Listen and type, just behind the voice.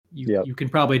you can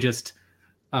probably just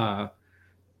I'm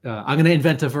going to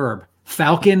invent a verb.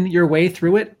 Falcon your way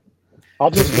through it.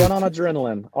 I'll just run on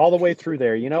adrenaline all the way through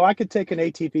there. You know, I could take an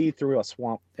ATV through a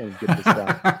swamp and get this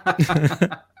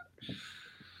done.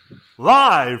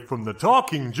 Live from the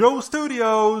Talking Joe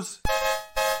Studios,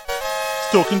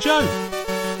 it's Talking Joe.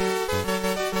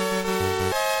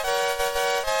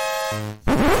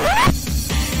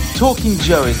 Talking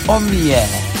Joe is on the air.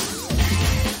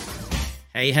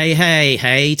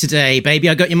 Hey, today, baby,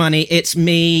 I got your money. It's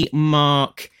me,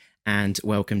 Mark, and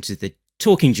welcome to the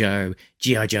Talking Joe,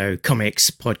 G.I. Joe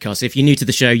Comics podcast. If you're new to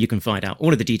the show, you can find out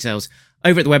all of the details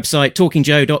over at the website.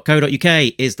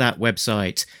 talkingjoe.co.uk is that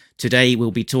website. Today, we'll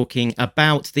be talking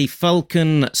about the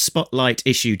Falcon Spotlight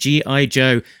issue, G.I.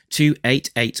 Joe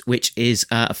 288, which is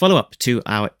a follow-up to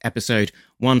our episode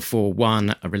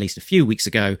 141, released a few weeks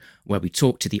ago, where we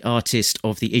talked to the artist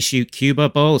of the issue, Cuba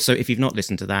Bowl. So if you've not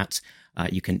listened to that,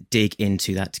 you can dig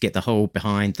into that to get the whole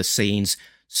behind-the-scenes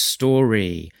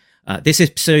story. This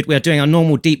episode, we are doing our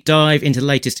normal deep dive into the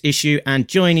latest issue, and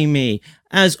joining me,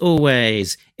 as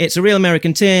always, it's a real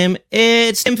American Tim.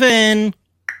 It's Tim Finn.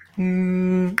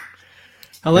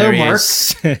 Hello, Mark,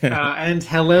 and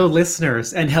hello,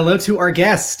 listeners, and hello to our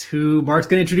guest, who Mark's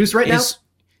going to introduce right now.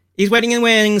 He's waiting in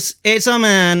wings. It's our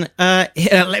man.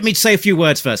 Let me say a few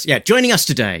words first. Yeah, joining us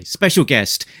today, special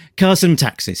guest, Carson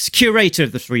Taxis, curator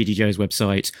of the 3D Joe's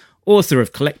website, author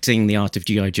of Collecting the Art of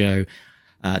G.I. Joe,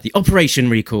 the Operation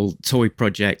Recall toy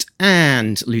project,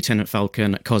 and Lieutenant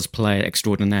Falcon cosplayer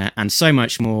extraordinaire, and so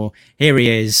much more. Here he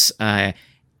is,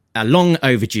 a long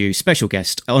overdue special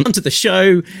guest onto the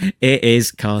show. It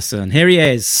is Carson. Here he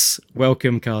is.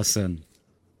 Welcome, Carson.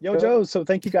 Yo, Joe. So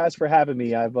thank you guys for having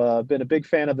me. I've been a big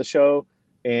fan of the show,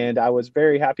 and I was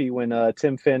very happy when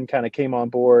Tim Finn kind of came on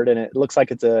board, and it looks like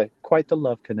it's quite the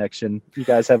love connection. You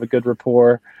guys have a good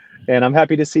rapport, and I'm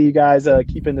happy to see you guys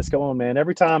keeping this going, man.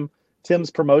 Every time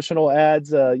Tim's promotional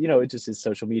ads, it just his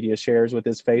social media shares with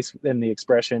his face and the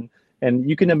expression, and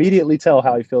you can immediately tell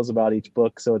how he feels about each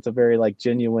book. So it's a very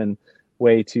genuine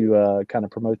way to kind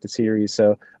of promote the series.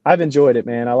 So I've enjoyed it,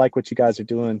 man. I like what you guys are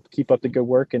doing. Keep up the good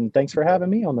work, and thanks for having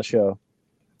me on the show.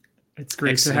 It's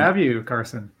great to have you,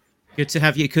 Carson. Good to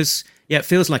have you, because it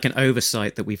feels like an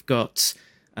oversight that we've got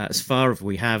as far as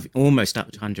we have almost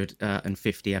up to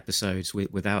 150 episodes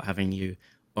without having you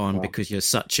on. Wow. Because you're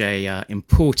such a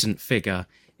important figure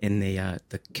in the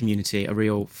community, a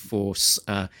real force,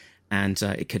 and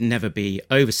it could never be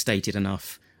overstated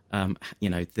enough.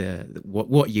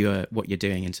 What you're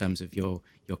doing in terms of your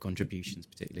contributions,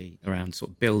 particularly around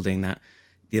sort of building that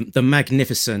the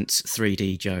magnificent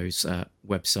 3D Joe's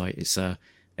website.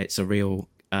 It's a real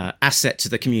asset to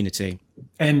the community.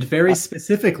 And very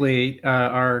specifically,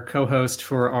 our co-host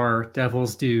for our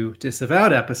Devils Do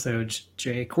Disavowed episodes,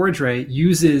 Jay Cordray,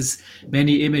 uses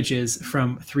many images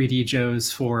from 3D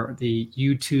Joe's for the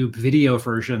YouTube video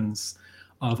versions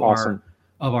of our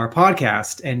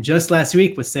podcast. And just last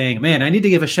week was saying, man, I need to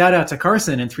give a shout out to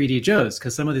Carson and 3D Joe's,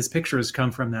 because some of these pictures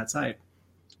come from that site.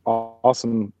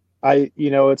 Awesome.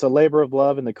 It's a labor of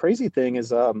love. And the crazy thing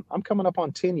is I'm coming up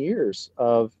on 10 years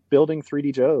of building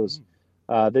 3D Joe's.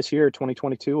 This year,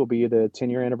 2022, will be the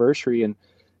 10-year anniversary. And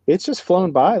it's just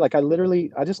flown by.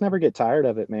 I just never get tired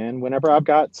of it, man. Whenever I've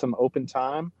got some open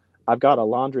time, I've got a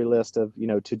laundry list of,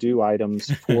 to-do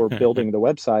items for building the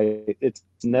website. It's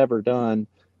never done.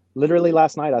 Literally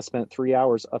last night, I spent 3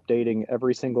 hours updating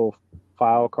every single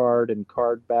file card and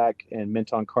card back and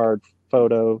mint on card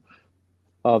photo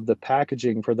of the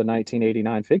packaging for the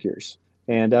 1989 figures.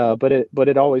 And but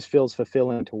it always feels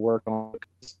fulfilling to work on,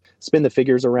 spin the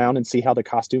figures around and see how the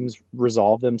costumes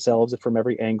resolve themselves from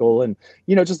every angle. And,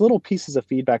 just little pieces of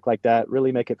feedback like that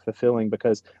really make it fulfilling,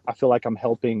 because I feel like I'm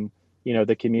helping,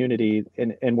 the community,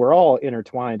 and we're all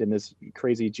intertwined in this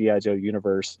crazy G.I. Joe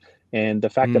universe. And the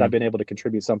fact that I've been able to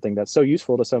contribute something that's so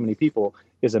useful to so many people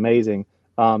is amazing.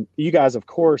 You guys, of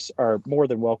course, are more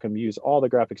than welcome to use all the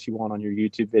graphics you want on your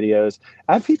YouTube videos.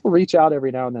 I have people reach out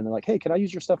every now and then. They're like, hey, can I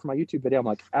use your stuff for my YouTube video? I'm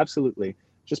like, absolutely.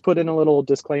 Just put in a little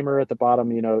disclaimer at the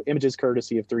bottom, images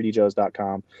courtesy of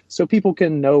 3djoes.com, so people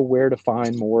can know where to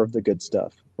find more of the good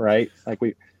stuff, right?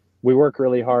 We work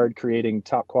really hard creating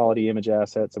top quality image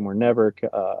assets, and we're never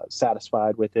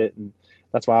satisfied with it. And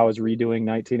that's why I was redoing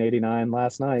 1989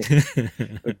 last night.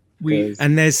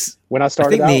 When I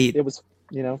started out, it was,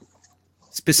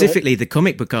 specifically the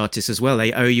comic book artists as well.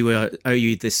 They owe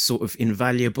you this sort of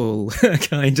invaluable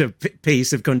kind of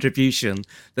piece of contribution,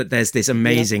 that there's this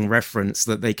amazing reference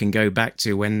that they can go back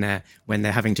to when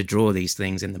they're having to draw these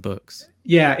things in the books.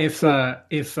 Yeah, if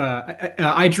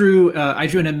I drew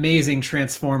an amazing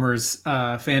Transformers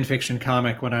fan fiction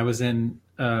comic when I was in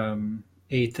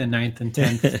 8th and 9th and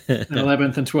 10th and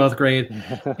 11th and 12th grade.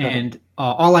 And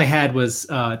all I had was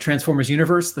Transformers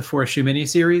Universe, the 4-issue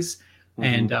miniseries,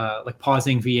 and like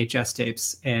pausing VHS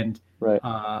tapes. And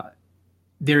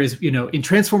there is, in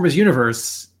Transformers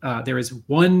Universe, there is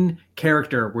one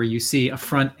character where you see a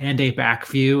front and a back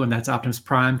view, and that's Optimus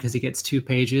Prime because he gets 2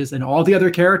 pages. And all the other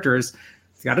characters,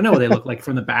 you got to know what they look like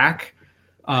from the back.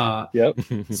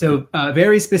 So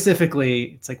very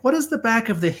specifically, it's like, what does the back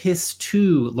of the Hiss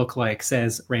 2 look like,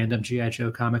 says random G.I.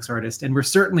 Joe comics artist. And we're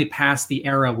certainly past the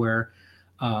era where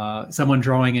someone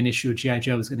drawing an issue of G.I.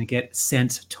 Joe is going to get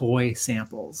sent toy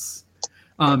samples.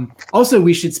 Also,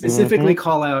 we should specifically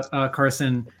call out,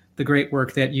 Carson, the great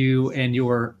work that you and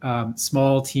your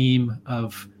small team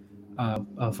of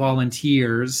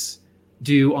volunteers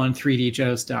do on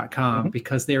 3djoes.com,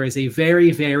 because there is a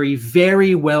very, very,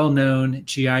 very well-known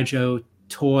G.I. Joe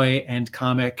toy and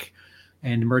comic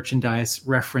and merchandise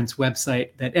reference website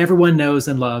that everyone knows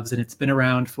and loves, and it's been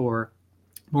around for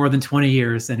more than 20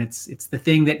 years, and it's the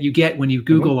thing that you get when you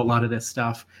Google a lot of this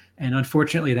stuff. And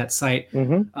unfortunately, that site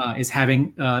is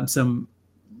having some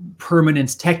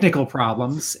permanent technical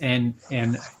problems, and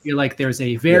I feel like there's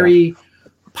a very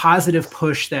positive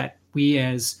push that we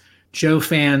as Joe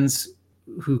fans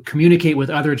who communicate with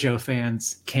other Joe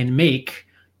fans can make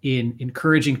in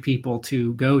encouraging people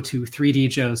to go to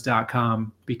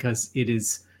 3djoes.com, because it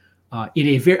is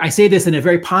I say this in a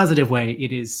very positive way.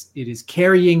 It is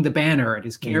carrying the banner. It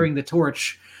is carrying the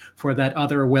torch for that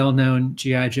other well-known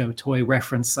G.I. Joe toy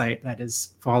reference site that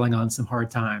is falling on some hard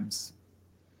times.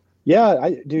 Yeah,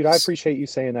 I appreciate you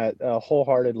saying that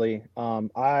wholeheartedly. I'll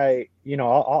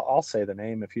say the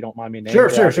name if you don't mind me naming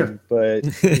it. Sure.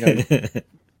 But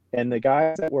and the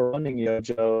guys that were running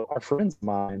Joe are friends of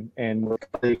mine, and we're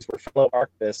fellow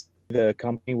archivists. The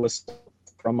company was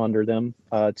from under them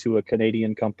to a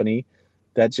Canadian company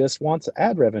that just wants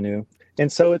ad revenue,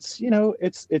 and so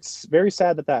it's very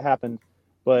sad that happened.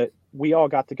 But we all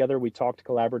got together, we talked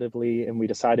collaboratively, and we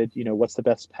decided what's the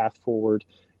best path forward.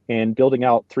 And building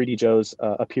out 3D Joe's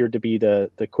appeared to be the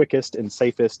quickest and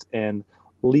safest and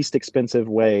least expensive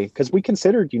way, because we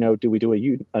considered, do we do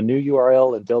a new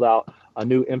URL and build out a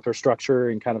new infrastructure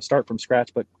and kind of start from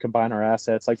scratch, but combine our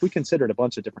assets? Like, we considered a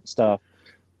bunch of different stuff.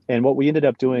 And what we ended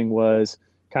up doing was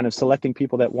kind of selecting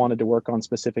people that wanted to work on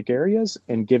specific areas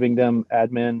and giving them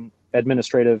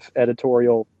administrative,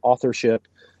 editorial, authorship.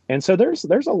 And so there's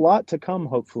a lot to come,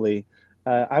 hopefully.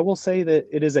 I will say that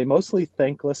it is a mostly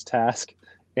thankless task,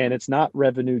 and it's not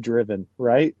revenue driven,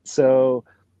 right? So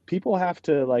people have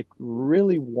to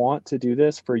really want to do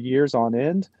this for years on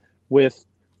end.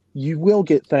 You will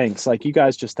get thanks, like you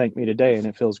guys just thanked me today, and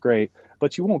it feels great,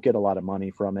 but you won't get a lot of money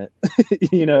from it.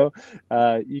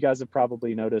 You guys have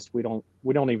probably noticed we don't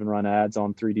even run ads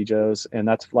on 3D Joe's, and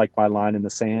that's like my line in the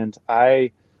sand.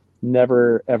 I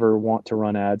never ever want to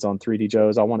run ads on 3D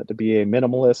Joe's. I want it to be a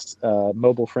minimalist,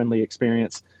 mobile friendly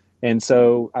experience, and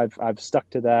so I've stuck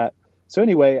to that. So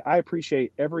anyway, I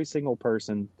appreciate every single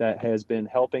person that has been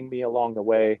helping me along the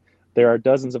way. There are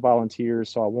dozens of volunteers,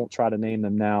 so I won't try to name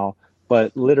them now,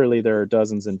 but literally there are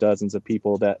dozens and dozens of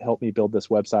people that help me build this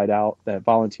website out, that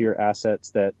volunteer assets,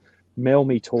 that mail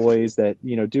me toys, that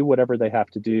do whatever they have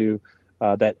to do,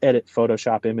 that edit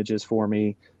Photoshop images for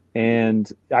me. And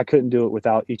I couldn't do it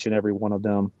without each and every one of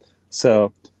them.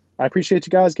 So I appreciate you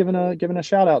guys giving a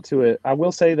shout out to it. I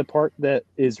will say the part that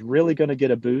is really going to get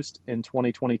a boost in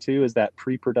 2022 is that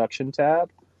pre-production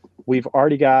tab. We've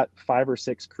already got 5 or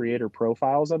 6 creator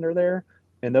profiles under there,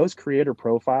 and those creator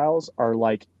profiles are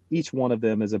like, each one of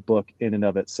them is a book in and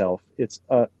of itself. It's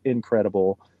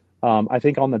incredible. I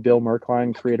think on the Bill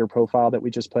Merkline creator profile that we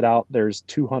just put out, there's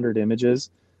 200 images.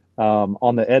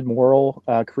 On the Ed Morrill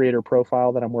creator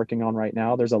profile that I'm working on right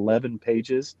now, there's 11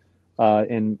 pages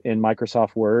in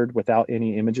Microsoft Word without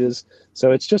any images.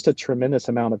 So it's just a tremendous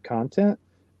amount of content.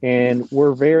 And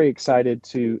we're very excited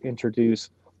to introduce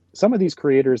some of these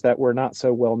creators that were not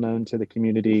so well known to the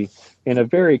community in a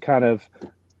very kind of,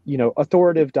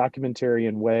 authoritative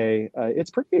documentarian way.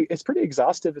 It's pretty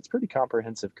exhaustive. It's pretty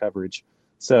comprehensive coverage.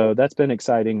 So that's been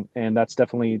exciting. And that's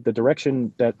definitely the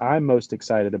direction that I'm most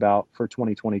excited about for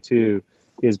 2022,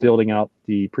 is building out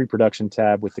the pre-production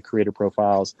tab with the creator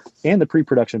profiles and the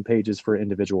pre-production pages for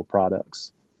individual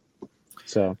products.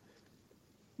 So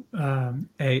an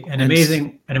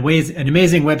amazing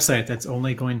website that's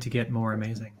only going to get more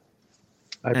amazing.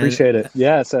 I appreciate it.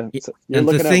 Yeah. So you're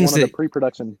looking at one of the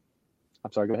pre-production.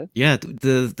 I'm sorry, go ahead. Yeah.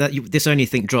 This only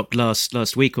thing dropped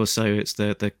last week or so. It's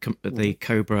the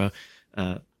Cobra,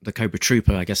 the Cobra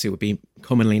Trooper, I guess it would be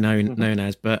commonly known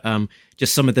as, but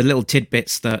just some of the little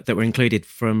tidbits that were included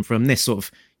from this sort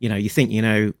of, you think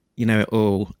you know it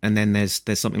all, and then there's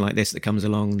something like this that comes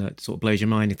along that sort of blows your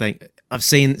mind. You think, I've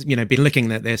seen, you know, been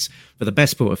looking at this for the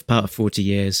best part of 40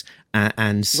 years,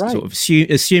 and sort of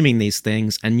assuming these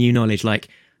things and new knowledge, like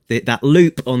that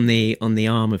loop on the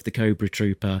arm of the Cobra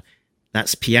Trooper,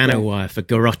 that's piano wire for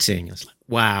garroting. I was like,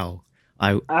 wow.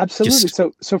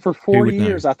 Absolutely. So for 40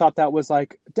 years, I thought that was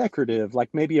like decorative, like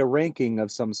maybe a ranking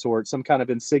of some sort, some kind of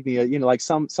insignia, you know, like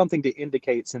something to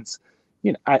indicate, since,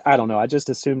 you know, I don't know. I just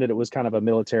assumed that it was kind of a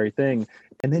military thing.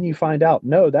 And then you find out,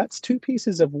 no, that's 2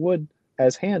 pieces of wood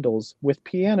as handles with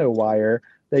piano wire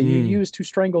that you use to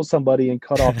strangle somebody and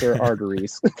cut off their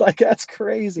arteries. Like, that's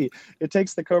crazy. It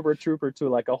takes the Cobra Trooper to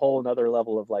like a whole nother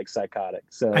level of like psychotic.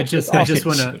 So I just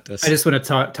want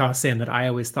to toss in that I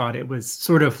always thought it was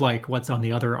sort of like what's on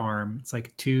the other arm. It's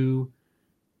like two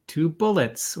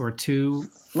bullets or 2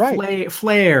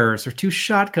 flares or 2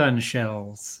 shotgun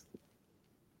shells.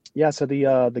 Yeah, so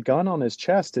the gun on his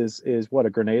chest is what, a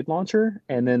grenade launcher,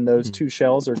 and then those 2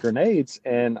 shells are grenades.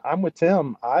 And I'm with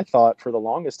Tim. I thought for the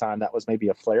longest time that was maybe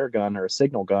a flare gun or a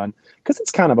signal gun, because it's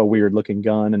kind of a weird looking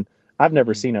gun, and I've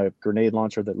never seen a grenade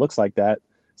launcher that looks like that.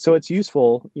 So it's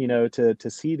useful, you know, to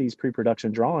see these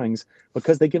pre-production drawings,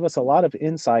 because they give us a lot of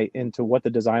insight into what the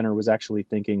designer was actually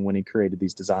thinking when he created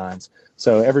these designs.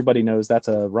 So everybody knows that's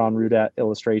a Ron Rudat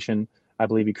illustration. I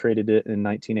believe he created it in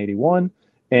 1981.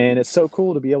 And it's so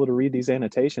cool to be able to read these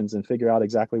annotations and figure out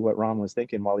exactly what Ron was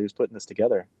thinking while he was putting this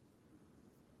together.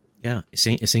 Yeah,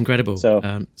 it's incredible. So,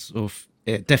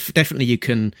 definitely you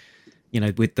can, you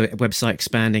know, with the website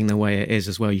expanding the way it is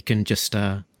as well, you can just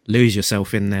lose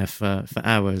yourself in there for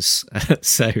hours.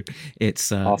 So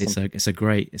it's awesome. it's a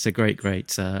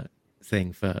great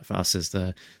thing for us as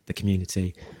the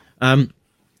community.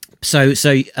 So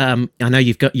I know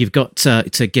you've got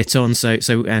to get on. So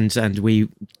and we,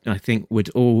 I think, would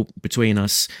all between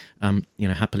us, you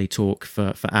know, happily talk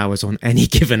for hours on any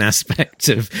given aspect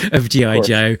of G.I.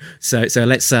 Joe. So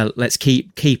let's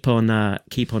keep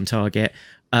on target.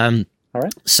 All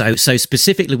right. So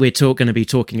specifically, we're going to be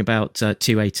talking about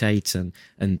 288 and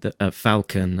the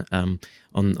Falcon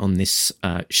on this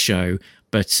show.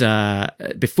 But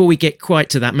before we get quite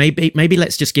to that, maybe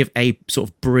let's just give a sort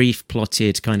of brief,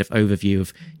 plotted kind of overview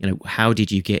of, you know, how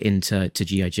did you get into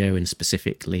G.I. Joe, and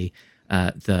specifically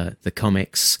the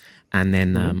comics, and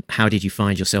then how did you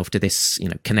find yourself to this, you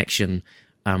know, connection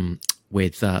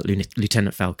with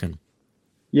Lieutenant Falcon?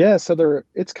 Yeah, so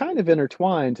it's kind of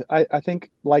intertwined. I think,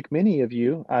 like many of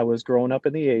you, I was growing up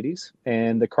in the 80s,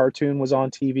 and the cartoon was on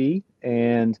TV,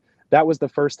 and that was the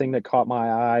first thing that caught my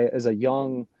eye as a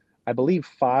young, I believe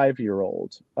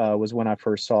 5-year-old, was when I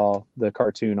first saw the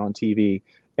cartoon on TV,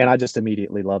 and I just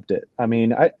immediately loved it. I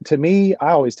mean, to me,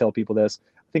 I always tell people this.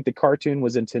 I think the cartoon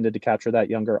was intended to capture that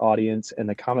younger audience, and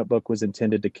the comic book was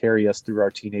intended to carry us through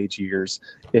our teenage years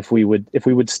if we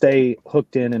would stay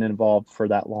hooked in and involved for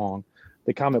that long.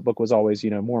 The comic book was always,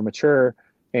 you know, more mature,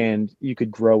 and you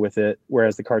could grow with it,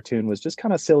 whereas the cartoon was just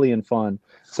kind of silly and fun.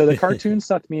 So the cartoon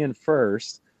sucked me in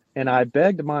first. And I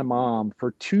begged my mom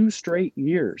for 2 straight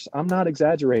years, I'm not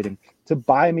exaggerating, to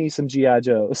buy me some G.I.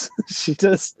 Joes.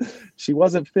 She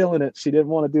wasn't feeling it. She didn't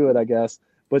want to do it, I guess.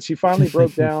 But she finally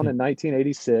broke down in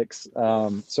 1986.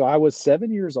 So I was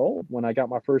 7 years old when I got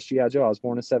my first G.I. Joe. I was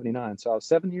born in 79. So I was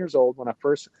 7 years old when I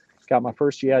first got my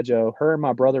first G.I. Joe. Her and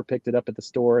my brother picked it up at the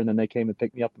store, and then they came and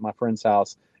picked me up at my friend's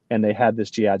house, and they had this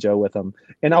G.I. Joe with them.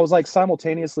 And I was like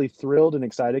simultaneously thrilled and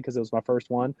excited because it was my first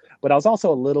one, but I was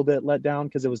also a little bit let down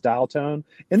because it was dial tone.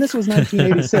 And this was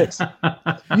 1986.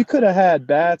 You could have had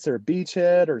Bats or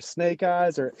Beachhead or Snake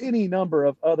Eyes or any number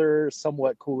of other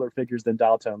somewhat cooler figures than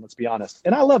dial tone, let's be honest.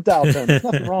 And I love dial tone. There's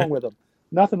nothing wrong with them.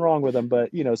 Nothing wrong with them,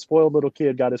 but, you know, spoiled little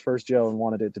kid got his first Joe and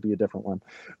wanted it to be a different one.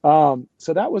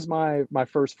 So that was my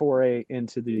first foray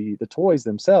into the toys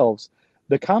themselves.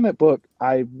 The comic book,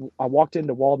 I walked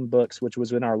into Walden Books, which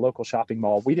was in our local shopping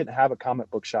mall. We didn't have a comic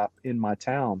book shop in my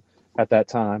town at that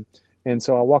time. And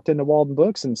so I walked into Walden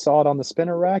Books and saw it on the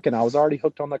spinner rack, and I was already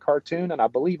hooked on the cartoon, and I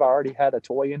believe I already had a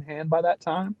toy in hand by that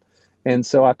time. And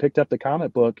so I picked up the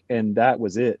comic book, and that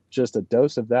was it. Just a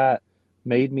dose of that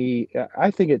made me,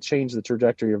 I think it changed the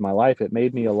trajectory of my life. It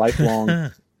made me a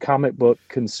lifelong comic book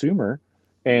consumer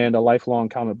and a lifelong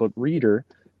comic book reader.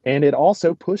 And it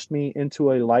also pushed me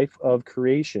into a life of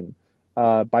creation.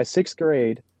 By 6th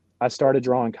grade, I started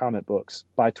drawing comic books.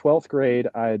 By 12th grade,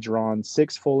 I had drawn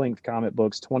 6 full-length comic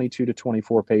books, 22 to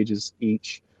 24 pages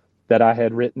each, that I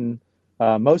had written.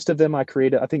 Most of them I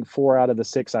created. I think 4 out of the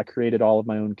 6, I created all of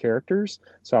my own characters.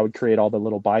 So I would create all the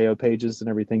little bio pages and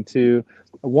everything too.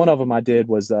 One of them I did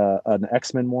was an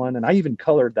X-Men one, and I even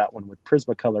colored that one with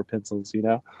Prismacolor pencils, you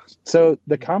know. So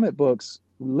the comic books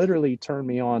literally turned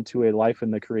me on to a life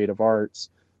in the creative arts.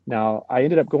 Now, I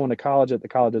ended up going to college at the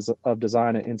College of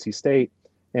Design at NC State.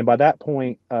 And by that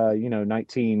point,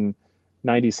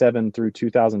 1997 through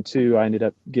 2002, I ended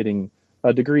up getting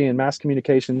a degree in mass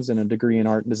communications and a degree in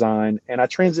art and design. And I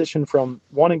transitioned from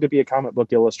wanting to be a comic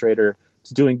book illustrator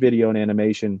to doing video and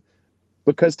animation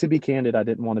because, to be candid, I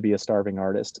didn't want to be a starving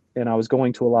artist. And I was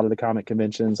going to a lot of the comic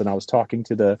conventions and I was talking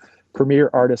to the premier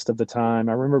artist of the time.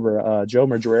 I remember Joe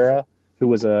Madureira, who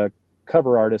was a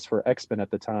cover artist for X-Men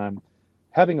at the time,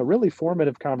 having a really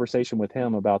formative conversation with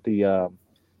him about the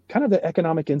kind of the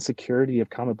economic insecurity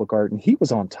of comic book art. And he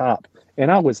was on top.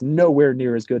 And I was nowhere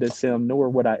near as good as him, nor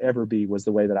would I ever be, was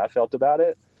the way that I felt about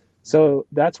it. So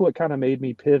that's what kind of made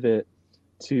me pivot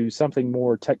to something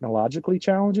more technologically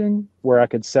challenging, where I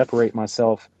could separate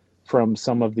myself from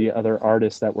some of the other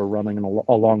artists that were running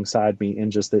alongside me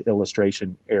in just the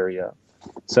illustration area.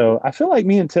 So I feel like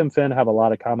me and Tim Finn have a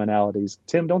lot of commonalities.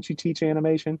 Tim, don't you teach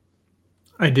animation?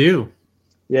 I do.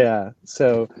 Yeah.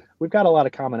 So we've got a lot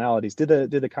of commonalities. Did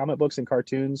the comic books and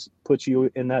cartoons put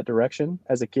you in that direction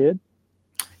as a kid?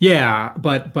 Yeah,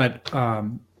 but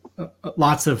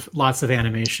lots of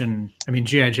animation. I mean,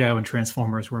 G.I. Joe and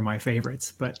Transformers were my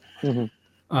favorites, but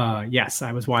yes,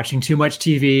 I was watching too much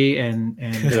TV, and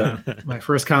my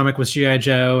first comic was G.I.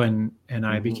 Joe, and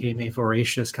I became a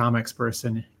voracious comics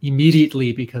person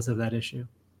immediately because of that issue.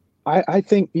 I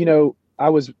think, I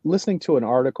was listening to an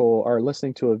article or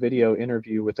listening to a video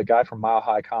interview with a guy from Mile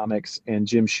High Comics and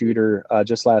Jim Shooter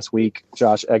just last week.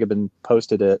 Josh Eggman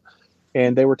posted it.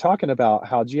 And they were talking about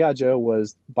how G.I. Joe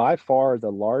was by far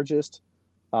the largest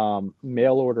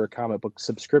mail order comic book,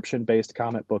 subscription-based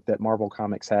comic book that Marvel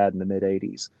Comics had in the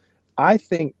mid-'80s. I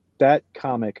think that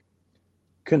comic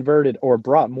converted or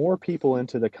brought more people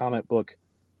into the comic book,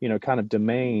 kind of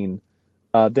domain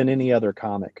than any other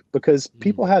comic, because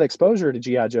people had exposure to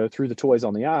G.I. Joe through the toys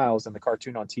on the aisles and the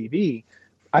cartoon on TV.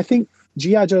 I think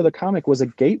G.I. Joe the comic was a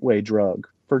gateway drug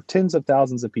for tens of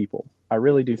thousands of people. I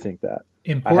really do think that.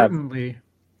 Importantly,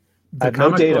 I have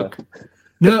no data. book.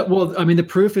 No, well, I mean, the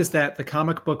proof is that the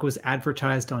comic book was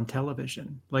advertised on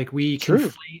television. Like we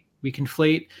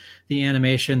conflate the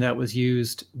animation that was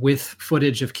used with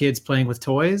footage of kids playing with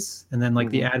toys, and then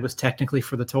the ad was technically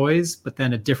for the toys, but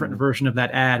then a different version of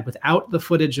that ad without the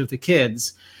footage of the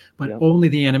kids, but only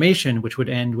the animation, which would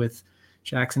end with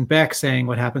Jackson Beck saying,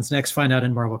 "What happens next? Find out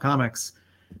in Marvel Comics."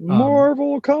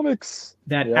 Marvel Comics.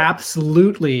 That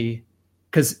absolutely,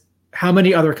 because how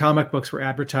many other comic books were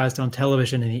advertised on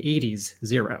television in the 80s?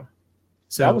 Zero.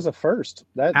 So that was a first.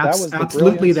 That was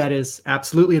absolutely that is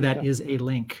a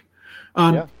link.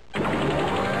 It's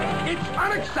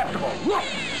unacceptable. Look,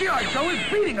 G.I. Joe is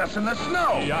beating us in the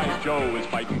snow. G.I. Joe is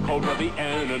fighting Cobra the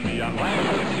enemy on land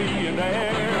and sea and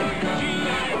air.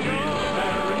 G.I.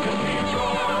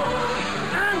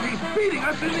 Joe, and he's beating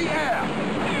us in the air.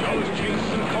 Joe's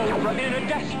chasing Cobra in a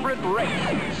desperate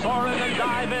race, soaring and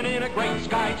diving in a great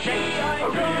sky chase. A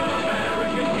real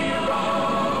American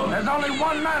hero. There's only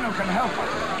one man who can help us.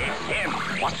 It's him.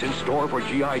 What's in store for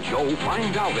G.I. Joe?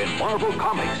 Find out in Marvel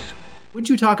Comics. Would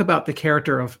you talk about the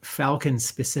character of Falcon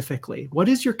specifically? What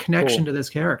is your connection to this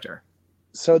character?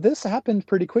 So this happened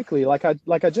pretty quickly. Like I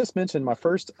just mentioned, my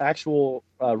first actual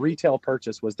retail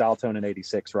purchase was Dial Tone in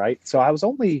 '86, right? So I was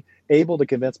only able to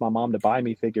convince my mom to buy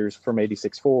me figures from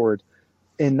 '86 forward.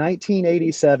 In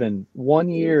 1987, 1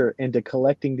 year into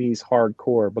collecting these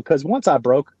hardcore, because once I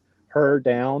broke her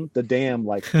down, the dam,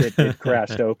 it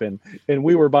crashed open, and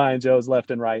we were buying Joes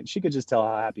left and right. And she could just tell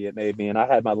how happy it made me. And I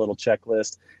had my little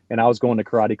checklist, and I was going to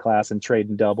karate class and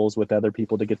trading doubles with other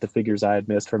people to get the figures I had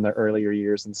missed from the earlier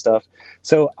years and stuff.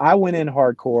 So I went in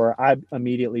hardcore. I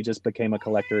immediately just became a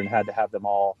collector and had to have them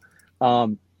all.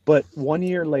 But 1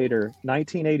 year later,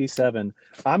 1987,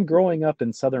 I'm growing up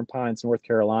in Southern Pines, North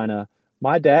Carolina.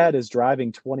 My dad is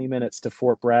driving 20 minutes to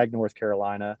Fort Bragg, North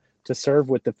Carolina, to serve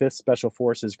with the 5th Special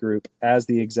Forces Group as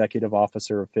the executive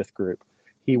officer of 5th Group.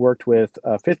 He worked with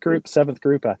 5th Group, 7th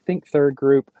Group, I think 3rd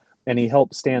Group, and he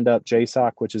helped stand up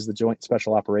JSOC, which is the Joint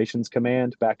Special Operations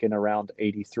Command, back in around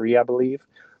 '83, I believe.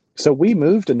 So we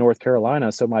moved to North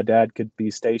Carolina so my dad could be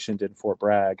stationed in Fort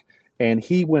Bragg. And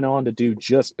he went on to do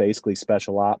just basically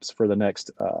special ops for the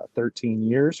next 13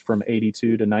 years, from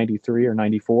 '82 to '93 or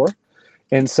 '94.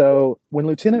 And so when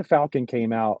Lieutenant Falcon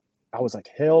came out, I was like,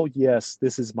 hell yes,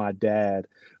 this is my dad.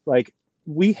 Like,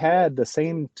 we had the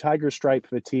same tiger stripe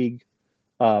fatigue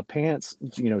pants,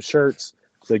 shirts,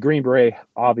 the Green Beret,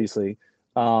 obviously.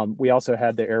 We also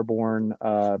had the airborne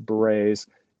berets.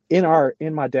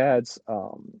 In my dad's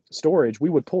storage. We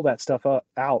would pull that stuff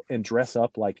out and dress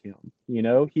up like him.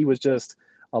 He was just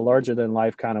a larger than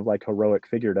life kind of heroic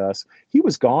figure to us. He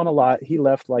was gone a lot. He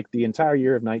left the entire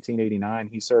year of 1989.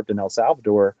 He served in El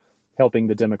Salvador, helping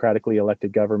the democratically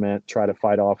elected government try to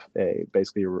fight off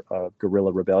basically a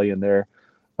guerrilla rebellion there.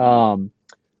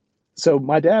 So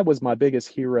my dad was my biggest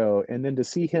hero. And then to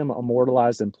see him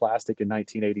immortalized in plastic in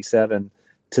 1987,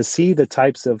 to see the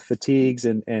types of fatigues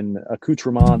and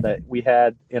accoutrement that we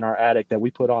had in our attic that we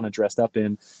put on and dressed up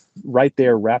in right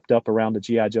there, wrapped up around the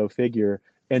G.I. Joe figure,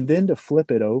 and then to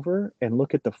flip it over and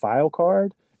look at the file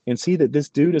card and see that this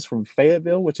dude is from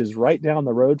Fayetteville, which is right down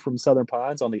the road from Southern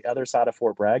Pines on the other side of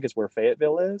Fort Bragg is where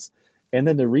Fayetteville is. And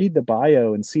then to read the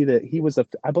bio and see that he was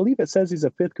I believe it says he's a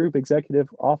 5th Group executive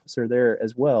officer there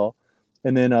as well.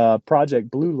 And then Project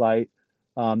Blue Light,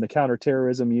 the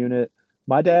counterterrorism unit.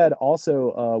 My dad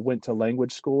also went to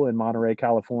language school in Monterey,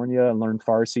 California, and learned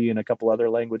Farsi and a couple other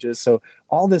languages. So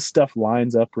all this stuff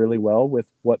lines up really well with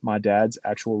what my dad's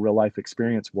actual real life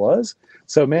experience was.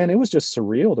 So, man, it was just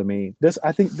surreal to me.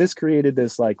 I think this created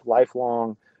this like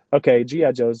lifelong, okay,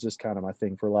 G.I. Joe's just kind of my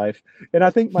thing for life. And I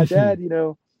think my dad,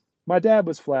 my dad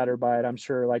was flattered by it, I'm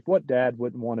sure. Like, what dad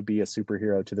wouldn't want to be a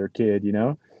superhero to their kid,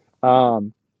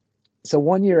 So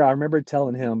one year I remember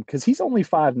telling him, because he's only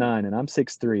 5'9" and I'm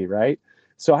 6'3", right?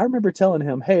 So I remember telling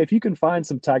him, hey, if you can find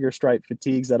some tiger stripe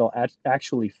fatigues that'll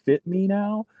actually fit me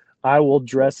now, I will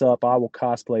dress up, I will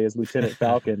cosplay as Lieutenant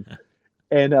Falcon.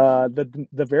 And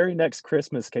the very next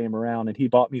Christmas came around and he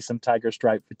bought me some tiger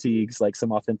stripe fatigues, like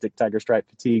some authentic tiger stripe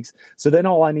fatigues. So then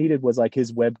all I needed was like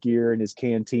his web gear and his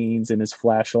canteens and his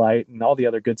flashlight and all the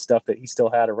other good stuff that he still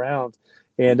had around.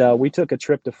 And we took a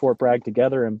trip to Fort Bragg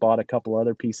together and bought a couple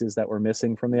other pieces that were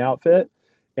missing from the outfit.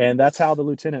 And that's how the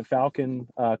Lieutenant Falcon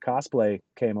cosplay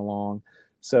came along.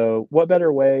 So what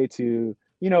better way to,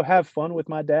 have fun with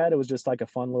my dad? It was just like a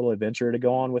fun little adventure to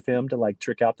go on with him to like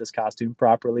trick out this costume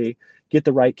properly, get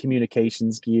the right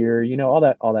communications gear, all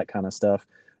that kind of stuff.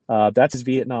 That's his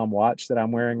Vietnam watch that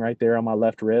I'm wearing right there on my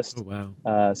left wrist. Oh,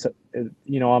 wow. So,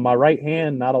 on my right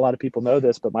hand, not a lot of people know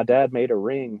this, but my dad made a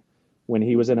ring when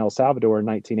he was in El Salvador in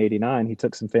 1989. He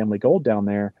took some family gold down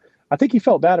there. I think he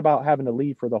felt bad about having to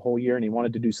leave for the whole year and he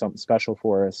wanted to do something special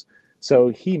for us. So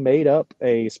he made up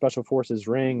a Special Forces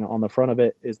ring. On the front of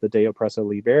it is the De Opresso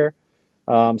Liber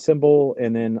symbol.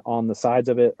 And then on the sides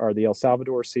of it are the El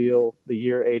Salvador seal, the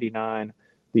year 89,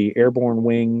 the airborne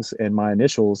wings, and my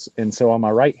initials. And so on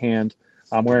my right hand,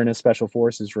 I'm wearing a Special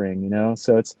Forces ring,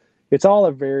 So it's all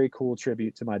a very cool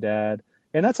tribute to my dad.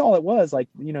 And that's all it was. Like,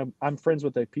 I'm friends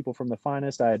with the people from The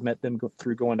Finest. I had met them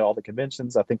through going to all the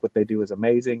conventions. I think what they do is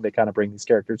amazing. They kind of bring these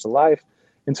characters to life.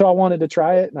 And so I wanted to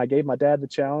try it, and I gave my dad the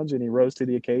challenge, and he rose to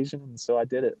the occasion, and so I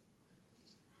did it.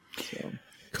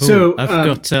 Cool. So I've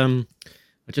got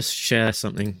I'll just share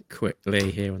something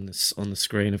quickly here on the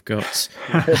screen. I've got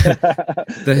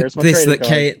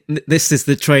this is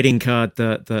the trading card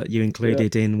that you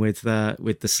included in with the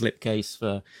slipcase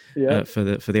for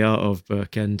the Art of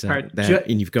book, and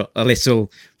and you've got a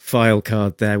little file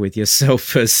card there with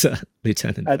yourself as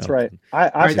Lieutenant. That's Falcon.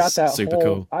 right. I've got that super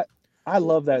cool. I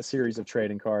love that series of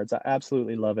trading cards. I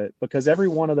absolutely love it because every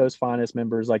one of those Finest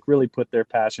members like really put their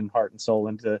passion, heart, and soul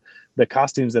into the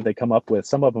costumes that they come up with.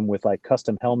 Some of them with like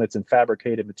custom helmets and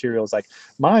fabricated materials. Like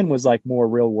mine was like more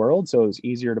real world, so it was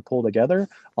easier to pull together.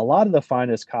 A lot of the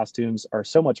Finest costumes are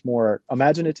so much more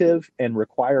imaginative and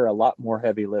require a lot more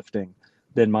heavy lifting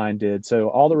than mine did. So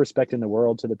all the respect in the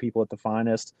world to the people at the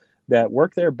Finest that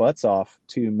work their butts off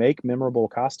to make memorable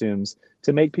costumes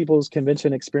to make people's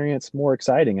convention experience more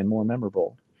exciting and more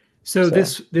memorable. So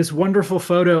this wonderful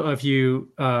photo of you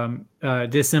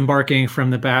disembarking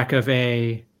from the back of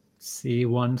a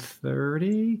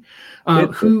C-130.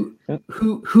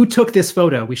 Who took this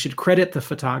photo? We should credit the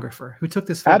photographer. Who took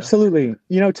this photo? Absolutely.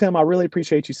 Tim, I really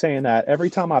appreciate you saying that.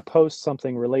 Every time I post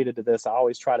something related to this, I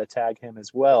always try to tag him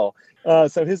as well.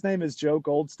 So his name is Joe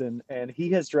Goldston, and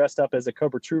he has dressed up as a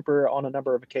Cobra Trooper on a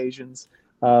number of occasions.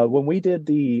 When we did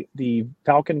the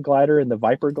Falcon glider and the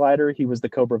Viper glider, he was the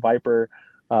Cobra Viper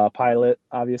pilot,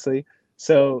 obviously.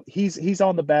 So he's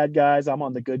on the bad guys, I'm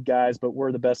on the good guys, but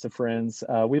we're the best of friends.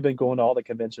 We've been going to all the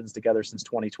conventions together since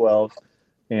 2012,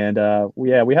 and we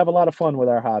have a lot of fun with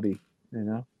our hobby.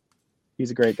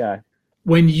 He's a great guy.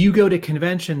 When you go to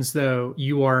conventions, though,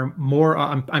 you are more.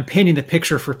 I'm painting the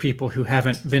picture for people who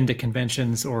haven't been to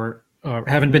conventions or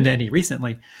haven't been to any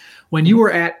recently. When you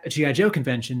were at G.I. Joe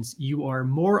conventions, you are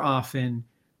more often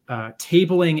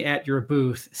tabling at your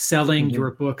booth, selling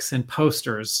your books and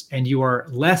posters, and you are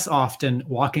less often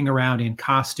walking around in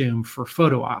costume for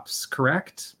photo ops,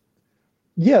 correct?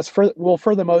 Yes, for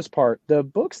the most part. The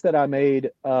books that I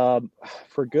made,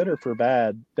 for good or for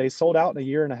bad, they sold out in a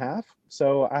year and a half.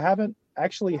 So I haven't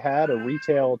actually had a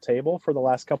retail table for the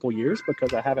last couple of years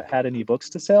because I haven't had any books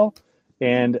to sell.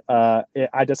 And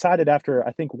I decided after,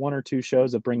 I think, 1 or 2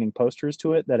 shows of bringing posters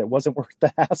to it that it wasn't worth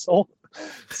the hassle.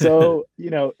 So,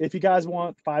 if you guys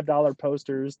want $5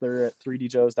 posters, they're at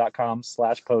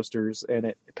 3djoes.com/posters, and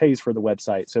it pays for the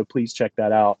website. So please check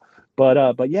that out.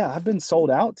 But yeah, I've been sold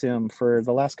out, Tim, for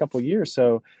the last couple of years.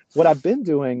 So what I've been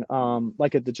doing,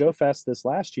 like at the Joe Fest this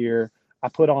last year, I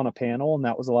put on a panel, and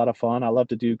that was a lot of fun. I love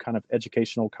to do kind of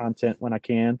educational content when I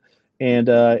can. And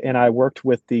I worked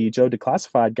with the Joe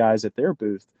Declassified guys at their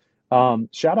booth.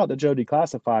 Shout out to Joe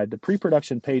Declassified. The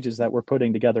pre-production pages that we're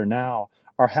putting together now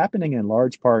are happening in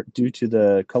large part due to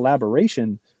the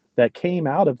collaboration that came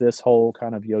out of this whole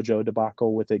kind of Yo-Joe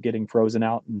debacle, with it getting frozen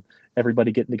out and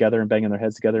everybody getting together and banging their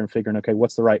heads together and figuring, okay,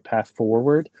 what's the right path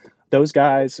forward? Those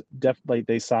guys definitely,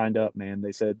 they signed up, man.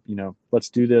 They said, let's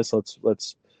do this.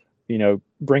 Let's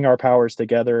bring our powers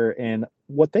together. And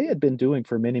what they had been doing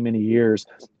for many, many years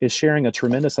is sharing a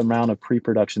tremendous amount of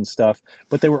pre-production stuff,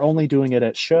 but they were only doing it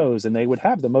at shows, and they would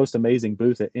have the most amazing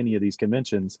booth at any of these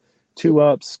conventions,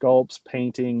 2-ups, sculpts,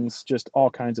 paintings, just all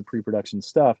kinds of pre-production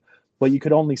stuff, but you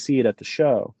could only see it at the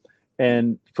show.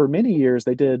 And for many years,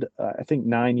 they did, I think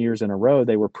 9 years in a row,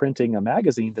 they were printing a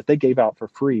magazine that they gave out for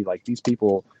free. Like, these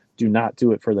people do not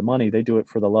do it for the money. They do it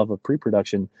for the love of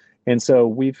pre-production. And so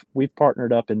we've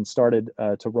partnered up and started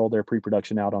to roll their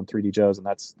pre-production out on 3D Joe's. And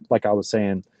that's, like I was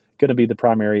saying, going to be the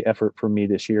primary effort for me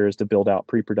this year, is to build out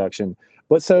pre-production.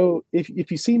 But so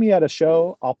if you see me at a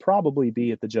show, I'll probably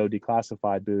be at the Joe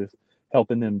Declassified booth,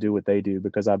 helping them do what they do,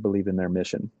 because I believe in their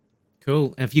mission.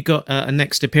 Cool. Have you got a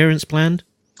next appearance planned?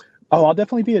 Oh, I'll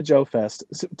definitely be at Joe Fest.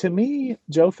 So, to me,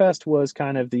 Joe Fest was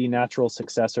kind of the natural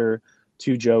successor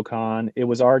to JoeCon. It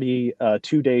was already a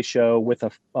 2-day show with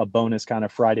a bonus kind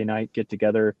of Friday night get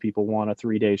together if people want a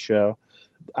 3-day show.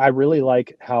 I really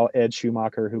like how Ed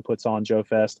Schumacher, who puts on Joe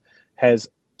Fest, has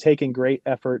taken great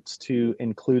efforts to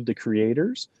include the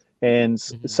creators and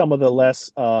some of the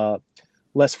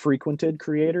less frequented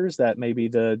creators that maybe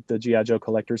the G.I. Joe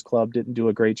Collectors Club didn't do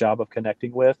a great job of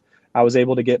connecting with. I was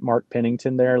able to get Mark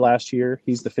Pennington there last year.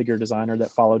 He's the figure designer that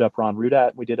followed up Ron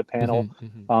Rudat. We did a panel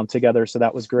together, so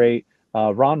that was great.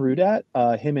 Ron Rudat,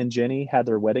 him and Jenny had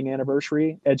their wedding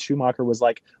anniversary. Ed Schumacher was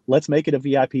like, let's make it a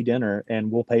VIP dinner and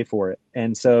we'll pay for it.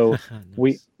 And so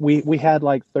nice. we had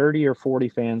like 30 or 40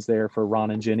 fans there for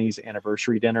Ron and Jenny's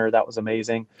anniversary dinner. That was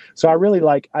amazing. So I really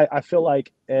I feel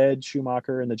like Ed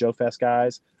Schumacher and the Joe Fest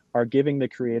guys are giving the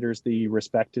creators the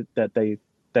respect that they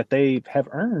have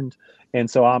earned. And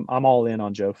so I'm all in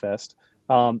on Joe Fest.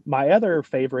 My other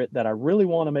favorite that I really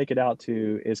want to make it out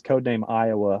to is Codename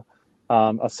Iowa.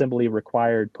 Assembly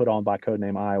Required, put on by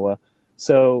Codename Iowa.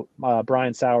 So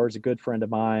Brian Sauer is a good friend of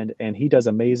mine, and he does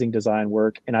amazing design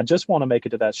work. And I just want to make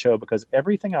it to that show because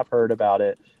everything I've heard about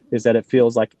it is that it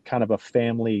feels like kind of a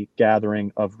family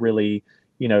gathering of really,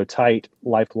 tight,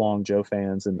 lifelong Joe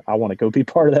fans. And I want to go be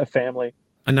part of that family.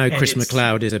 I know Chris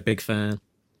McLeod is a big fan.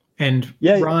 And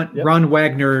Ron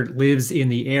Wagner lives in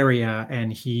the area,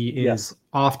 and he is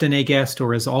often a guest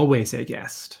or is always a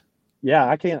guest. Yeah,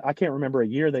 I can't remember a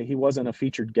year that he wasn't a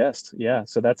featured guest. Yeah,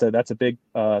 so that's a big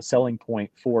selling point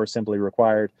for Assembly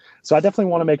Required. So I definitely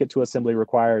want to make it to Assembly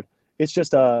Required. It's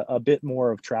just a bit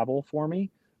more of travel for me,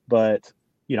 but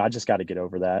I just got to get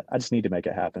over that. I just need to make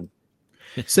it happen.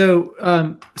 So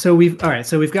we've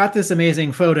got this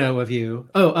amazing photo of you.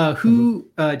 Oh, who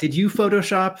did you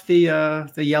Photoshop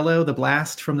the yellow, the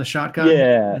blast from the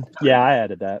shotgun? Yeah, I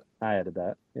added that.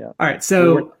 Yeah. All right,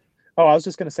 so. I was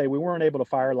just going to say, we weren't able to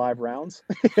fire live rounds.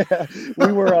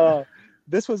 We were,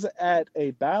 this was at a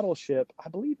battleship, I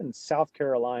believe in South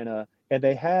Carolina. And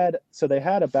they had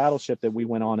a battleship that we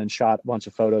went on and shot a bunch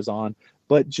of photos on,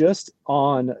 but just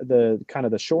on the kind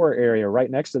of the shore area right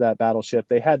next to that battleship,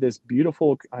 they had this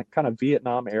beautiful kind of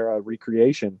Vietnam era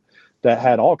recreation that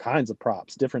had all kinds of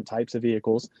props, different types of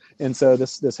vehicles. And so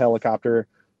this helicopter,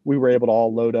 we were able to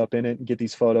all load up in it and get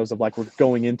these photos of like we're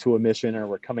going into a mission or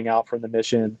we're coming out from the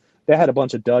mission. They had a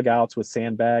bunch of dugouts with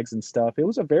sandbags and stuff. It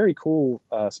was a very cool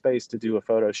space to do a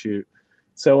photo shoot.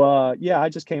 So I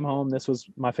just came home. This was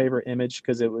my favorite image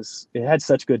because it had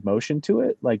such good motion to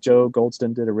it. Like Joe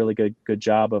Goldston did a really good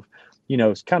job of,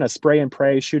 kind of spray and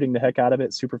pray, shooting the heck out of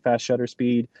it, super fast shutter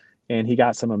speed. And he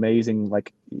got some amazing,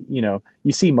 you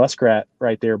see Muskrat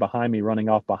right there behind me, running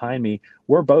off behind me.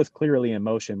 We're both clearly in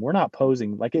motion. We're not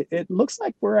posing. Like it looks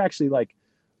like we're actually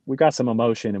we got some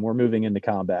emotion and we're moving into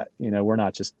combat. We're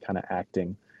not just kind of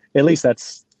acting. At least that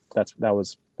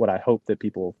was what I hope that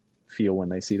people feel when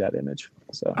they see that image.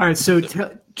 So, all right. So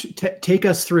take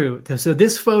us through. So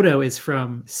this photo is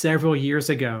from several years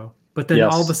ago, but then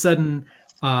all of a sudden,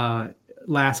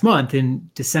 last month in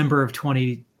December of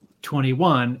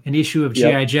 2021, an issue of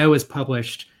G.I. Joe is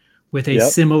published with a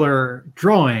similar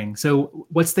drawing. So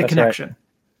what's the connection? Right.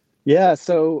 Yeah.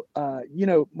 So,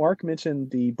 Mark mentioned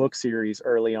the book series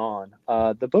early on.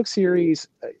 The book series,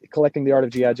 Collecting the Art of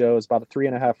G.I. Joe, is about a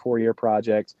 3.5, 4-year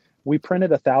project. We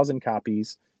printed 1,000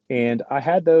 copies, and I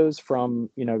had those from,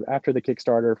 after the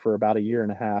Kickstarter for about 1.5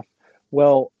 years.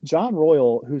 Well, John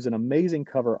Royal, who's an amazing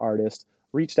cover artist,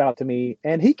 reached out to me,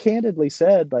 and he candidly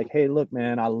said, like, hey, look,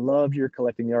 man, I love your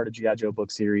Collecting the Art of G.I. Joe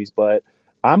book series, but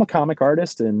I'm a comic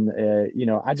artist, and,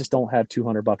 I just don't have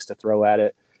 $200 to throw at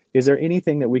it. Is there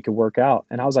anything that we could work out?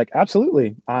 And I was like,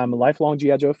 absolutely. I'm a lifelong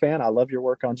G.I. Joe fan. I love your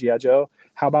work on G.I. Joe.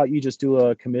 How about you just do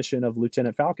a commission of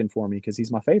Lieutenant Falcon for me? Because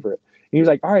he's my favorite. And he was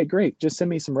like, all right, great. Just send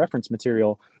me some reference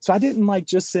material. So I didn't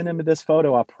just send him this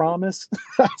photo. I promise.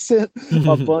 I sent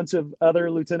a bunch of other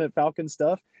Lieutenant Falcon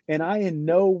stuff. And I in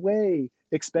no way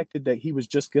expected that he was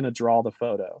just going to draw the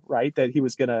photo, right? That he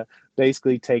was going to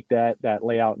basically take that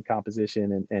layout and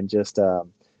composition and just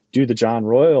do the John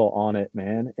Royal on it,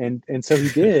 man. And so he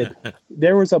did.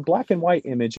 There was a black and white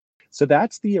image. So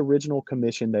that's the original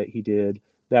commission that he did,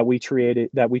 that we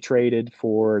traded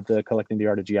for the Collecting the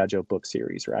Art of G.I. Joe book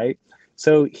series, right?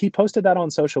 So he posted that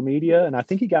on social media, and I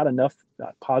think he got enough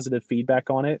positive feedback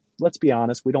on it. Let's be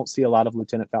honest, we don't see a lot of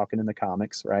Lieutenant Falcon in the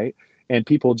comics, right? And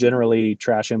people generally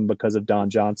trash him because of Don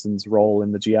Johnson's role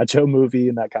in the G.I. Joe movie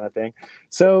and that kind of thing.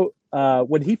 So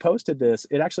when he posted this,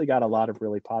 it actually got a lot of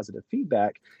really positive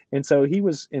feedback. And so he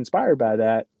was inspired by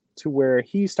that, to where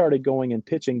he started going and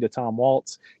pitching to Tom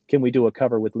Waltz, can we do a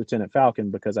cover with Lieutenant Falcon?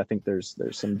 Because I think there's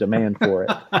some demand for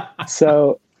it.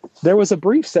 So there was a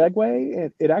brief segue,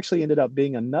 and it actually ended up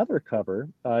being another cover.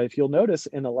 If you'll notice,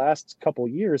 in the last couple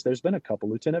years, there's been a couple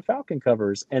Lieutenant Falcon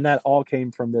covers, and that all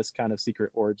came from this kind of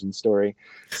secret origin story.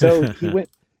 So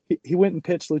he went and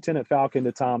pitched Lieutenant Falcon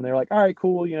to Tom. They're like, all right,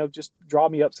 cool. Just draw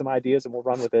me up some ideas and we'll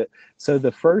run with it. So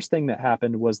the first thing that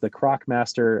happened was the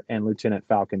Crocmaster and Lieutenant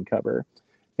Falcon cover.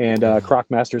 And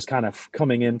Crocmaster's kind of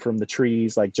coming in from the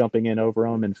trees, like jumping in over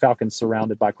them, and Falcon's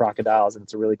surrounded by crocodiles, and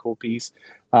it's a really cool piece.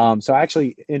 So I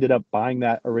actually ended up buying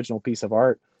that original piece of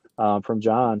art from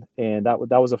John, and that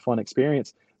was a fun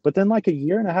experience. But then, like 1.5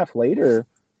 years later,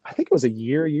 I think it was a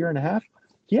year and a half,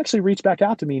 he actually reached back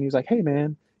out to me, and he was like, hey,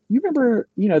 man, you remember,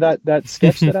 that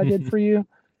sketch that I did for you?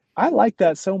 I like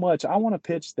that so much. I want to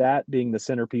pitch that being the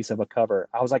centerpiece of a cover.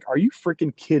 I was like, are you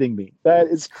freaking kidding me? That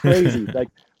is crazy. Like,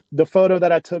 the photo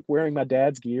that I took wearing my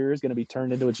dad's gear is going to be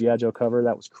turned into a G.I. Joe cover.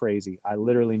 That was crazy. I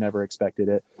literally never expected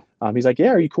it. He's like,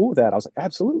 yeah, are you cool with that? I was like,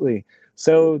 absolutely.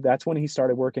 So that's when he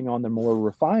started working on the more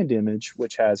refined image,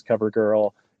 which has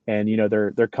CoverGirl, and,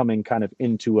 they're coming kind of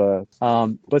into a,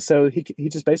 but so he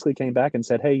just basically came back and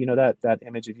said, hey, that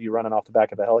image of you running off the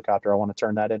back of a helicopter, I want to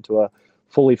turn that into a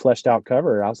fully fleshed out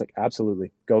cover. I was like,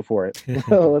 absolutely, go for it.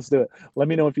 Let's do it. Let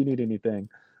me know if you need anything.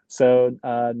 So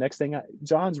next thing,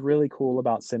 John's really cool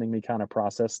about sending me kind of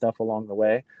process stuff along the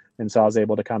way. And so I was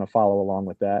able to kind of follow along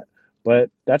with that. But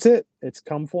that's it. It's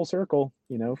come full circle,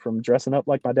 from dressing up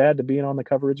like my dad to being on the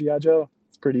cover of G.I. Joe.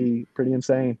 It's pretty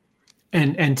insane.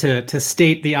 And to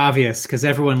state the obvious, because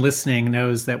everyone listening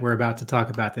knows that we're about to talk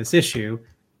about this issue.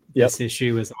 Yep. This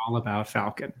issue is all about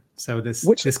Falcon. So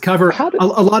this cover, a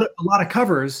lot of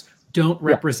covers don't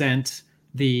represent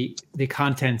the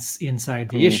contents inside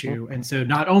the issue. And so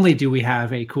not only do we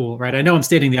have a cool, right, I know I'm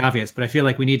stating the obvious, but I feel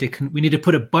like we need to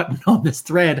put a button on this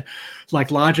thread, like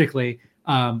logically,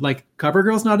 like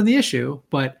CoverGirl's not in the issue,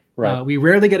 but we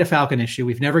rarely get a Falcon issue.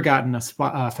 We've never gotten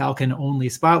a Falcon only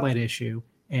spotlight issue,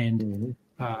 and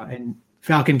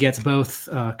Falcon gets both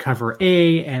cover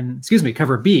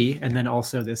B, and then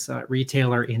also this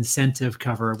retailer incentive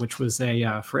cover, which was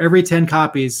a for every 10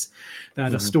 copies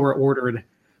that a store ordered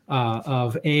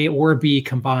of A or B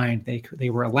combined, they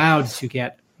were allowed to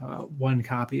get one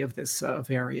copy of this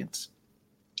variant.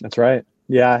 That's right.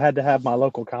 Yeah, I had to have my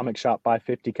local comic shop buy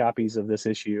 50 copies of this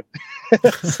issue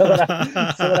so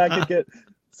that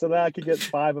I could get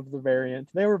 5 of the variant.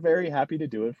 They were very happy to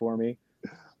do it for me.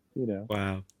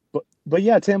 Wow. But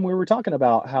yeah, Tim, we were talking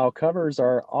about how covers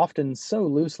are often so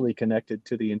loosely connected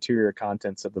to the interior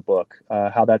contents of the book,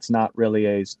 how that's not really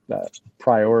a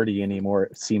priority anymore,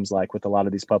 it seems like, with a lot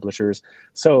of these publishers.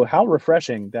 So how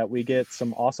refreshing that we get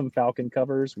some awesome Falcon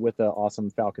covers with an awesome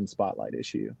Falcon Spotlight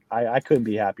issue. I couldn't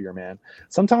be happier, man.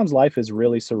 Sometimes life is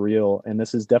really surreal, and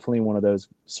this is definitely one of those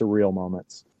surreal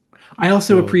moments. I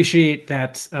also appreciate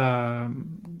that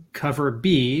cover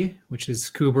B, which is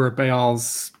Kuber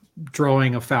Bayal's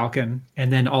drawing of Falcon,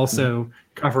 and then also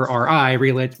cover RI,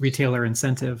 retailer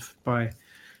incentive by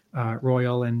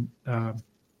Royal and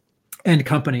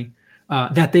company,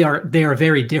 that they are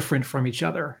very different from each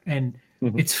other. And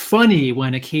it's funny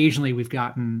when occasionally we've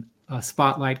gotten a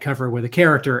spotlight cover with a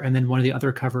character, and then one of the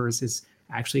other covers is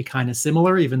actually kind of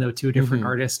similar, even though two different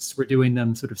artists were doing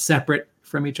them sort of separate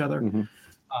from each other.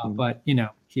 But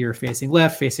here facing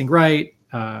left, facing right,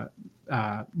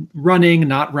 running,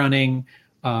 not running,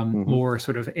 more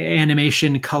sort of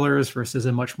animation colors versus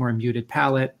a much more muted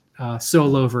palette,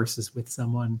 solo versus with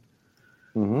someone.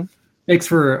 Makes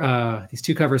for these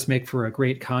two covers make for a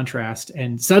great contrast,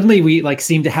 and suddenly we like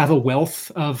seem to have a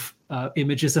wealth of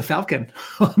images of Falcon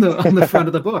on the front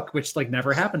of the book, which like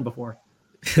never happened before.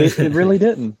 It really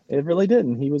didn't. It really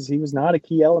didn't. He was not a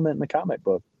key element in the comic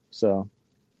book. So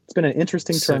it's been an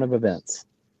interesting turn of events.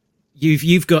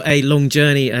 You've got a long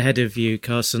journey ahead of you,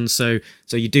 Carson. So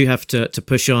you do have to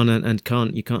push on and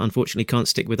unfortunately can't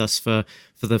stick with us for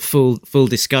the full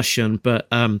discussion. But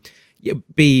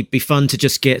be fun to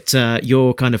just get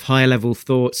your kind of higher level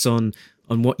thoughts on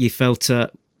what you felt.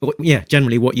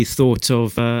 Generally what you thought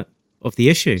of the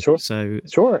issue.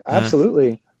 Sure,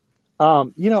 absolutely.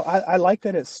 I like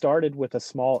that it started with a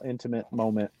small, intimate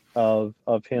moment of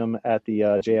him at the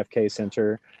JFK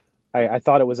Center. I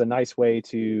thought it was a nice way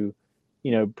to,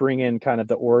 bring in kind of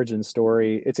the origin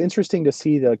story. It's interesting to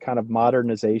see the kind of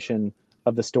modernization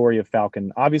of the story of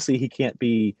Falcon. Obviously, he can't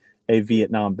be a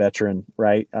Vietnam veteran,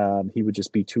 right? He would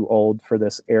just be too old for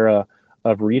this era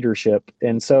of readership.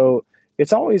 And so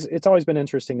it's always been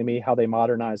interesting to me how they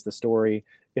modernized the story.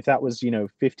 If that was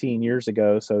 15 years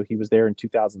ago, so he was there in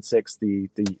 2006, the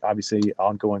obviously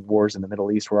ongoing wars in the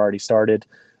Middle East were already started.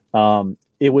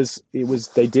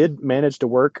 They did manage to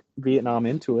work Vietnam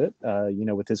into it,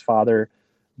 with his father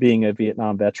being a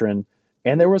Vietnam veteran,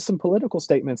 and there was some political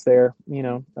statements there,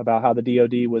 about how the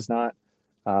DoD was not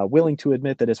willing to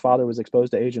admit that his father was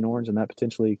exposed to Agent Orange and that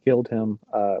potentially killed him.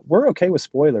 We're okay with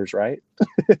spoilers, right?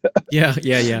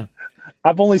 Yeah.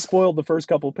 I've only spoiled the first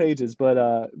couple pages,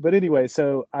 but anyway,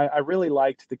 so I really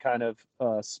liked the kind of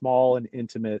small and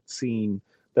intimate scene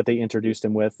that they introduced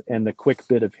him with, and the quick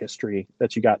bit of history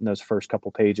that you got in those first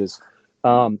couple pages.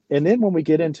 And then when we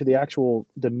get into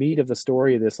the meat of the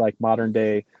story, this like modern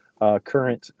day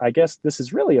current, I guess this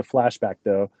is really a flashback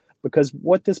though, because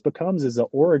what this becomes is an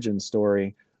origin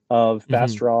story of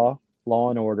Fast Draw, Law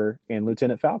and Order, and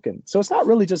Lieutenant Falcon. So it's not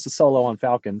really just a solo on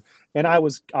Falcon. And I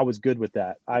was good with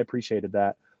that. I appreciated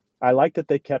that. I like that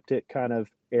they kept it kind of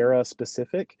era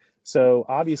specific. So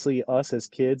obviously us as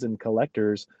kids and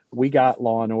collectors, we got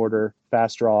Law and Order,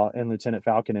 Fast Draw, and Lieutenant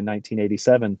Falcon in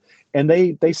 1987. And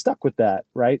they stuck with that,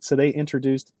 right? So they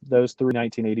introduced those three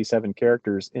 1987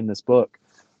 characters in this book.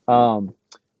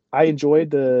 I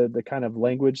enjoyed the kind of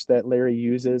language that Larry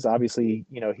uses. Obviously,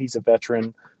 he's a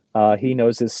veteran. He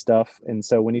knows his stuff. And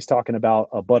so when he's talking about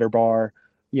a butter bar,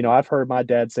 I've heard my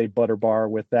dad say butter bar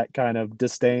with that kind of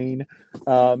disdain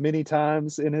many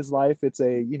times in his life. It's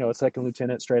a second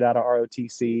lieutenant straight out of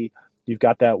ROTC. You've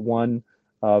got that one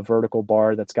vertical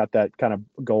bar that's got that kind of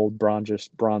gold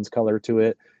bronze color to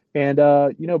it. And,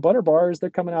 butter bars, they're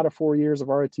coming out of 4 years of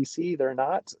ROTC. They're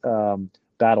not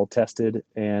battle tested.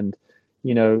 And,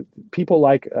 people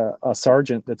like a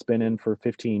sergeant that's been in for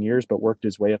 15 years but worked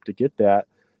his way up to get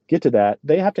to that,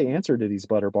 they have to answer to these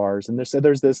butter bars. And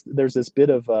there's this bit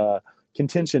of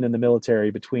contention in the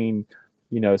military between,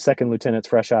 second lieutenants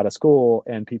fresh out of school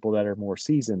and people that are more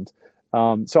seasoned.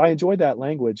 So I enjoyed that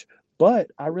language, but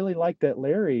I really liked that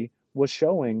Larry was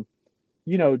showing,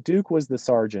 Duke was the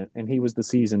sergeant and he was the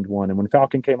seasoned one. And when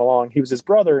Falcon came along, he was his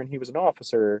brother and he was an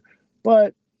officer,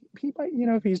 but he might,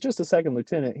 if he's just a second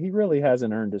lieutenant, he really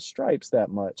hasn't earned his stripes that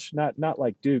much. Not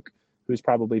like Duke, who's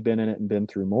probably been in it and been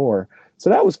through more. So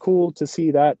that was cool to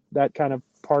see that kind of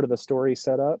part of the story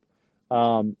set up.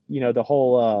 The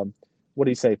whole, what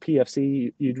do you say,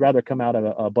 PFC, you'd rather come out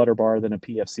of a butter bar than a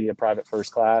PFC, a private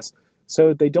first class.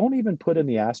 So they don't even put in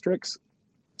the asterisks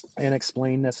and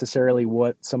explain necessarily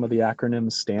what some of the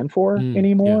acronyms stand for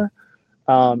anymore.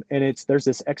 Yeah. And there's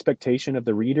this expectation of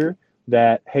the reader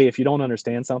that, hey, if you don't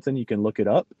understand something, you can look it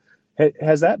up.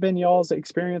 Has that been y'all's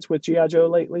experience with G.I. Joe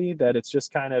lately? That it's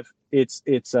just kind of it's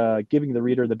giving the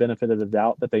reader the benefit of the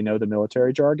doubt that they know the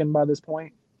military jargon by this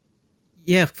point?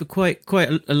 Yeah, for quite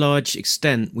a large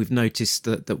extent, we've noticed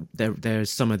that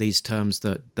there's some of these terms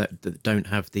that don't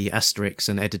have the asterisks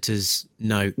and editors'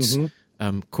 notes,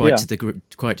 quite to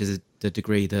the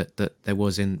degree that there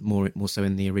was in more so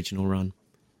in the original run.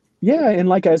 Yeah, and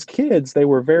like as kids, they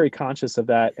were very conscious of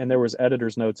that, and there was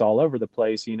editor's notes all over the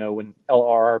place. When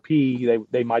LRRP,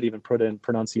 they might even put in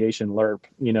pronunciation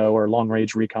LRP, or Long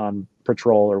Range Recon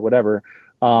Patrol or whatever.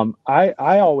 I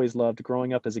always loved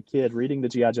growing up as a kid, reading the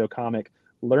G.I. Joe comic,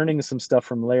 learning some stuff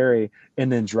from Larry,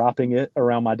 and then dropping it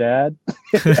around my dad.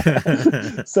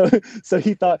 So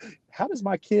he thought, how does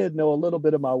my kid know a little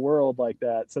bit of my world like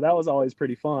that? So that was always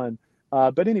pretty fun.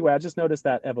 But anyway, I just noticed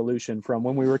that evolution from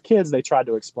when we were kids, they tried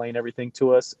to explain everything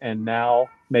to us. And now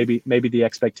maybe the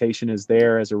expectation is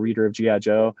there as a reader of G.I.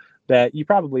 Joe that you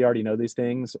probably already know these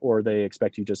things, or they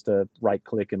expect you just to right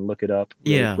click and look it up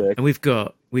really quick. And we've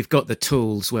got the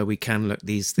tools where we can look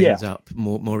these things up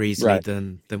more easily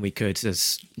than we could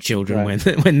as children when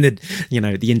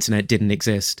the internet didn't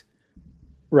exist.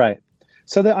 Right.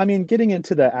 So getting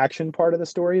into the action part of the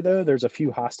story, though, there's a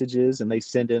few hostages, and they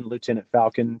send in Lieutenant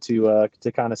Falcon to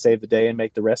kind of save the day and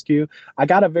make the rescue. I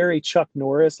got a very Chuck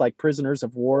Norris, like Prisoners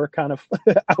of War kind of.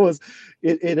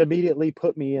 It immediately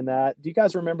put me in that. Do you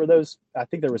guys remember those? I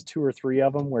think there was 2 or 3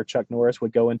 of them where Chuck Norris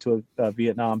would go into a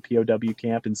Vietnam POW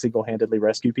camp and single-handedly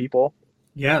rescue people.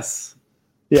 Yes.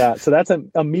 Yeah, so that's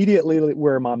immediately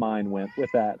where my mind went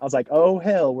with that. I was like, oh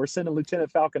hell, we're sending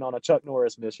Lieutenant Falcon on a Chuck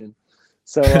Norris mission.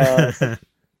 So that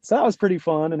was pretty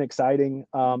fun and exciting.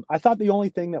 I thought the only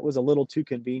thing that was a little too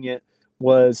convenient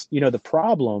was, the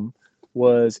problem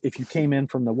was if you came in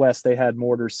from the west, they had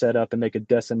mortars set up and they could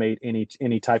decimate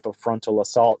any type of frontal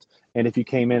assault. And if you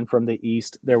came in from the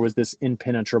east, there was this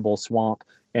impenetrable swamp,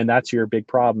 and that's your big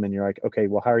problem. And you're like, okay,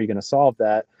 well, how are you going to solve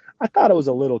that? I thought it was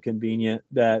a little convenient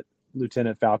that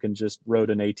Lieutenant Falcon just rode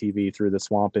an ATV through the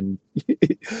swamp and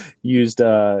used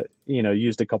a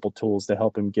couple tools to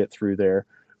help him get through there.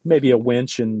 Maybe a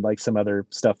winch and like some other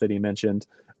stuff that he mentioned.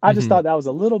 I just thought that was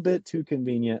a little bit too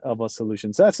convenient of a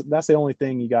solution. So that's the only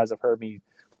thing you guys have heard me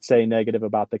say negative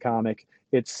about the comic.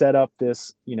 It set up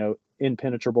this,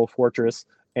 impenetrable fortress,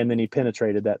 and then he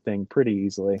penetrated that thing pretty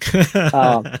easily.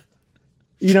 The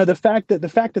fact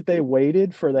that they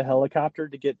waited for the helicopter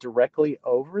to get directly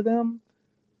over them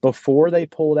before they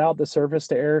pulled out the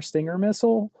surface-to-air Stinger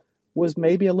missile was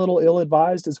maybe a little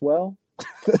ill-advised as well.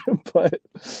 But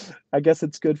I guess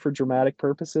it's good for dramatic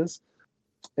purposes.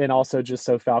 And also just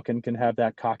so Falcon can have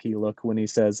that cocky look when he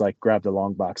says, like, grab the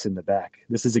long box in the back.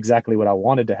 This is exactly what I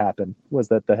wanted to happen, was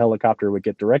that the helicopter would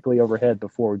get directly overhead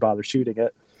before we bother shooting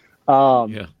it. So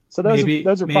those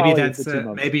are probably the two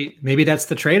moments. Maybe that's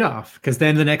the trade-off, because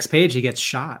then the next page he gets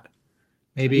shot.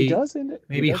 Maybe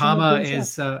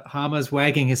Hama's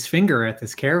wagging his finger at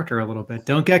this character a little bit.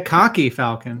 Don't get cocky,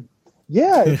 Falcon.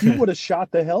 Yeah, if you would have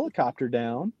shot the helicopter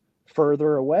down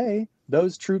further away,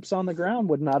 those troops on the ground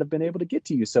would not have been able to get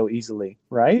to you so easily,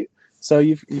 right? So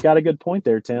you got a good point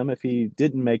there, Tim. If he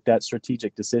didn't make that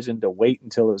strategic decision to wait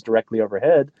until it was directly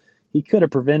overhead, he could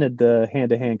have prevented the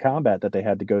hand-to-hand combat that they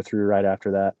had to go through right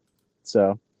after that.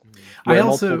 So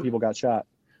multiple people got shot.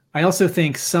 I also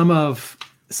think some of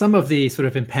the sort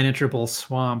of impenetrable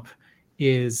swamp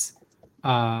is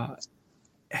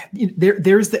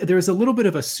there's a little bit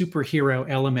of a superhero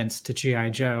element to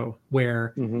G.I. Joe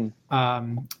where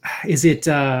is it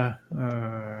the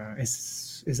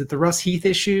Russ Heath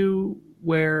issue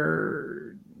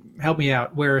where, help me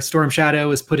out, where Storm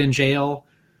Shadow is put in jail?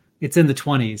 It's in the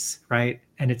 20s, right?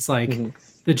 And it's like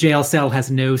the jail cell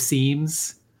has no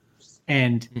seams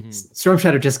and Storm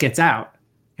Shadow just gets out.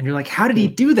 And you're like, how did he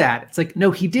do that? It's like, no,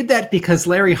 he did that because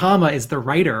Larry Hama is the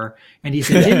writer and he's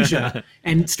a ninja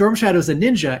and Storm Shadow's a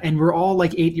ninja and we're all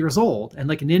like 8 years old and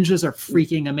like ninjas are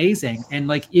freaking amazing. And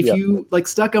like, if you like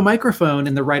stuck a microphone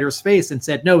in the writer's face and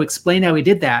said, no, explain how he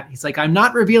did that. He's like, I'm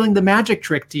not revealing the magic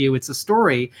trick to you. It's a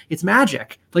story. It's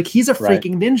magic. Like he's a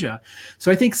freaking ninja.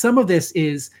 So I think some of this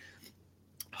is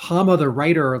Hama, the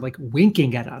writer, like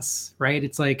winking at us, right?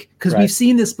 It's like, because we've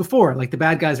seen this before. Like the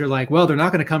bad guys are like, well, they're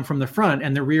not going to come from the front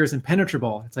and the rear is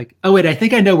impenetrable. It's like, oh wait, I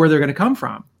think I know where they're going to come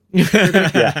from. They're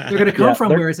going to come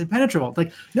from where it's impenetrable.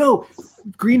 Like, no,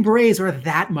 Green Berets are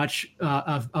that much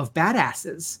of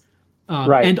badasses.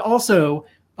 And also,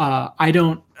 I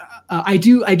do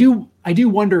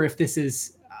wonder if this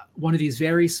is one of these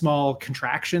very small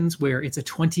contractions where it's a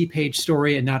 20-page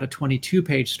story and not a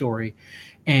 22-page story,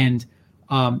 and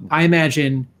I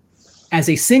imagine as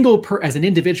an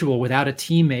individual without a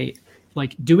teammate,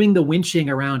 like doing the winching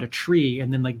around a tree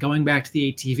and then like going back to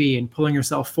the ATV and pulling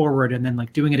yourself forward and then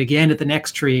like doing it again at the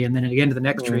next tree and then again to the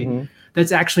next tree.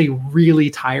 That's actually really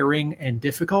tiring and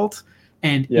difficult.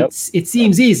 And it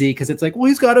seems easy because it's like, well,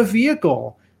 he's got a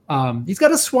vehicle. He's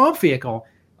got a swamp vehicle.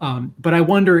 But I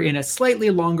wonder in a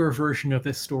slightly longer version of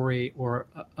this story or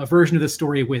a version of the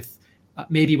story with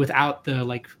maybe without the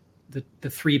like the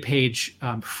 3-page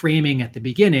framing at the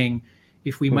beginning,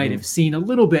 if we might have seen a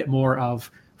little bit more of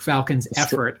Falcon's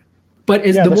effort. But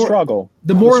as the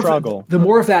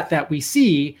more of that we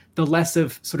see, the less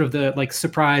of sort of the like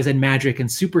surprise and magic and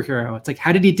superhero. It's like,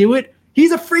 how did he do it?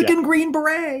 He's a freaking Green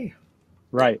Beret.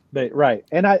 Right.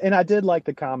 And I did like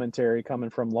the commentary coming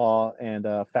from Law and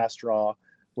Fast Draw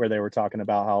where they were talking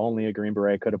about how only a Green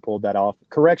Beret could have pulled that off.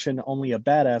 Correction, only a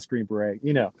badass Green Beret,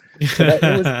 you know.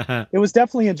 So it was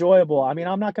definitely enjoyable. I mean,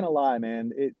 I'm not going to lie,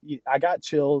 man. I got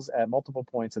chills at multiple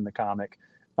points in the comic.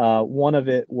 One of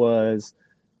it was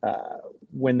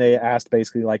when they asked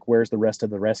basically like, where's the rest of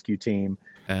the rescue team?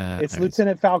 It's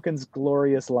Lieutenant Falcon's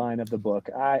glorious line of the book.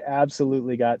 I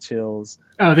absolutely got chills.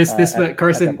 Oh,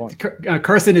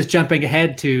 Carson is jumping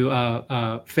ahead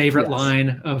to favorite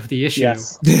line of the issue.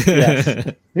 Yes.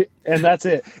 And that's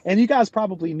it. And you guys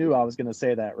probably knew I was going to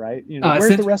say that, right? You know,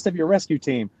 where's the rest of your rescue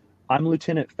team? I'm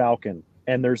Lieutenant Falcon,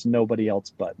 and there's nobody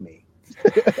else but me.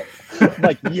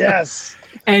 Like, yes.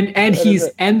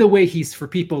 And the way he's, for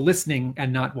people listening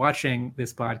and not watching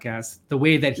this podcast, the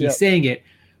way that he's saying it,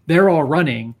 they're all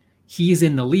running, he's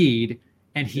in the lead,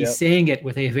 and he's saying it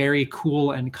with a very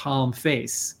cool and calm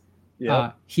face.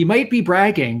 He might be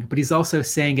bragging, but he's also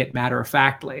saying it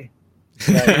matter-of-factly.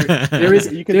 There is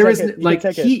he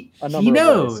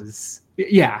knows.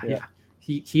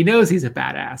 He knows he's a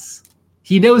badass.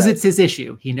 He knows it's his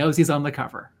issue. He knows he's on the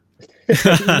cover.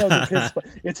 He knows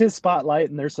it's his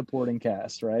spotlight and their supporting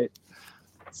cast, right?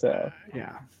 So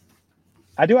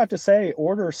I do have to say,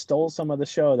 Order stole some of the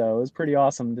show, though. It was pretty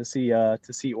awesome to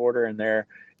see Order in there.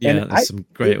 Yeah, there's some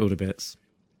great Order bits.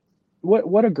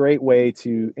 What a great way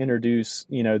to introduce,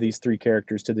 you know, these three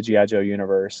characters to the G.I. Joe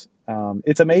universe.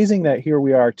 It's amazing that here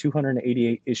we are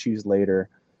 288 issues later,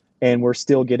 and we're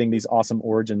still getting these awesome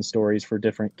origin stories for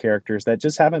different characters that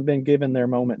just haven't been given their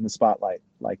moment in the spotlight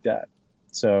like that.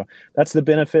 So that's the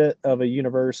benefit of a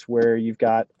universe where you've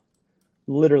got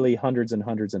literally hundreds and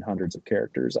hundreds and hundreds of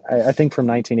characters. I think from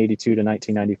 1982 to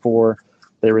 1994,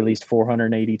 they released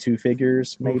 482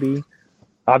 figures, maybe.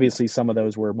 Obviously, some of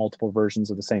those were multiple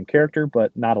versions of the same character,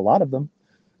 but not a lot of them.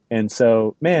 And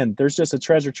so, man, there's just a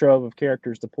treasure trove of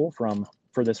characters to pull from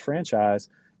for this franchise,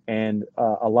 and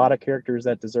a lot of characters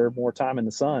that deserve more time in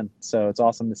the sun. So it's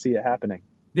awesome to see it happening.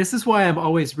 This is why I'm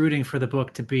always rooting for the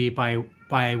book to be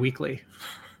bi-weekly.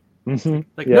 Mm-hmm.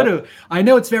 No, I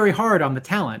know it's very hard on the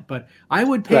talent, but I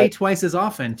would pay twice as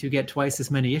often to get twice as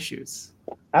many issues.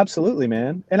 Absolutely,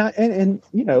 man. And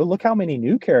you know, look how many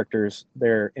new characters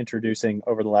they're introducing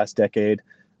over the last decade.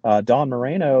 Don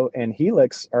Moreno and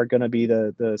Helix are going to be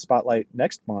the spotlight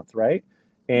next month, right?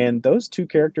 And those two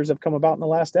characters have come about in the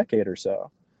last decade or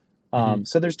so.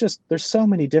 So there's so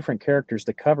many different characters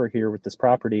to cover here with this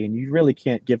property, and you really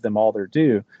can't give them all their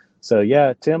due. So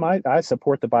yeah, Tim, I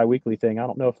support the bi-weekly thing. I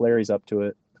don't know if Larry's up to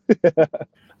it.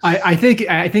 I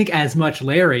think as much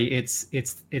Larry, it's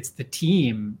the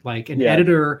team, like an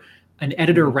editor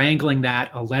wrangling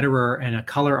that, a letterer and a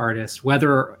color artist,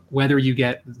 whether you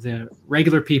get the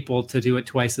regular people to do it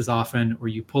twice as often, or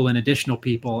you pull in additional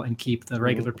people and keep the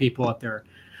regular people at their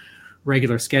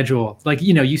regular schedule. Like,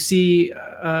 you know, you see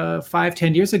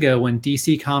 5-10 years ago when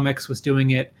DC Comics was doing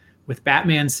it with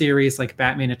Batman series like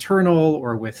Batman Eternal,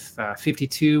 or with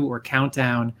 52 or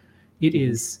Countdown. It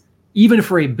is, even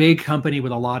for a big company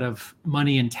with a lot of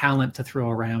money and talent to throw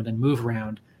around and move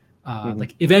around,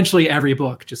 like eventually every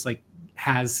book just like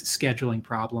has scheduling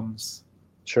problems.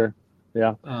 Sure.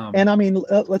 Yeah. And I mean,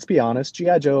 let's be honest,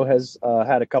 G.I. Joe has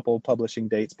had a couple publishing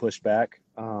dates pushed back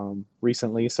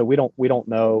recently. So we don't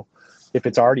know if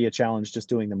it's already a challenge just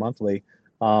doing the monthly.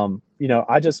 You know,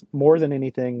 I just, more than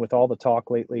anything, with all the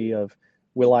talk lately of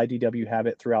will IDW have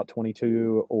it throughout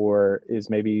 22, or is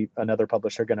maybe another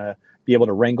publisher going to be able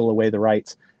to wrangle away the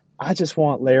rights? I just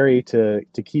want Larry to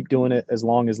keep doing it as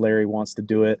long as Larry wants to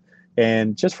do it.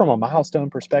 And just from a milestone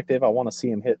perspective, I want to see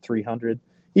him hit 300,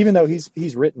 even though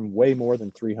he's written way more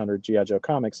than 300 G.I. Joe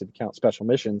comics if you count special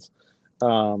missions.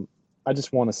 I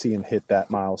just want to see him hit that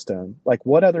milestone. Like,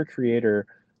 what other creator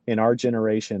in our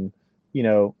generation, you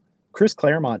know, Chris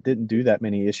Claremont didn't do that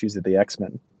many issues of the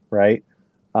X-Men, right?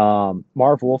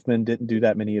 Marv Wolfman didn't do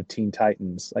that many of Teen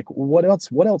Titans. Like, what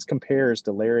else compares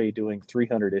to Larry doing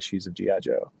 300 issues of G.I.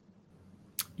 Joe?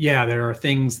 Yeah, there are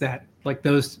things that, like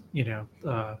those, you know,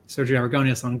 Sergio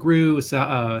Aragonés on Gru,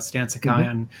 Stan Sakai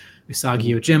on Usagi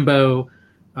Yojimbo,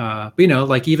 but, you know,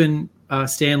 like even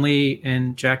Stan Lee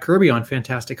and Jack Kirby on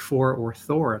Fantastic Four or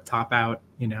Thor top out,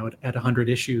 you know, at 100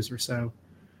 issues or so.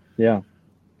 Yeah.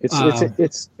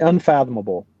 It's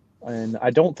unfathomable, and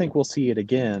I don't think we'll see it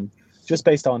again, just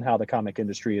based on how the comic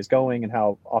industry is going and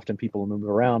how often people move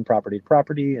around property to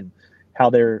property, and how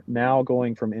they're now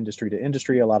going from industry to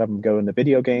industry. A lot of them go into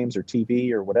video games or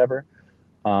TV or whatever.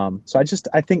 So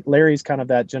I think Larry's kind of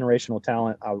that generational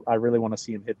talent. I really want to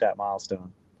see him hit that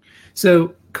milestone.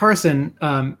 So Carson,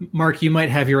 Mark, you might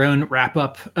have your own wrap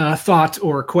up thought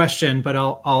or question, but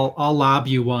I'll lob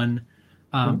you one.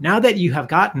 Now that you have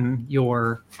gotten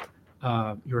your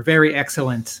very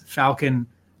excellent Falcon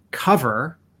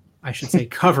cover, I should say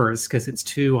covers, because it's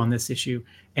 2 on this issue,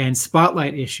 and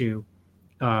Spotlight issue.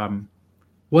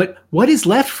 What is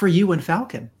left for you and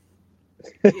Falcon?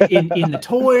 In the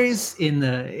toys, in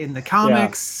the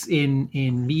comics, in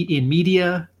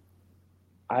media?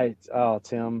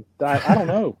 Tim, I don't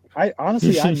know. I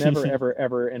honestly, I never,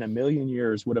 ever in a million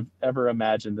years would have ever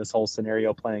imagined this whole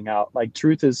scenario playing out. Like,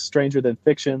 truth is stranger than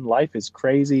fiction. Life is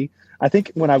crazy. I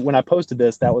think when I posted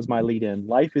this, that was my lead in.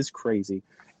 Life is crazy.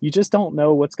 You just don't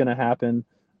know what's going to happen.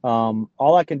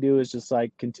 All I can do is just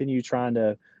like continue trying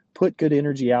to put good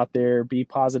energy out there, be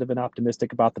positive and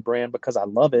optimistic about the brand because I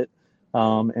love it,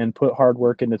 and put hard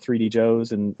work into 3D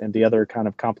Joe's and the other kind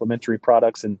of complementary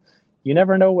products. And you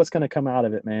never know what's going to come out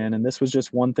of it, man. And this was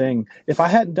just one thing. If I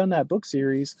hadn't done that book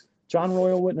series, John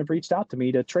Royal wouldn't have reached out to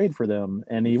me to trade for them,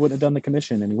 and he wouldn't have done the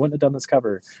commission, and he wouldn't have done this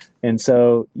cover. And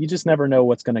so you just never know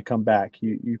what's going to come back.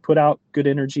 You put out good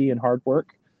energy and hard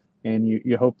work, and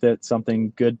you hope that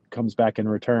something good comes back in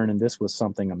return. And this was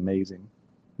something amazing,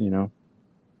 you know?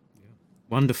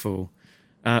 Wonderful.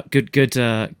 Good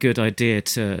idea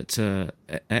to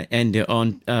end it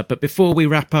on. But before we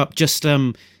wrap up, just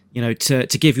to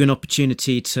give you an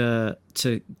opportunity to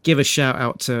give a shout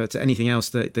out to anything else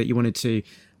that you wanted to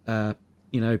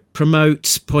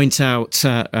promote, point out,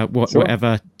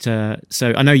 whatever.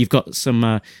 So I know you've got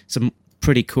some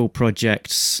pretty cool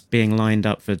projects being lined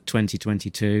up for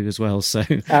 2022 as well. So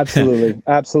absolutely.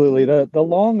 The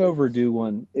long overdue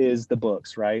one is the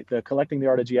books, right? The Collecting the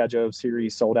Art of G.I. Joe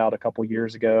series sold out a couple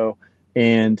years ago,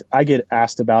 and I get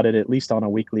asked about it at least on a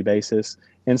weekly basis.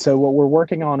 And so what we're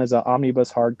working on is an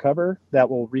omnibus hardcover that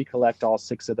will recollect all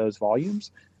 6 of those volumes.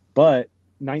 But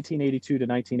 1982 to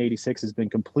 1986 has been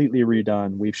completely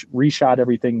redone. We've reshot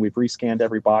everything. We've rescanned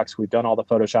every box. We've done all the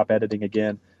Photoshop editing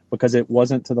again, because it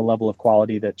wasn't to the level of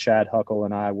quality that Chad Huckle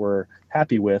and I were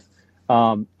happy with.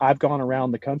 I've gone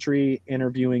around the country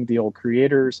interviewing the old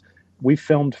creators. We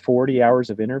filmed 40 hours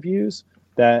of interviews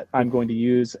that I'm going to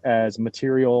use as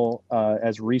material,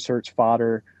 as research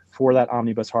fodder for that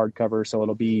omnibus hardcover. So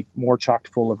it'll be more chock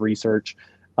full of research.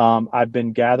 I've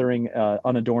been gathering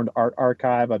unadorned art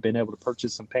archive. I've been able to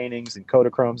purchase some paintings and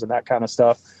Kodachromes and that kind of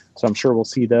stuff. So I'm sure we'll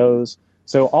see those.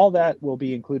 So all that will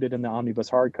be included in the omnibus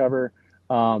hardcover.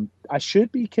 I should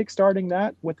be kickstarting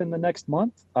that within the next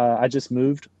month. I just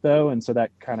moved though, and so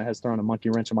that kind of has thrown a monkey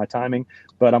wrench in my timing.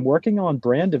 But I'm working on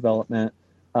brand development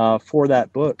for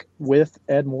that book with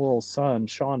Ed Morrell's son,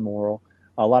 Sean Morrell.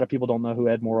 A lot of people don't know who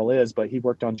Ed Morrell is, but he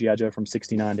worked on G.I. Joe from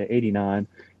 69 to 89.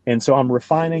 And so I'm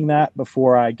refining that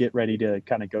before I get ready to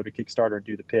kind of go to Kickstarter and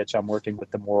do the pitch. I'm working with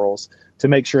the Morrells to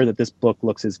make sure that this book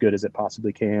looks as good as it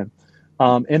possibly can.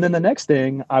 And then the next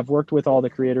thing, I've worked with all the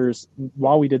creators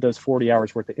while we did those 40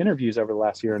 hours worth of interviews over the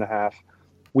last year and a half.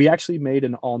 We actually made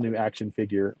an all new action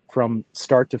figure from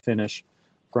start to finish,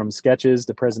 from sketches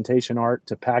to presentation art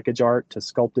to package art to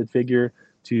sculpted figure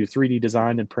to 3D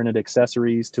designed and printed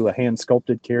accessories to a hand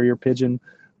sculpted carrier pigeon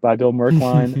by Bill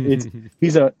Merkline.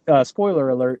 He's a spoiler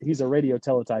alert. He's a radio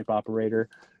teletype operator.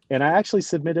 And I actually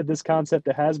submitted this concept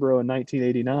to Hasbro in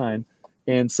 1989.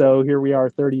 And so here we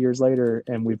are 30 years later,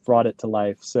 and we've brought it to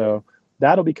life. So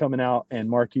that'll be coming out. And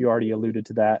Mark, you already alluded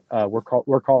to that.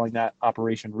 We're calling that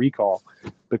Operation Recall,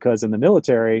 because in the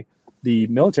military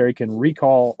can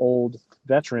recall old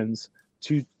veterans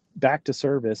back to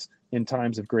service in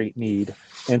times of great need.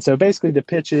 And so basically the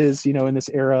pitch is, in this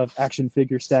era of action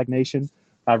figure stagnation,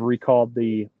 I've recalled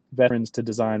the veterans to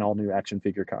design all new action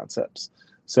figure concepts.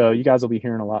 So you guys will be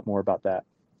hearing a lot more about that,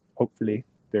 hopefully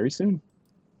very soon.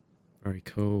 Very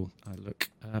cool. I look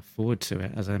forward to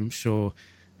it, as I'm sure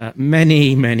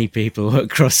many people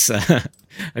across the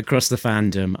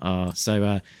fandom are.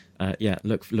 So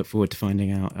look forward to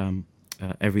finding out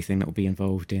everything that will be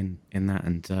involved in that.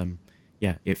 And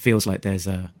it feels like there's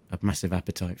a massive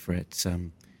appetite for it.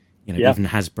 Even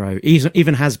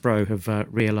Hasbro have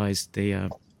realized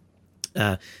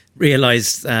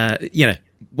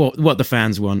what the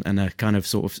fans want, and a kind of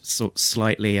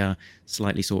slightly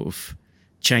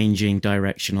changing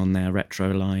direction on their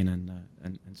retro line, and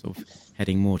sort of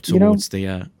heading more towards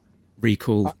the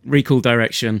recall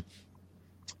direction.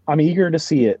 I'm eager to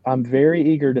see it. I'm very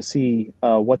eager to see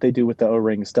what they do with the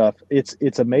O-ring stuff.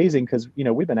 It's amazing because,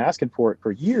 we've been asking for it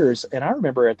for years. And I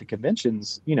remember at the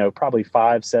conventions, probably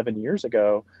 5-7 years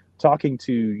ago, talking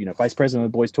to, Vice President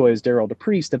of Boys Toys, Daryl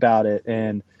DePriest, about it.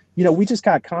 And, we just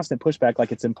got constant pushback,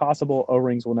 like it's impossible.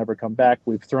 O-rings will never come back.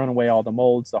 We've thrown away all the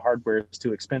molds. The hardware is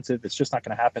too expensive. It's just not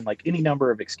going to happen, like any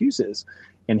number of excuses.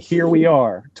 And here we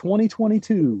are,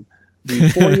 2022, the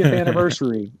 40th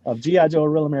anniversary of G.I. Joe, A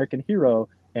Real American Hero,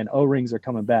 and O-rings are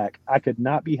coming back. I could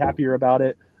not be happier about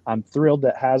it. I'm thrilled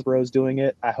that Hasbro's doing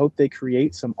it. I hope they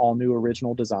create some all new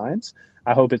original designs.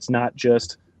 I hope it's not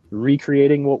just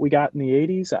recreating what we got in the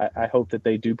 80s. I hope that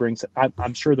they do bring some,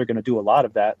 I'm sure they're going to do a lot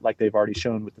of that, like they've already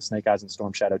shown with the Snake Eyes and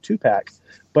Storm Shadow 2-pack.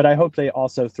 But I hope they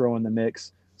also throw in the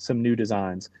mix some new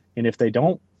designs. And if they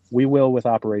don't, we will with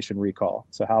Operation Recall.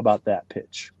 So how about that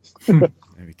pitch? There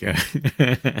we go.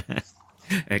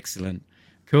 Excellent.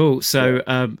 Cool. So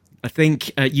I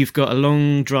think you've got a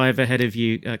long drive ahead of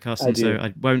you, Carson, so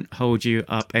I won't hold you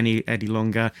up any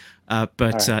longer.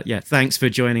 But right. Thanks for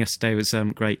joining us today. It was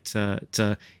great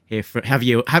to hear have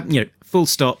you full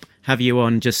stop, have you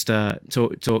on, just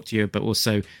talk to you, but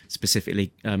also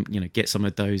specifically get some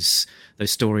of those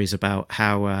stories about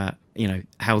how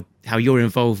how your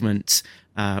involvement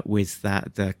with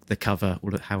that the cover,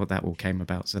 how that all came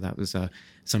about. So that was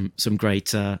some great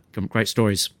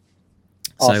stories.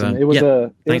 Awesome. So, it was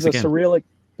a again.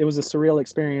 surreal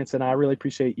experience, and I really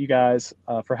appreciate you guys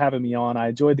for having me on. I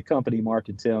enjoyed the company, Mark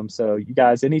and Tim. So you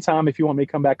guys, anytime if you want me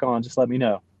to come back on, just let me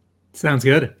know. Sounds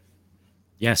good.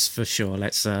 Yes, for sure.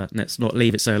 Let's not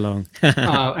leave it so long.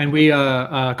 And we,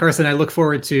 Carson, I look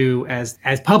forward to as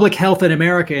public health in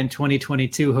America in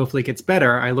 2022 hopefully gets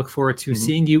better. I look forward to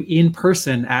seeing you in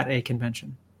person at a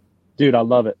convention. Dude, I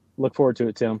love it. Look forward to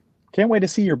it, Tim. Can't wait to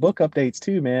see your book updates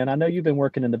too, man. I know you've been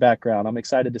working in the background. I'm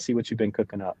excited to see what you've been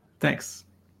cooking up. Thanks.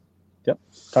 Yep.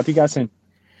 Talk to you guys soon.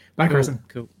 Bye, Carson.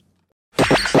 Cool.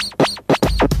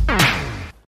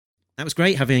 That was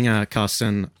great having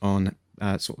Carson on,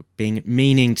 sort of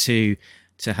meaning to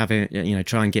have it,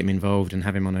 try and get him involved and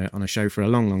have him on a show for a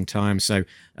long time. So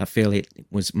I feel it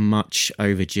was much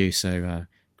overdue. So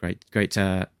great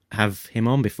to have him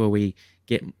on before we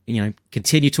get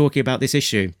continue talking about this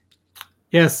issue.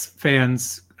 Yes,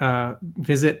 fans,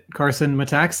 visit Carson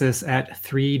Metaxas at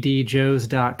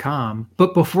 3djoes.com.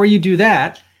 But before you do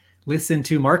that, listen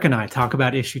to Mark and I talk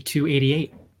about issue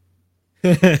 288.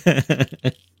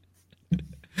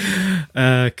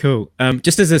 Cool.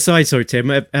 Just as a side story, Tim,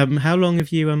 how long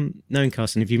have you known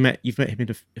Carson? You've met him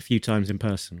a few times in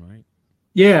person, right?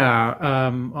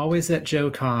 Yeah, always at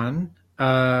JoeCon.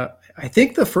 I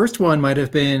think the first one might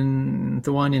have been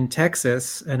the one in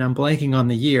Texas, and I'm blanking on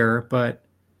the year, but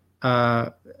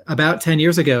about 10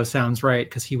 years ago sounds right,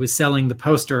 because he was selling the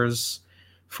posters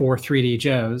for 3D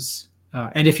Joe's.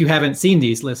 And if you haven't seen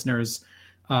these, listeners,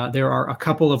 there are a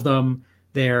couple of them.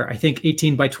 They're, I think,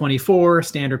 18 by 24,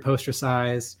 standard poster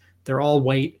size. They're all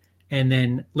white and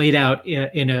then laid out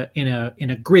in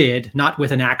a grid, not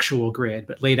with an actual grid,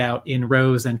 but laid out in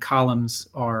rows and columns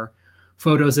are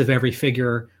photos of every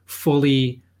figure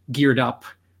fully geared up.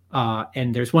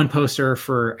 And there's one poster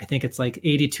for, I think it's like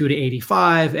 82 to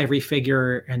 85, every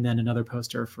figure, and then another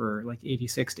poster for like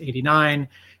 86 to 89.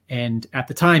 And at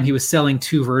the time, he was selling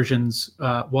two versions,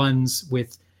 ones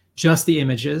with just the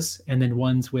images, and then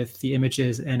ones with the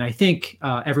images, and I think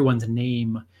everyone's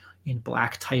name in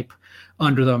black type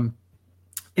under them.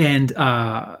 And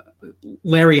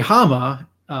Larry Hama,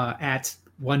 at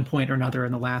one point or another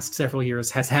in the last several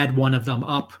years, has had one of them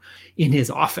up in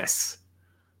his office.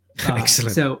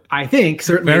 Excellent. So I think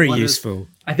certainly very useful.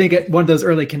 I think at one of those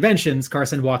early conventions,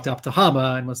 Carson walked up to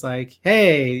Hama and was like,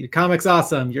 "Hey, your comic's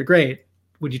awesome. You're great.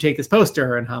 Would you take this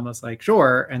poster?" And Hama's like,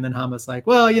 "Sure." And then Hama's like,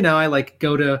 "Well, I like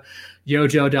go to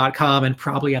yojo.com," and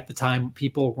probably at the time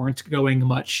people weren't going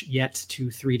much yet to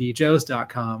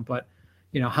 3djoes.com. But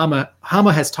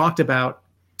Hama has talked about,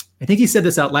 I think he said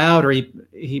this out loud, or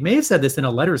he may have said this in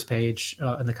a letters page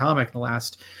in the comic in the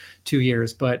last 2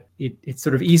 years, but it's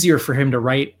sort of easier for him to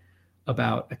write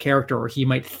about a character, or he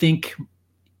might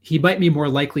be more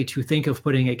likely to think of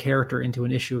putting a character into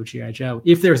an issue of G.I. Joe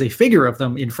if there's a figure of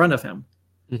them in front of him.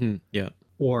 Mm-hmm. Yeah.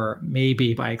 Or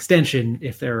maybe by extension,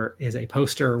 if there is a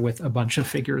poster with a bunch of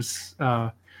figures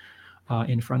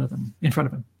in front of him.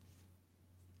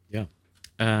 Yeah.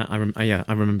 I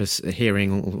remember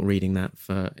hearing or reading that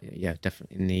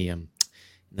definitely in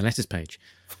the letters page.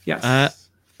 Yes.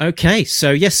 Okay,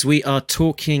 so yes, we are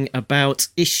talking about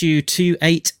issue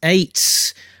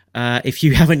 288. If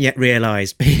you haven't yet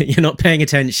realised, you're not paying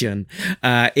attention.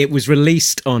 It was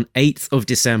released on 8th of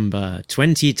December,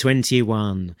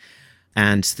 2021.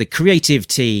 And the creative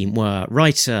team were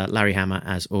writer Larry Hama,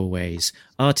 as always,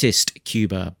 artist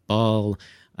Cuba Ball,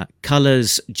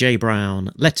 colours Jay Brown,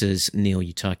 letters Neil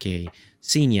Utaki,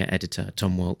 senior editor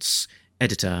Tom Waltz,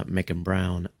 editor Megan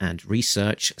Brown, and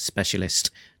research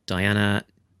specialist Diana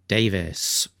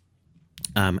Davis.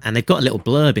 And they've got a little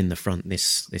blurb in the front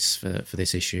for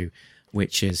this issue,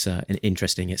 which is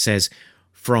interesting. It says,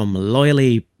 "From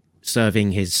loyally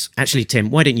serving his..." Actually, Tim,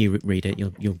 why don't you read it?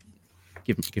 You'll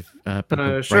give a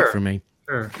break sure. from me.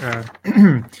 Sure.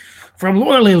 From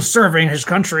loyally serving his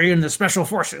country in the Special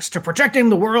Forces to protecting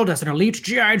the world as an elite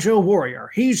G.I. Joe warrior,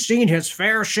 he's seen his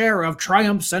fair share of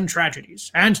triumphs and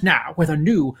tragedies. And now, with a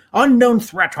new, unknown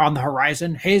threat on the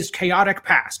horizon, his chaotic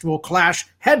past will clash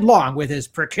headlong with his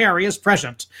precarious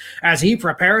present as he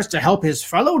prepares to help his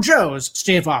fellow Joes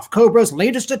stave off Cobra's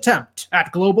latest attempt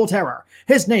at global terror.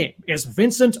 His name is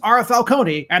Vincent R.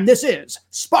 Falcone, and this is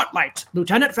Spotlight,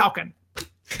 Lieutenant Falcon.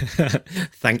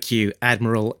 Thank you,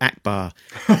 Admiral Akbar.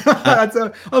 I'm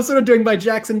sort of doing my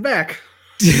Jackson Beck.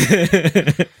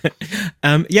 So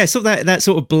that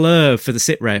sort of blur for the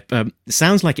sitrep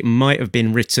sounds like it might have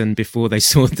been written before they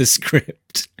saw the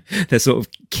script. Their sort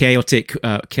of chaotic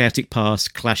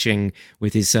past clashing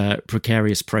with his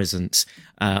precarious present,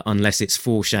 unless it's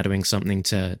foreshadowing something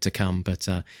to come. But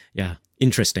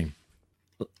interesting.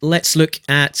 Let's look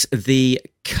at the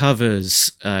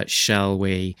covers, shall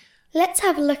we? Let's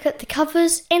have a look at the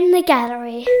covers in the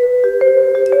gallery.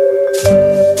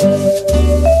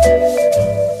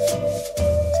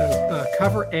 So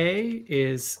cover A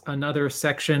is another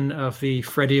section of the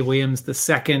Freddie Williams II.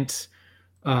 It's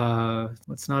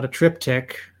not a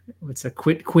triptych. It's a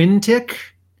quintic.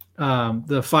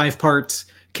 The 5-part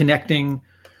connecting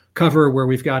cover where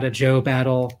we've got a Joe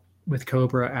battle with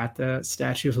Cobra at the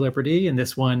Statue of Liberty. And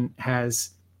this one has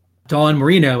Dawn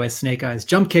Marino as Snake Eyes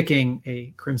jump kicking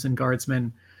a Crimson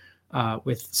Guardsman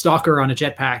with Stalker on a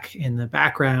jetpack in the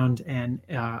background and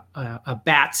a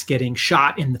bat getting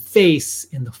shot in the face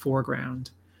in the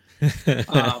foreground.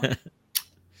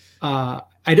 I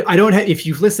don't have, if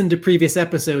you've listened to previous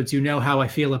episodes, you know how I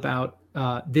feel about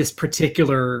this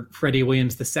particular Freddie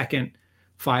Williams II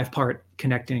 5-part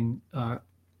connecting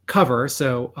cover.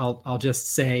 So I'll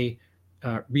just say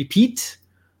repeat.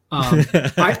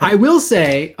 I will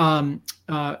say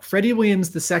Freddie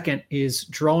Williams II is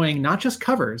drawing not just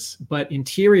covers, but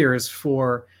interiors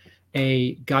for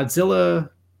a Godzilla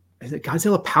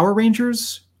Power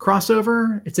Rangers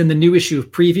crossover. It's in the new issue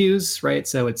of Previews, right?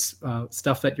 So it's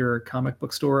stuff that your comic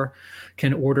book store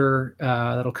can order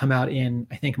that'll come out in,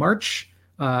 I think, March.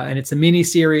 And it's a mini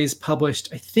series published,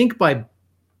 I think, by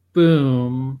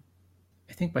Boom,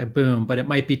 but it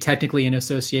might be technically in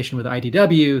association with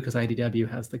IDW because IDW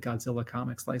has the Godzilla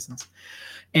Comics license.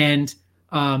 And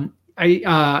I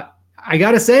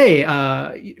gotta say,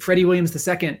 Freddie Williams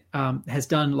II has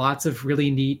done lots of really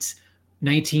neat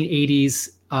 1980s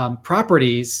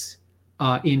properties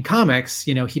in comics.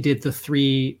 You know, he did the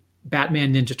 3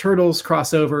 Batman Ninja Turtles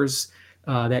crossovers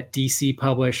that DC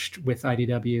published with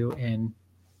IDW, and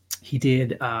he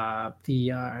did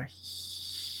the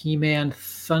He-Man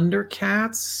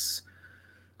Thundercats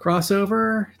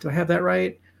crossover. Do I have that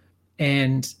right?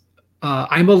 And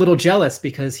I'm a little jealous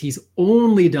because he's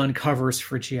only done covers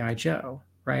for G.I. Joe,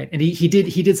 right? And he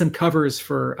did some covers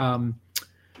for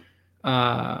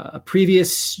a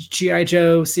previous G.I.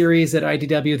 Joe series at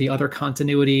IDW, The Other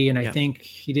Continuity, and I think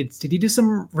he did he do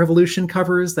some Revolution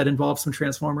covers that involve some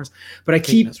Transformers? But I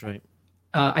keep that's right.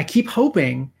 I keep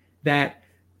hoping that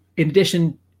in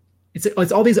addition,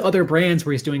 it's all these other brands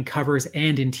where he's doing covers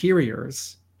and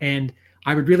interiors, and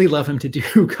I would really love him to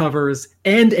do covers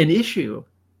and an issue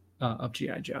of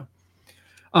G.I. Joe.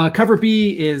 Cover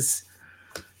B is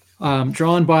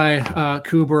drawn by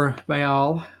Kuber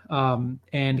Bayal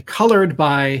and colored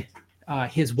by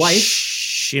his wife.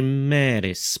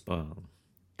 Chimerispa.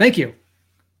 Thank you.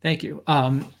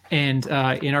 And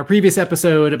in our previous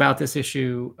episode about this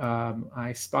issue,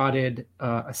 I spotted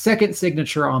a second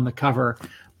signature on the cover,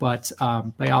 but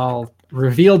Bayal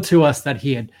revealed to us that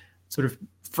he had sort of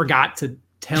forgot to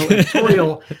tell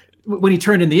editorial when he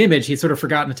turned in the image. He'd sort of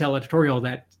forgotten to tell editorial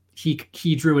that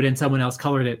he drew it and someone else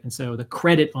colored it. And so the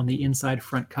credit on the inside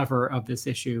front cover of this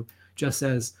issue just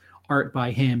says art by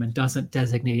him and doesn't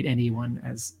designate anyone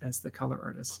as the color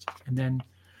artist. And then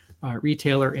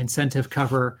retailer incentive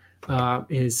cover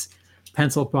is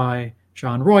penciled by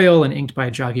John Royal and inked by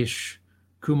Jagish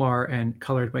Kumar and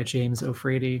colored by James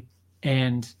O'Frady.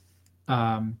 And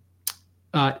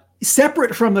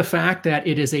separate from the fact that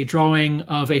it is a drawing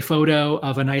of a photo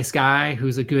of a nice guy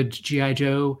who's a good G.I.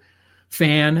 Joe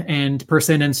fan and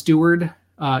person and steward,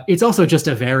 it's also just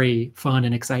a very fun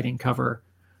and exciting cover.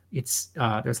 It's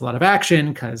there's a lot of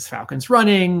action because Falcon's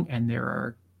running and there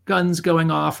are guns going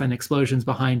off and explosions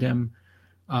behind him.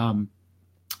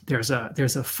 There's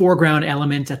a foreground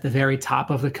element at the very top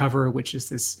of the cover, which is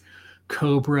this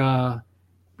Cobra,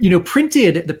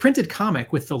 the printed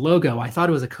comic with the logo. I thought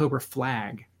it was a Cobra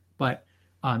flag, but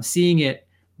seeing it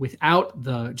without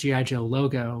the G.I. Joe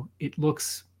logo, it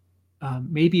looks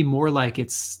maybe more like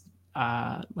it's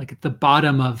like at the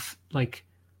bottom of like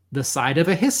the side of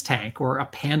a HISS tank or a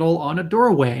panel on a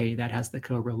doorway that has the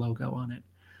Cobra logo on it.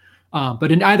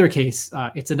 But in either case,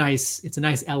 it's a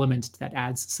nice element that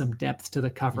adds some depth to the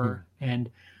cover. And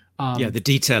the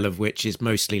detail of which is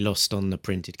mostly lost on the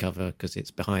printed cover because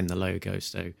it's behind the logo,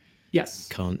 so yes,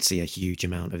 you can't see a huge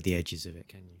amount of the edges of it,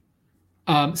 can you?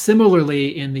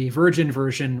 Similarly, in the Virgin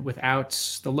version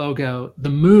without the logo, the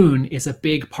moon is a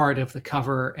big part of the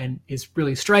cover and is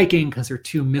really striking because there are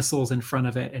two missiles in front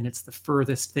of it, and it's the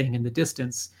furthest thing in the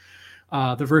distance.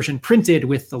 The version printed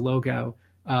with the logo,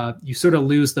 you sort of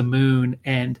lose the moon,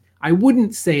 and I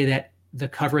wouldn't say that the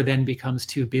cover then becomes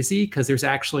too busy because there's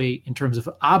actually, in terms of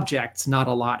objects, not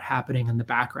a lot happening in the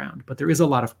background, but there is a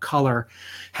lot of color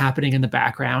happening in the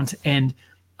background. And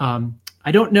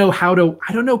I don't know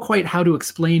quite how to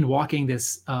explain walking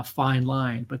this fine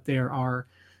line, but there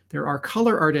are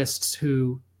color artists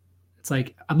who, it's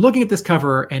like, I'm looking at this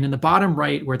cover and in the bottom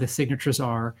right where the signatures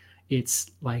are,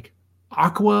 it's like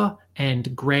aqua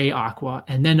and gray aqua.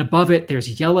 And then above it,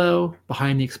 there's yellow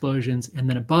behind the explosions. And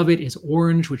then above it is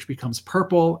orange, which becomes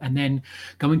purple. And then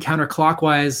going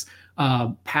counterclockwise,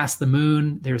 past the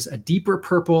moon, there's a deeper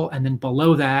purple, and then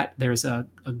below that there's a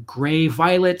gray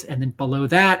violet, and then below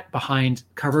that, behind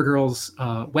CoverGirl's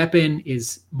weapon,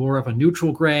 is more of a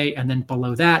neutral gray, and then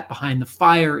below that, behind the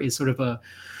fire, is sort of a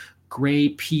gray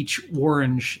peach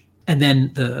orange, and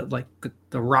then the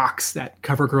rocks that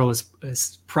CoverGirl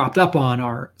is propped up on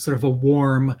are sort of a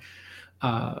warm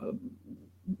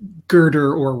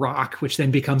girder or rock, which then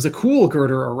becomes a cool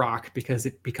girder or rock because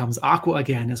it becomes aqua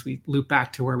again as we loop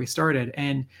back to where we started.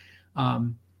 And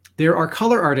there are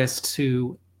color artists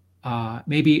who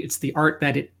maybe it's the art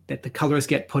that the colors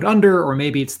get put under, or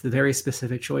maybe it's the very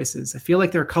specific choices. I feel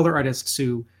like there are color artists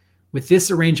who, with this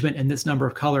arrangement and this number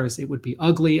of colors, it would be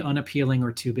ugly, unappealing,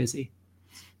 or too busy.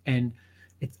 And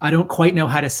I don't quite know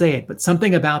how to say it, but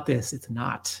something about this, it's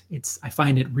not. I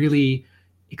find it really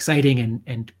exciting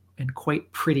and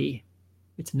quite pretty.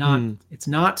 It's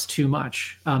not too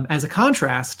much. As a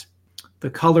contrast, the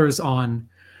colors on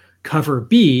cover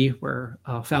B, where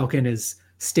Falcon is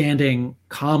standing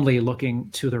calmly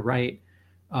looking to the right,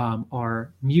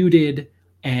 are muted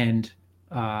and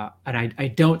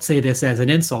I don't say this as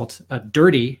an insult,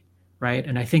 dirty, right?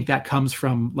 And I think that comes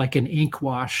from like an ink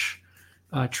wash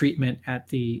treatment at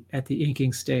the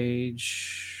inking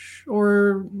stage.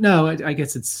 Or no, I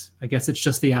guess it's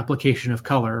just the application of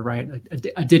color, right?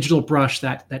 A digital brush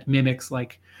that mimics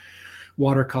like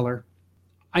watercolor.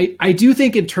 I do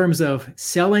think in terms of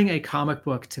selling a comic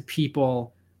book to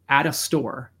people at a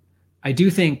store, I do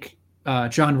think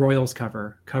John Royal's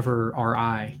cover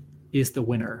RI is the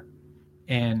winner.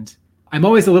 And I'm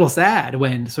always a little sad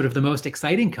when sort of the most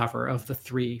exciting cover of the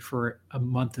three for a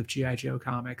month of G.I. Joe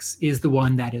comics is the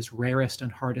one that is rarest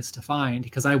and hardest to find,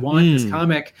 because I want this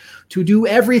comic to do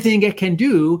everything it can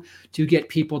do to get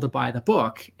people to buy the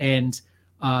book. And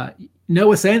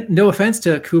no offense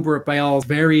to Kubert Bayal's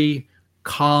very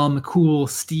calm, cool,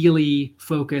 steely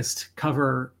focused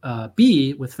cover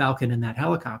B with Falcon in that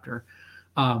helicopter.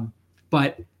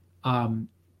 But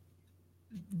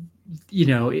you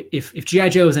know, if G.I.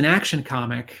 Joe is an action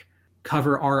comic,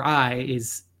 cover RI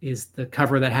is the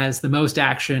cover that has the most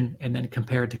action, and then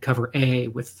compared to cover A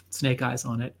with Snake Eyes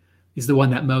on it, is the one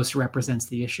that most represents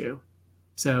the issue.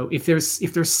 So if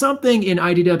there's something in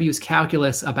IDW's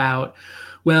calculus about,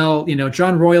 well, you know,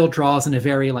 John Royal draws in a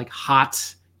very like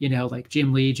hot, you know, like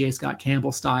Jim Lee, J. Scott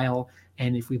Campbell style,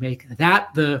 and if we make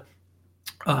that the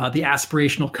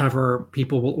aspirational cover,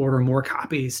 people will order more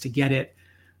copies to get it.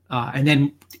 And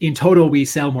then in total, we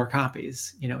sell more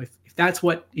copies. You know, if that's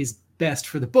what is best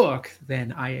for the book,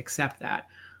 then I accept that.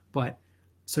 But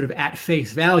sort of at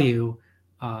face value,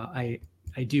 I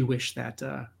do wish that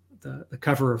the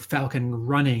cover of Falcon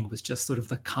running was just sort of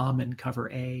the common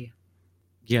cover A.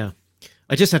 Yeah,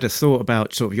 I just had a thought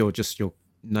about sort of your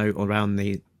note around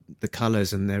the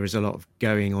colors, and there is a lot of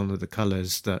going on with the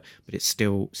colors but it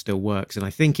still works. And I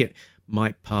think it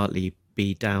might partly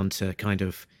be down to kind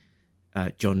of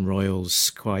John Royal's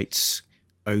quite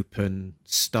open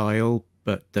style,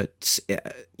 but that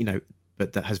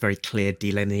but that has very clear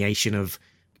delineation of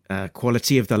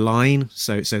quality of the line.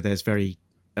 So there's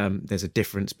there's a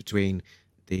difference between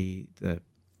the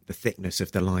thickness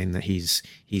of the line that he's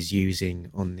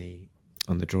using on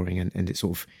the drawing, and it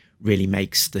sort of really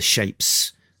makes the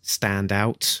shapes stand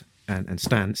out and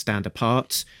stand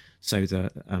apart, so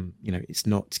that it's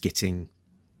not getting,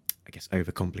 I guess,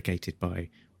 overcomplicated by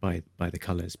the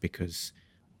colors, because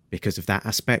of that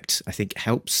aspect. I think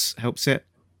helps it.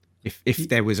 If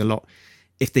there was a lot,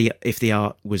 if the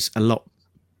art was a lot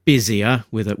busier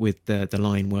with the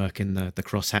line work and the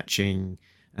cross hatching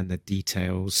and the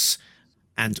details,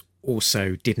 and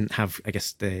also didn't have, I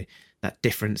guess, that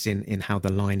difference in how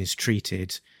the line is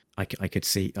treated, I could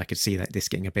see that this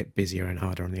getting a bit busier and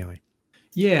harder on the eye.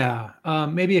 Yeah,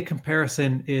 maybe a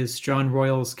comparison is John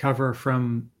Royle's cover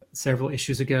from several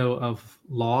issues ago of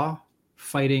Law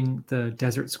fighting the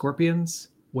Desert Scorpions,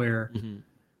 where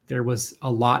there was a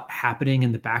lot happening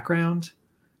in the background.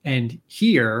 And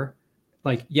here,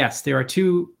 like, yes, there are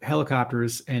 2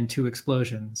 helicopters and 2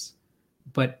 explosions,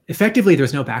 but effectively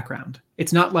there's no background.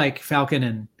 It's not like Falcon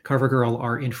and CoverGirl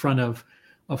are in front of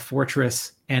a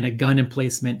fortress and a gun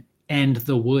emplacement and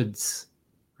the woods,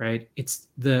 right? It's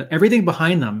everything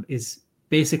behind them is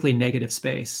basically negative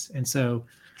space. And so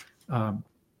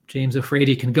James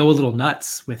O'Frady can go a little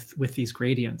nuts with these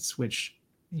gradients, which,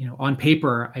 on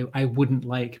paper I wouldn't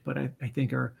like, but I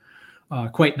think are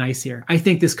quite nice here. I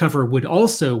think this cover would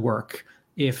also work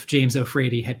if James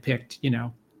O'Frady had picked,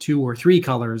 2 or 3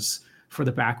 colors for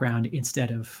the background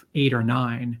instead of 8 or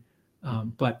 9.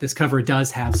 But this cover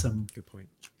does have some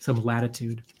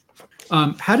latitude.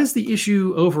 How does the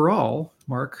issue overall,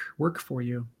 Mark, work for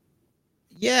you?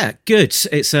 Yeah, good.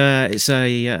 It's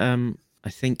I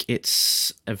think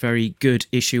it's a very good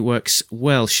issue. Works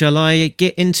well. Shall I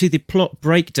get into the plot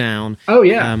breakdown? Oh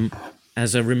yeah.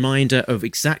 As a reminder of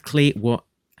exactly what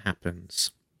happens.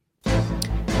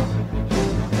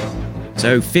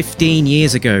 So 15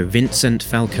 years ago, Vincent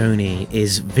Falcone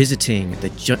is visiting the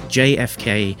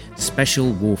JFK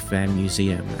Special Warfare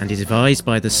Museum and is advised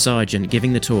by the sergeant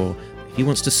giving the tour if he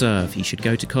wants to serve, he should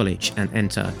go to college and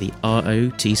enter the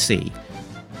ROTC.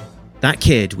 That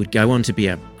kid would go on to be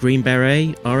a Green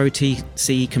Beret,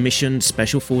 ROTC commissioned,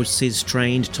 Special Forces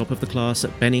trained, top of the class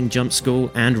at Benning Jump School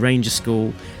and Ranger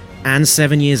School, and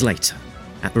 7 years later,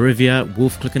 at Bolivia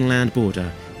Wolf-Clickenland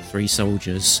border, 3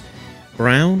 soldiers,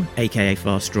 Brown, aka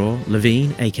Farstraw,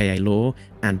 Levine, aka Law,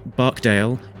 and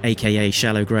Barkdale, aka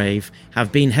Shallow Grave,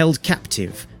 have been held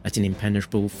captive at an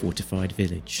impenetrable fortified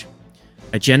village.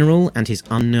 A general and his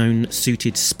unknown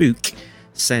suited spook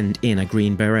send in a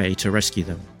Green Beret to rescue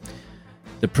them.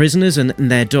 The prisoners and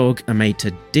their dog are made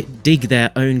to dig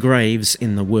their own graves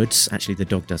in the woods. Actually, the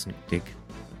dog doesn't dig.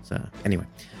 Anyway,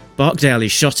 Barkdale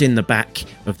is shot in the back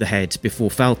of the head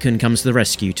before Falcon comes to the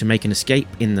rescue to make an escape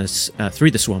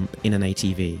through the swamp in an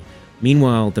ATV.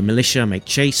 Meanwhile, the militia make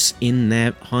chase in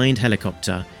their hind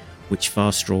helicopter, which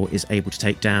Farstraw is able to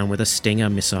take down with a Stinger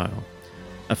missile.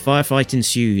 A firefight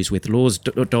ensues, with Law's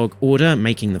dog Order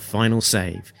making the final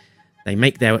save. They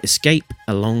make their escape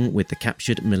along with the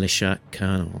captured militia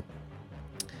colonel.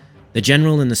 The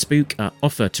general and the spook are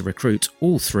offered to recruit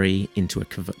all 3 into a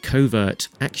covert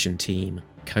action team,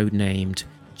 codenamed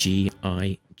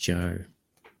G.I. Joe.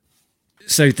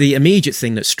 So the immediate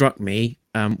thing that struck me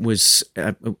was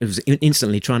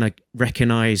instantly trying to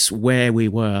recognize where we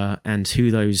were and who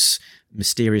those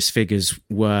mysterious figures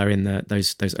were in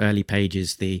those early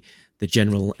pages, the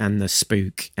general and the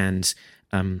spook, and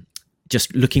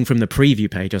just looking from the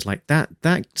preview page, I was like,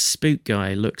 that spook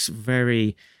guy looks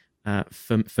very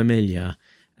familiar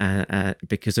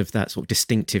because of that sort of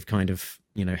distinctive kind of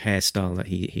hairstyle that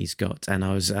he's got. And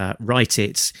I was right.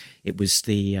 It was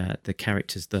the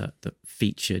characters that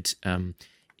featured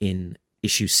in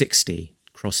issue 60,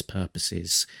 Cross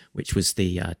Purposes, which was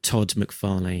the Todd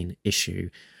McFarlane issue.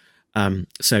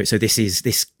 So this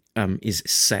is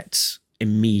set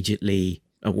immediately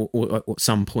or at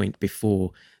some point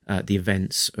before the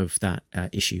events of that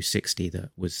issue 60,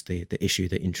 that was the issue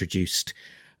that introduced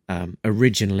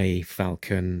originally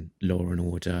Falcon, Law and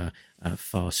Order,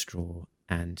 Farstraw,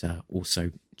 and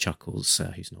also Chuckles,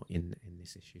 who's not in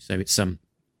this issue. So it's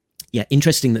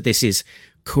interesting that this is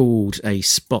called a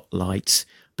spotlight,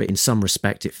 but in some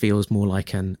respect it feels more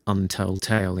like an untold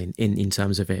tale in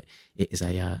terms of it is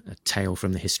a tale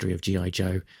from the history of G.I.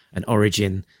 Joe, an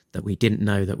origin that we didn't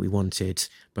know that we wanted,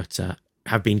 but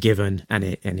have been given, and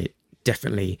it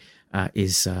definitely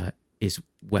is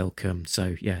welcome.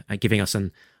 So giving us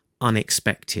an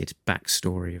unexpected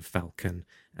backstory of Falcon,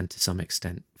 and to some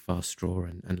extent Farstraw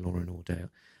and Law and Order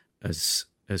as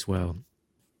well.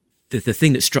 The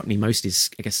thing that struck me most is,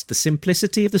 I guess, the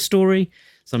simplicity of the story.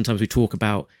 Sometimes we talk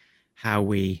about how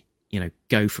we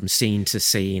go from scene to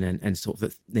scene and sort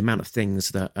of the amount of things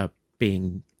that are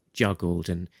being juggled,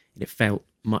 and it felt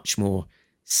much more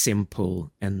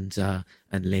simple and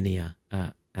linear,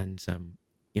 and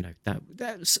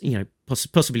that's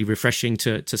possibly refreshing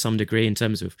to some degree in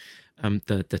terms of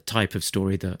the type of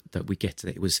story that we get.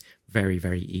 It was very,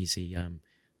 very easy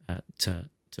to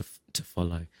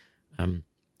follow, and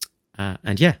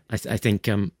I think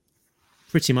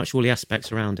pretty much all the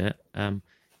aspects around it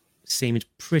seemed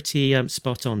pretty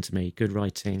spot on to me. Good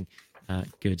writing,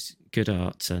 good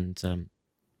art, and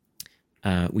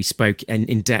We spoke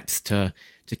in depth to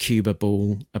Cuba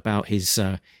Ball about his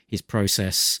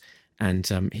process,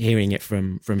 and hearing it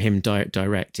from him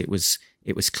direct, it was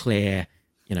clear,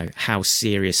 how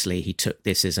seriously he took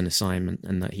this as an assignment,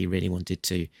 and that he really wanted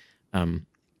to,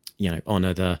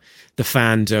 honor the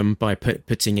fandom by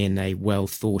putting in a well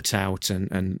thought out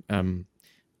and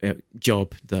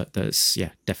job that's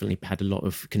definitely had a lot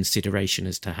of consideration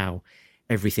as to how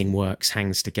everything works,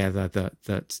 hangs together,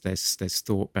 that there's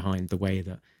thought behind the way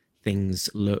that things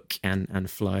look and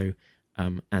flow,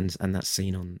 and that's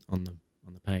seen on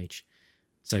the page.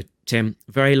 So Tim,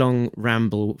 very long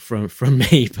ramble from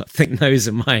me, but I think those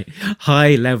are my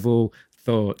high level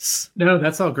thoughts. No,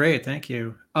 that's all great. Thank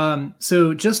you.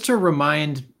 So just to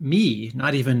remind me,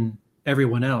 not even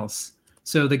everyone else.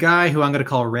 So the guy who I'm going to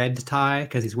call Red Tie,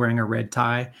 because he's wearing a red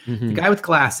tie, the guy with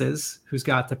glasses who's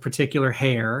got the particular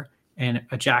hair and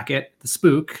a jacket, the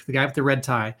spook, the guy with the red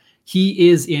tie, he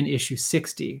is in issue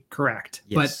 60, correct?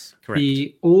 Yes, but correct.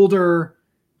 The older,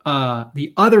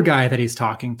 the other guy that he's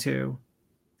talking to,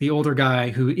 the older guy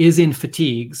who is in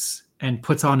fatigues and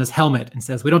puts on his helmet and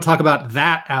says, "We don't talk about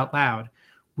that out loud."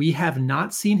 We have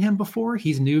not seen him before.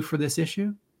 He's new for this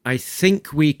issue. I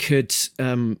think we could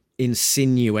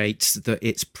insinuate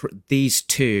that these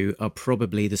two are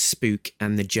probably the spook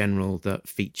and the general that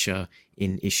feature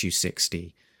in issue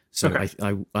 60. So okay.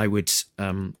 I would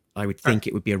think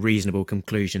it would be a reasonable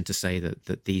conclusion to say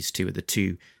that these two are the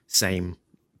two same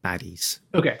baddies.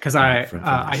 Okay, because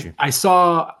I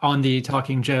saw on the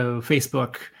Talking Joe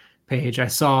Facebook page, I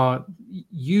saw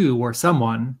you or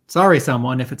someone, sorry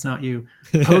someone if it's not you,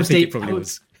 post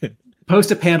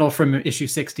a panel from issue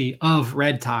 60 of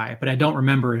Red Tie, but I don't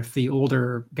remember if the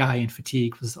older guy in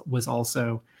fatigue was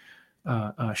also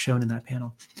shown in that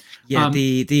panel. Yeah,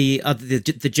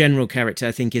 the general character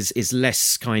I think is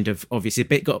less kind of obvious.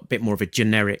 Got a bit more of a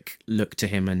generic look to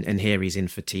him, and here he's in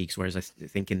fatigues, whereas I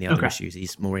think in the other issues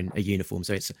he's more in a uniform,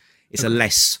 so it's a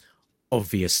less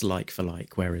obvious like for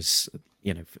like, whereas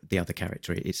the other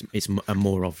character it's a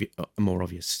more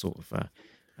obvious sort of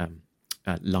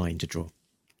line to draw.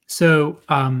 So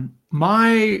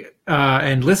my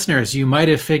and listeners, you might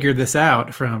have figured this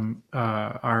out from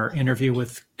our interview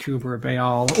with Kubra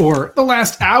Bayal or the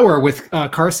last hour with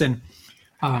Carson.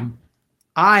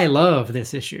 I love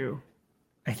this issue.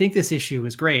 I think this issue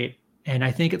is great, and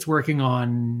I think it's working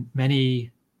on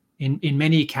many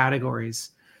categories.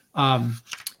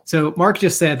 So Mark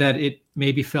just said that it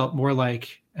maybe felt more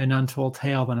like an untold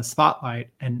tale than a spotlight,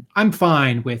 and I'm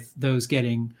fine with those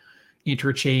getting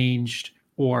interchanged,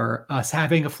 or us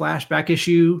having a flashback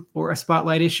issue or a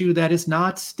spotlight issue that is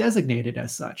not designated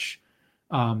as such.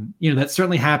 That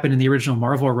certainly happened in the original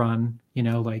Marvel run,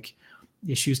 like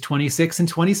issues 26 and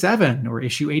 27 or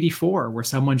issue 84, where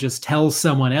someone just tells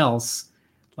someone else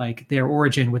like their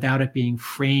origin without it being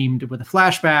framed with a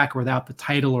flashback or without the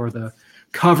title or the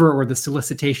cover or the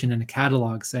solicitation in a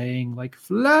catalog saying like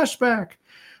flashback.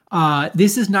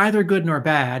 This is neither good nor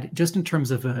bad, just in terms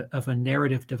of a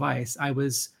narrative device. I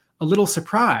was a little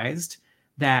surprised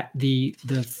that the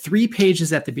 3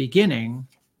 pages at the beginning,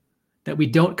 that we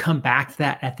don't come back to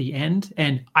that at the end.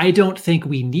 And I don't think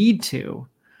we need to,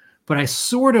 but I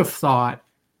sort of thought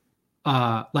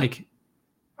that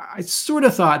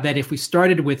if we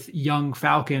started with Young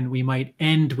Falcon, we might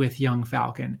end with Young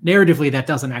Falcon. Narratively, that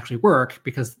doesn't actually work,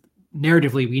 because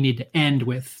narratively we need to end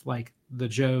with like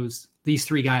these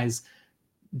 3 guys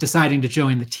deciding to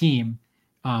join the team.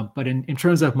 But in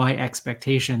terms of my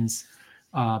expectations,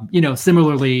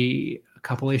 similarly, a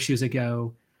couple issues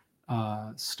ago,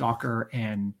 Stalker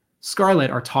and Scarlet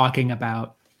are talking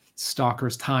about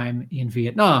Stalker's time in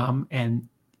Vietnam. And,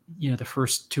 the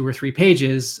first 2 or 3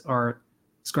 pages are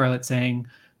Scarlet saying,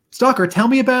 "Stalker, tell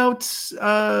me about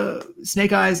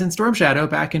Snake Eyes and Storm Shadow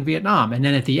back in Vietnam." And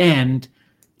then at the end,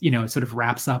 it sort of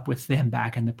wraps up with them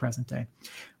back in the present day.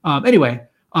 Anyway,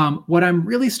 what I'm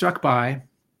really struck by,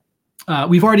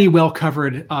 we've already well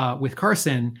covered with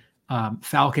Carson,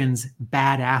 Falcon's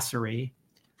badassery.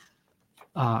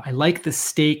 I like the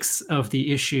stakes of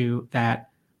the issue that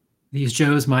these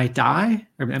Joes might die.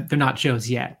 Or they're not Joes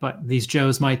yet, but these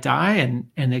Joes might die,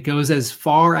 and it goes as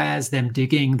far as them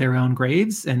digging their own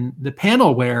graves. And the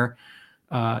panel where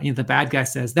the bad guy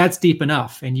says, "That's deep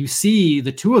enough," and you see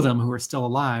the 2 of them who are still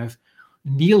alive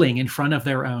kneeling in front of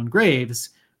their own graves.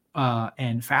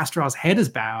 And Fastraw's head is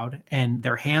bowed, and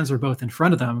their hands are both in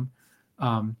front of them.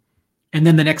 And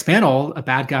then the next panel,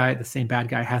 the same bad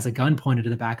guy, has a gun pointed to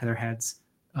the back of their heads.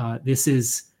 This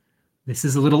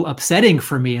is a little upsetting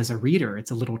for me as a reader.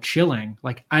 It's a little chilling.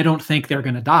 Like, I don't think they're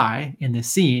going to die in this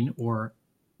scene or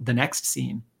the next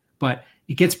scene, but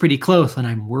it gets pretty close and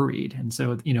I'm worried. And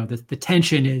so, the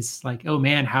tension is like, oh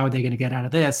man, how are they going to get out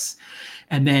of this?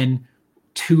 And then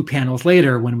 2 panels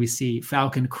later, when we see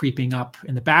Falcon creeping up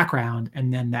in the background,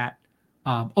 and then that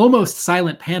almost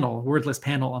silent panel, wordless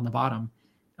panel on the bottom,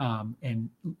 and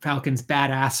Falcon's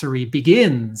badassery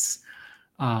begins.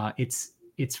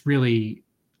 It's really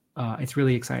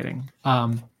exciting.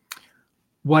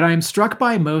 What I'm struck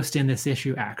by most in this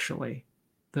issue, actually,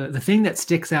 the thing that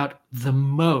sticks out the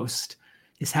most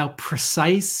is how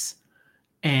precise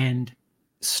and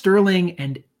sterling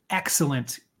and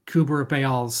excellent Kubra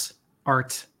Bayal's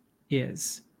art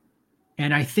is.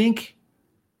 And I think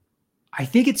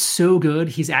it's so good.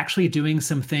 He's actually doing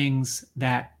some things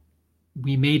that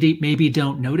we maybe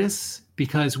don't notice,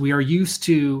 because we are used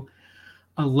to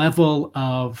a level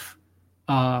of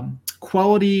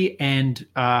quality and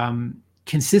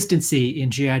consistency in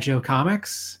G.I. Joe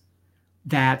comics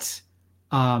that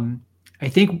I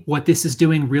think what this is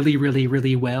doing really, really,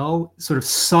 really well sort of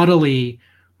subtly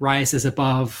rises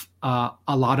above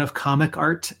a lot of comic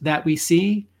art that we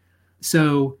see.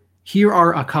 So here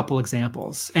are a couple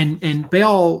examples. And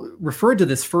Bayal referred to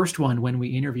this first one when we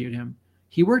interviewed him.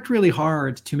 He worked really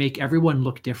hard to make everyone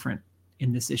look different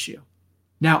in this issue.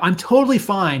 Now, I'm totally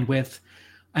fine with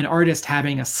an artist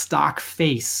having a stock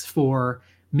face for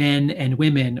men and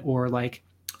women, or like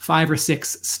 5 or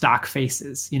 6 stock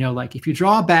faces. Like if you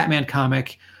draw a Batman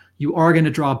comic, you are going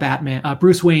to draw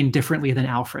Bruce Wayne differently than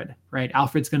Alfred, right?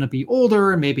 Alfred's going to be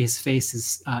older and maybe his face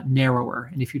is narrower.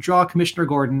 And if you draw Commissioner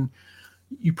Gordon,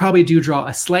 you probably do draw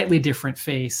a slightly different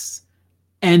face,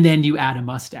 and then you add a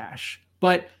mustache.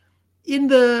 But in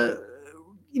the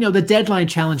deadline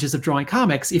challenges of drawing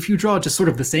comics, if you draw just sort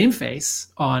of the same face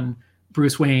on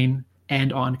Bruce Wayne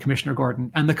and on Commissioner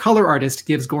Gordon, and the color artist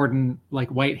gives Gordon like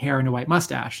white hair and a white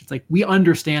mustache, it's like, we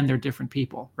understand they're different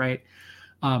people, right?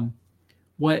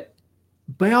 What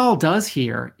Bayal does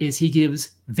here is he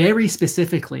gives very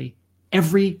specifically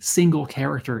every single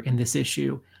character in this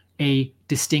issue a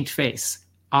distinct face: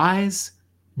 eyes,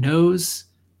 nose,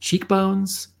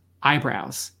 cheekbones,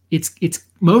 eyebrows. It's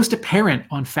most apparent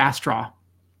on Fast Draw.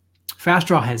 Fast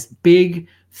Draw has big,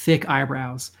 thick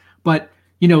eyebrows, but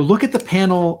look at the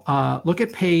panel. Look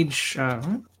at page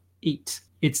 8.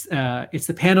 It's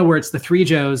the panel where it's the 3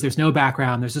 Joes. There's no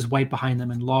background. There's just white behind them,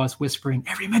 and Law is whispering,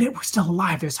 "Every minute we're still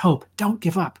alive. There's hope. Don't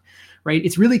give up." Right?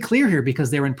 It's really clear here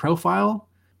because they're in profile.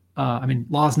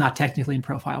 Law's not technically in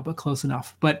profile, but close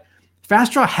enough. But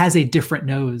Fast Draw has a different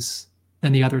nose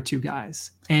than the other 2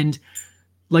 guys, and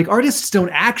like, artists don't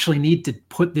actually need to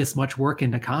put this much work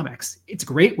into comics. It's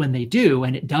great when they do,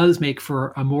 and it does make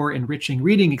for a more enriching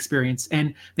reading experience.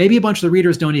 And maybe a bunch of the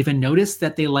readers don't even notice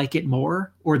that they like it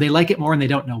more, or they like it more and they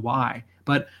don't know why.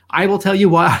 But I will tell you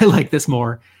why I like this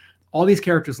more. All these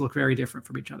characters look very different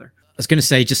from each other. I was going to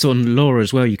say, just on Laura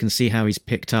as well, you can see how he's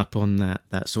picked up on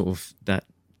that sort of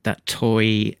that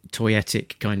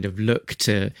toyetic kind of look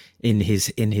in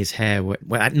his hair. Well,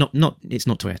 not it's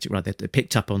not toyetic, rather. They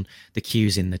picked up on the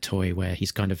cues in the toy where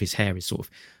he's kind of, his hair is sort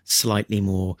of slightly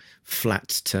more flat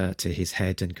to his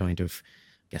head, and kind of,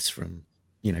 I guess, from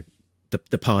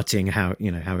the parting, how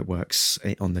it works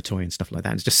on the toy and stuff like that.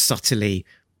 And it's just subtly,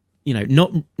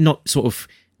 not sort of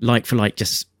like for like,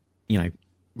 just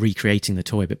recreating the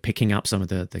toy, but picking up some of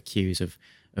the cues of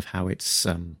how it's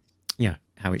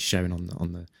how it's shown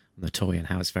on the toy, and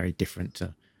how it's very different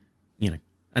to,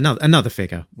 another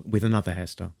figure with another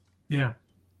hairstyle. Yeah.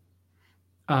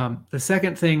 The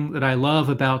second thing that I love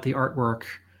about the artwork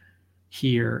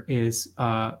here is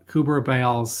Kubra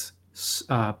Bayal's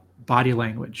body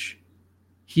language.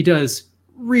 He does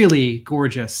really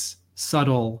gorgeous,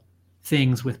 subtle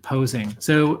things with posing.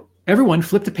 So everyone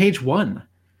flip to page 1,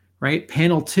 right?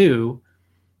 Panel 2.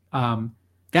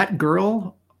 That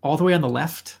girl all the way on the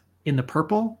left in the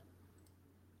purple,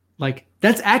 like,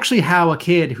 that's actually how a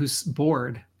kid who's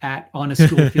bored on a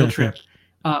school field trip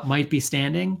might be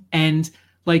standing. And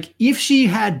like, if she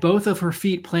had both of her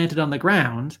feet planted on the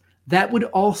ground, that would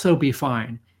also be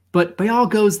fine. But Bayal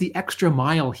goes the extra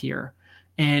mile here.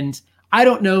 And I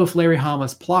don't know if Larry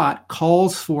Hama's plot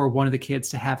calls for one of the kids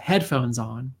to have headphones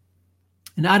on.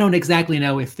 And I don't exactly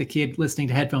know if the kid listening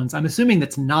to headphones, I'm assuming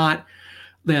that's not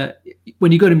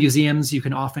when you go to museums, you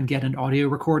can often get an audio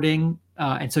recording.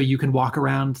 And so you can walk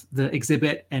around the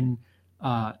exhibit and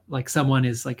like someone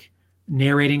is like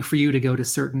narrating for you to go to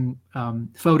certain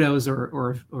photos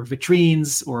or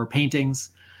vitrines or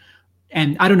paintings.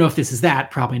 And I don't know if this is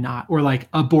that, probably not. Or like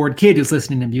a bored kid who's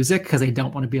listening to music because they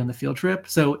don't want to be on the field trip.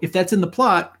 So if that's in the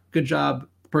plot, good job,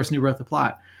 the person who wrote the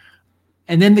plot.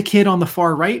 And then the kid on the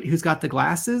far right who's got the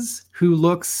glasses, who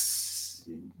looks,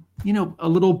 a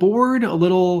little bored, a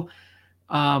little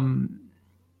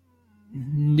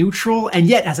neutral, and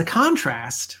yet as a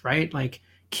contrast, right? Like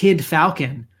Kid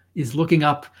Falcon is looking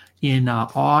up in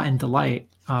awe and delight.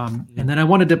 And then I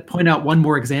wanted to point out one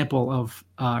more example of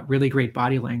really great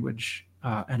body language,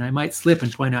 and I might slip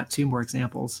and point out two more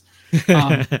examples,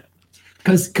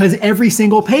 because every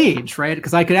single page, right?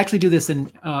 Because I could actually do this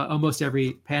in almost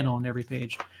every panel and every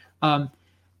page.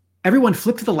 Everyone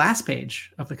flip to the last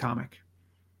page of the comic.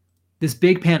 This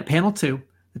big panel 2,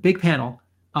 the big panel.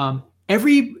 And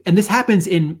this happens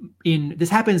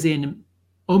in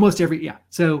almost every,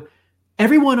 So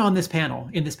everyone on this panel,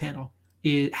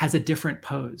 has a different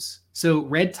pose. So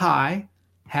Red Tie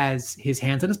has his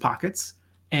hands in his pockets,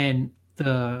 and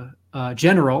the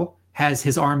general has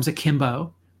his arms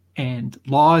akimbo, and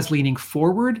Law is leaning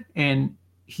forward, and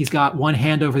he's got one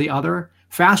hand over the other.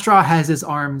 Fastraw has his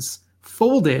arms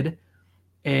folded,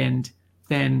 and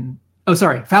then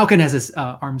Falcon has his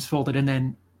arms folded, and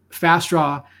then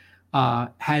Fastraw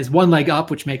has one leg up,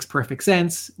 which makes perfect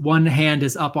sense. One hand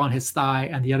is up on his thigh,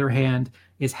 and the other hand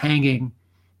is hanging.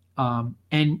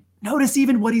 And notice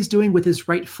even what he's doing with his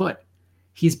right foot.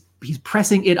 He's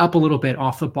pressing it up a little bit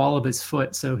off the ball of his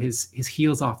foot, so his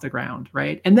heel's off the ground,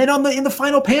 right? And then in the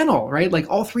final panel, right? Like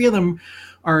all three of them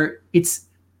are. It's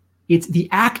the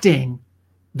acting,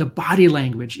 the body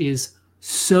language is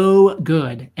so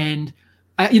good, and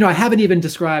I haven't even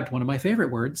described one of my favorite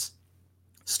words,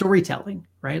 storytelling,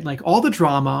 right? Like all the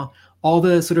drama, all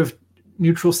the sort of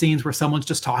neutral scenes where someone's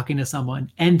just talking to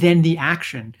someone, and then the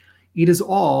action. It is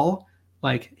all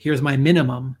like, here's my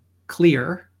minimum,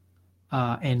 clear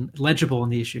and legible in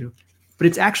the issue, but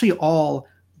it's actually all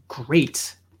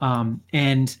great.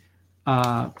 And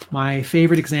my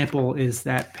favorite example is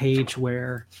that page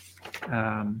where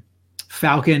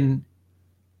Falcon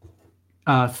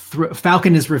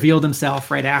has revealed himself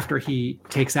right after he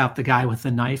takes out the guy with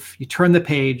the knife. You turn the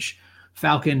page,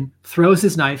 Falcon throws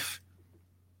his knife,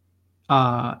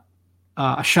 a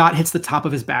shot hits the top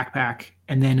of his backpack,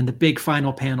 and then in the big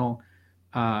final panel,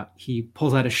 he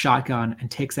pulls out a shotgun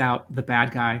and takes out the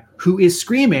bad guy, who is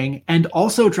screaming and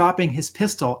also dropping his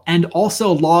pistol, and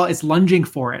also Law is lunging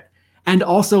for it, and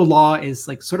also Law is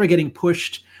like sort of getting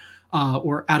pushed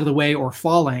or out of the way or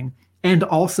falling, and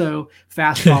also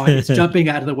Fastraw is jumping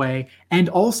out of the way, and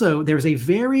also there's a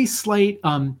very slight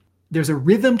there's a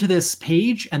rhythm to this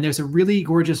page, and there's a really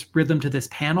gorgeous rhythm to this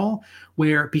panel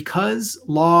where, because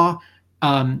Law,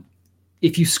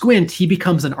 if you squint, he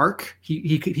becomes an arc.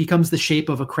 He becomes the shape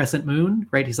of a crescent moon,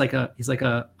 right? He's like a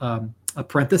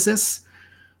parenthesis.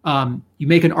 You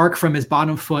make an arc from his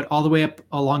bottom foot all the way up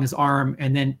along his arm,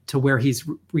 and then to where he's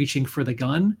reaching for the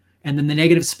gun. And then the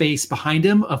negative space behind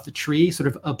him of the tree sort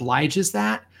of obliges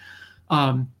that.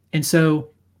 And so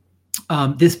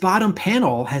this bottom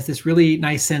panel has this really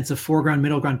nice sense of foreground,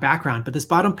 middle ground, background, but this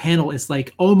bottom panel is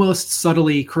like almost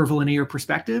subtly curvilinear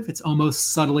perspective. It's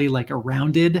almost subtly like a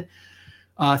rounded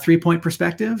 3-point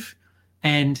perspective.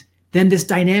 And then this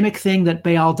dynamic thing that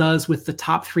Bayal does with the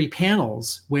top 3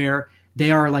 panels, where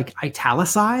they are like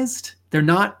italicized. They're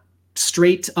not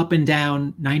straight up and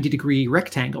down 90-degree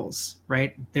rectangles,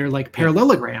 right? They're like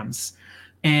parallelograms,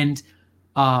 and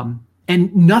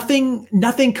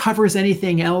nothing covers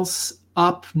anything else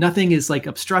up. Nothing is like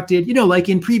obstructed. Like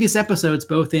in previous episodes,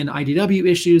 both in IDW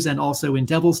issues and also in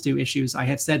Devil's Due issues, I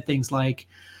have said things like,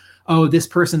 oh, this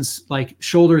person's like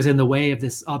shoulders in the way of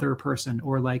this other person,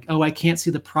 or like, oh, I can't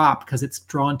see the prop because it's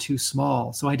drawn too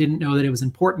small, so I didn't know that it was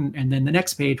important. And then the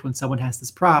next page, when someone has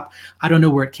this prop, I don't know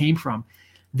where it came from.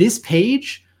 This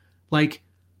page, like,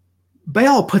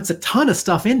 Bayal puts a ton of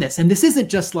stuff in this, and this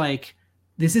isn't like,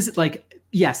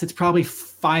 yes, it's probably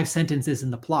 5 sentences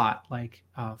in the plot. Like,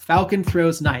 Falcon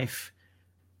throws knife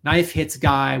hits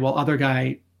guy while other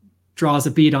guy draws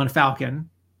a bead on Falcon,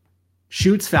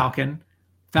 shoots Falcon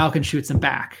shoots him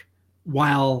back,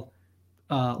 while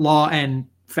Law and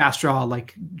Fastraw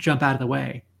like jump out of the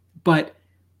way. But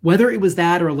whether it was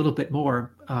that or a little bit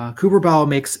more, Kuber Bayal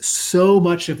makes so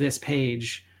much of this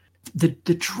page. The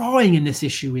drawing in this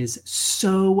issue is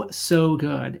so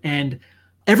good. And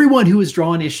everyone who has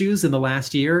drawn issues in the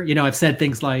last year, I've said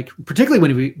things like, particularly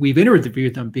when we've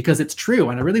interviewed them, because it's true,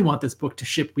 and I really want this book to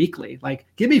ship weekly. Like,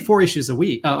 give me 4 issues a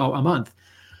month.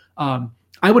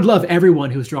 I would love everyone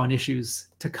who's drawn issues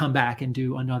to come back and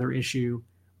do another issue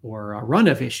or a run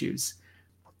of issues.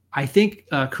 I think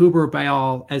Kuber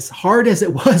Bayal, as hard as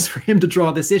it was for him to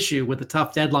draw this issue with a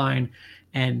tough deadline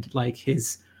and like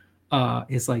his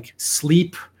like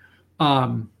sleep,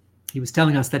 he was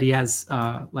telling us that he has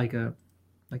like a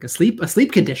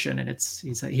sleep condition, and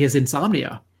he has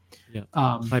insomnia. Yeah.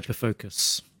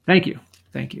 Hyperfocus. Thank you.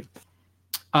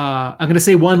 I'm going to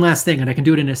say one last thing, and I can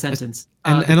do it in a sentence.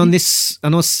 And on this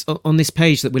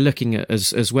page that we're looking at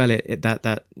as well,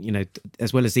 that you know,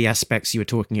 as well as the aspects you were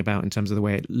talking about in terms of the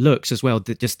way it looks as well,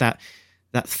 just that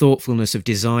thoughtfulness of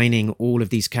designing all of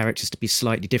these characters to be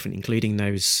slightly different, including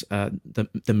those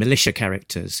the militia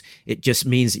characters. It just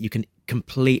means that you can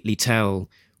completely tell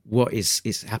what is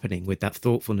happening with that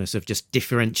thoughtfulness of just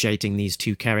differentiating these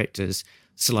two characters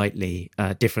slightly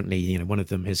differently. You know, one of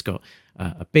them has got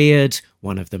a beard,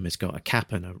 one of them has got a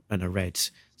cap and a red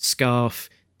scarf.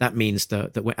 That means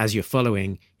that as you're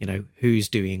following, you know, who's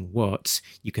doing what,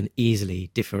 you can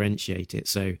easily differentiate it.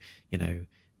 So, you know,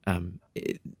 on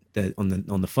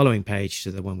the following page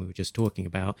to the one we were just talking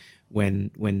about, when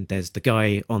there's the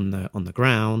guy on the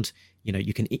ground, you know,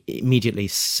 you can immediately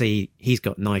see he's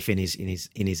got a knife in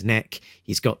his neck.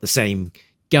 He's got the same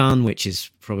gun, which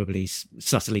is probably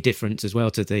subtly different as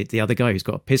well to the other guy who's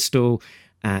got a pistol.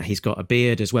 He's got a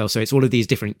beard as well. So it's all of these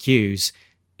different cues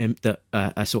that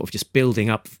are sort of just building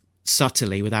up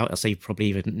subtly without us probably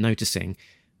even noticing,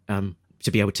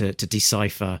 to be able to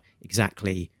decipher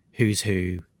exactly who's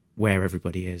who, where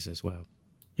everybody is as well.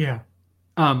 Yeah.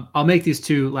 I'll make these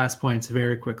two last points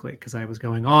very quickly because I was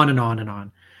going on and on and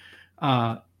on.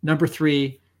 Number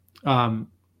 3, Kubur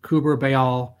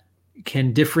Bayal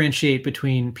can differentiate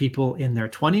between people in their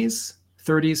 20s,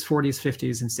 30s, 40s,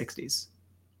 50s, and 60s.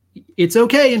 It's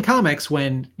okay in comics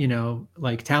when, you know,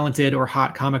 like talented or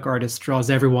hot comic artist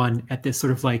draws everyone at this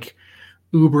sort of like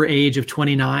uber age of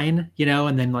 29, you know,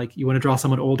 and then like you want to draw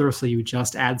someone older, so you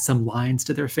just add some lines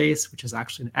to their face, which is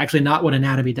actually not what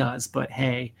anatomy does, but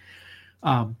hey.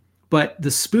 But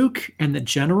the spook and the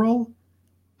general,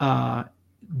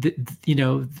 you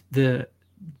know, their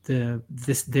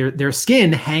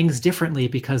skin hangs differently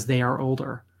because they are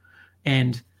older.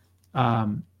 And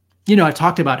you know, I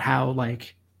talked about how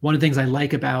like one of the things I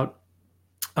like about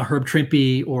a Herb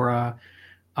Trimpe or a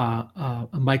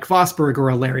Mike Vosberg or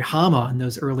a Larry Hama in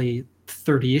those early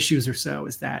 30 issues or so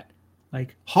is that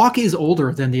like Hawk is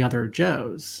older than the other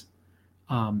Joes.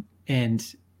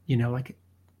 And, you know, like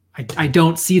I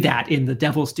don't see that in the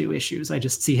Devil's Due issues. I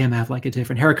just see him have like a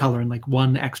different hair color and like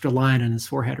one extra line on his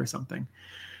forehead or something.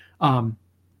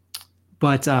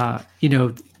 But you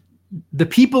know, the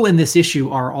people in this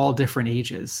issue are all different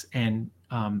ages, and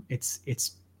it's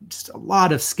just a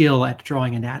lot of skill at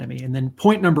drawing anatomy. And then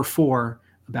point number 4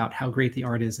 about how great the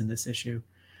art is in this issue.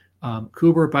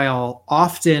 Kubur Bayal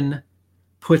often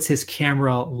puts his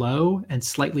camera low and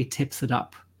slightly tips it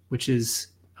up, which is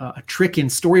a trick in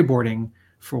storyboarding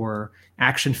for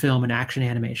action film and action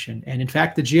animation. And in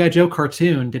fact, the G.I. Joe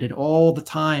cartoon did it all the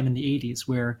time in the 80s,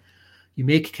 where you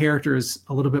make characters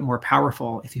a little bit more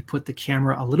powerful if you put the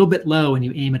camera a little bit low and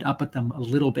you aim it up at them a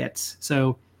little bit.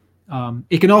 So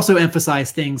it can also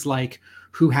emphasize things like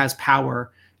who has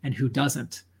power and who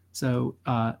doesn't. So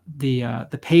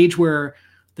the page where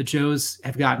the Joes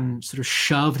have gotten sort of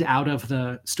shoved out of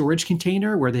the storage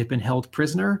container where they've been held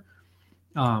prisoner,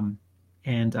 and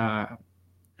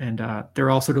they're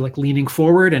all sort of like leaning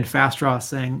forward, and Fastraw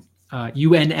saying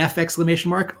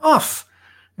UNF ! Off.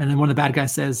 And then one of the bad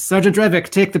guys says, Sergeant Drevik,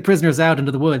 take the prisoners out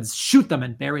into the woods, shoot them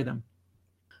and bury them.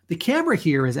 The camera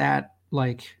here is at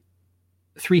like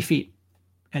 3 feet,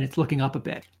 and it's looking up a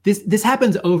bit. This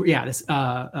happens over,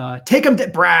 take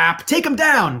them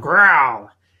down,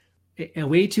 growl. A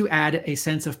way to add a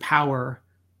sense of power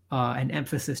and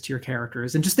emphasis to your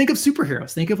characters. And just think of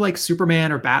superheroes. Think of like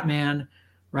Superman or Batman,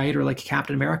 right? Or like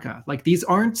Captain America. Like these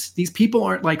people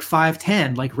aren't like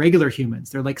 5'10", like regular humans.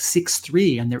 They're like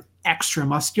 6'3", and they're extra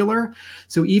muscular.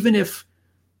 So even if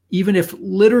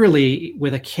literally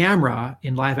with a camera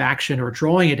in live action or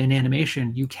drawing it in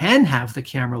animation, you can have the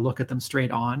camera look at them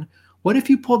straight on. What if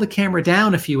you pull the camera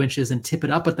down a few inches and tip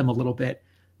it up at them a little bit,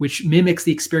 which mimics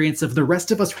the experience of the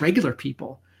rest of us regular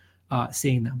people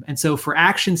seeing them? And so for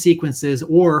action sequences,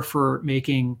 or for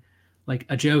making like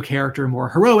a Joe character more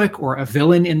heroic, or a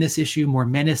villain in this issue more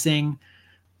menacing,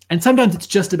 and sometimes it's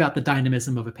just about the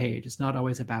dynamism of a page. It's not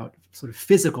always about sort of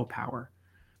physical power.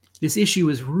 This issue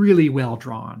is really well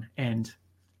drawn, and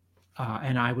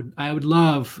I would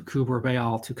love Kubur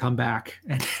Bayal to come back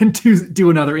and to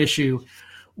do another issue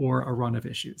or a run of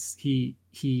issues. He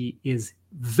is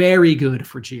very good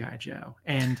for G.I. Joe,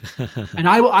 and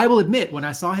I will admit, when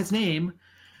I saw his name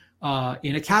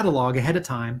in a catalog ahead of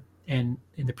time, and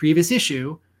in the previous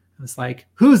issue, I was like,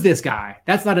 who's this guy?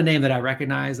 That's not a name that I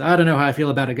recognize. I don't know how I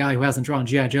feel about a guy who hasn't drawn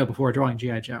G.I. Joe before drawing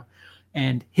G.I. Joe.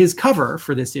 And his cover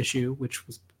for this issue, which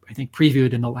was, I think,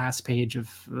 previewed in the last page of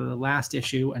the last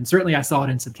issue, and certainly I saw it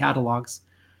in some catalogs,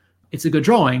 it's a good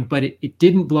drawing, but it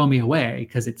didn't blow me away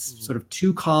because it's sort of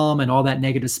too calm and all that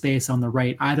negative space on the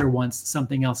right either wants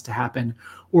something else to happen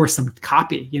or some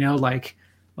copy, like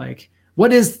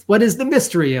what is the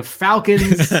mystery of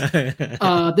Falcon's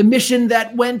the mission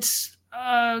that went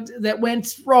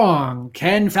wrong?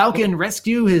 Can Falcon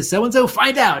rescue his so-and-so?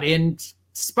 Find out in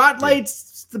Spotlight,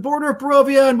 the border of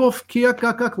Barovia and Wolf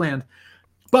Land.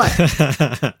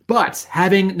 But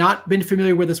having not been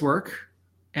familiar with his work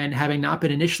and having not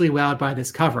been initially wowed by this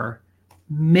cover,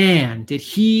 man, did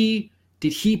he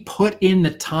put in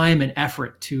the time and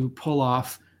effort to pull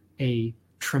off a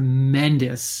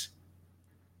tremendous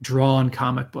drawn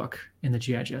comic book in the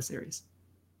G.I. Joe series.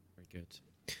 Very good.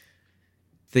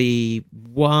 The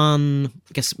one,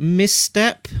 I guess,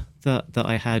 misstep that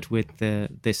I had with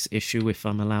this issue, if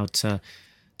I'm allowed to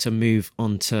move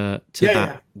on to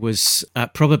that, was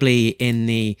probably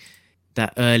in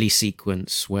that early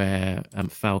sequence where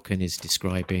Falcon is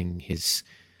describing his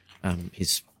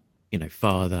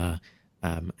father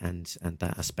and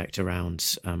that aspect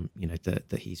around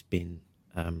that he's been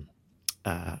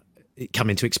come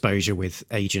into exposure with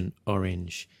Agent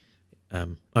Orange.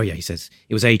 He says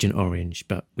it was Agent Orange,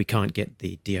 but we can't get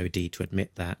the DOD to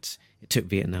admit that. It took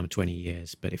Vietnam 20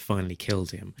 years, but it finally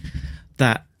killed him.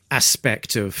 That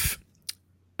aspect of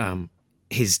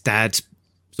his dad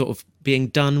sort of being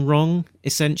done wrong,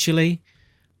 essentially,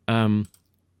 sort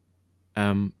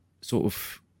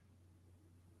of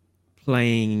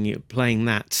playing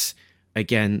that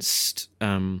against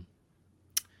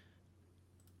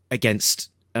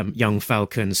young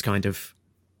Falcon's kind of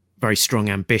very strong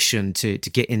ambition to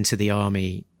get into the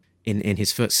army in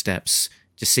his footsteps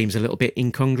just seems a little bit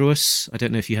incongruous. I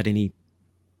don't know if you had any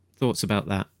thoughts about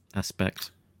that aspect.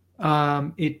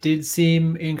 It did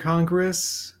seem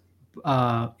incongruous.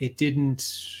 It didn't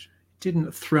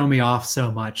throw me off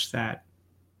so much that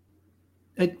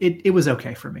it was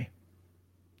okay for me.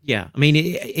 Yeah, I mean,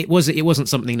 it wasn't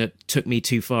something that took me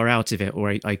too far out of it,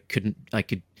 or I could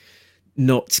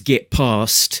not get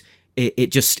past it.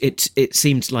 It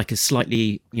seemed like a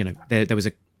slightly, there was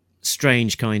a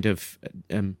strange kind of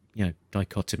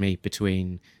dichotomy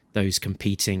between those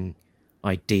competing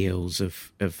ideals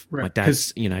of right. My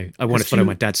dad's, I want to follow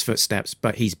my dad's footsteps,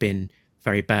 but he's been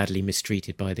very badly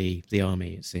mistreated by the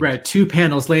army, it seems. Right. 2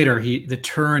 panels later, the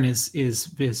turn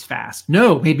is fast.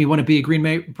 No, made me want to be a Green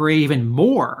Beret even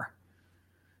more.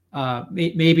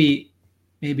 Maybe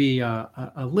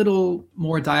a little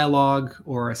more dialogue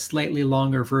or a slightly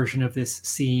longer version of this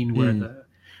scene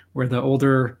where the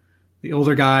older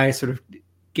guy sort of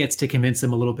gets to convince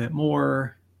him a little bit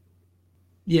more.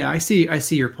 Yeah, I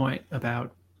see your point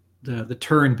about the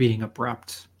turn being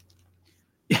abrupt.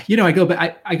 I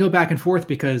go back and forth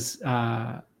because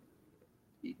the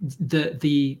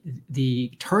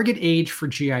target age for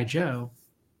G.I. Joe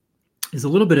is a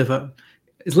little bit of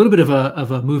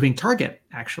a moving target,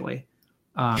 actually.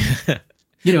 The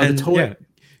toy.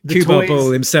 Cuba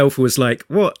Bull himself was like,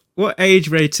 "What age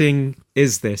rating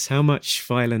is this? How much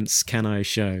violence can I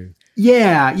show?"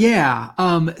 Yeah.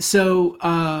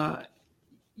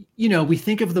 We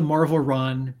think of the Marvel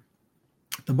Run.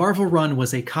 The Marvel Run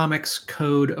was a Comics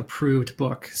Code approved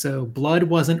book. So blood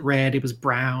wasn't red, it was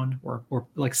brown or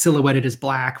like silhouetted as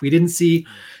black. We didn't see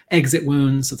exit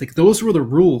wounds. It's like those were the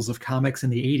rules of comics in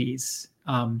the 80s.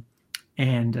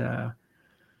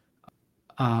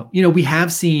 We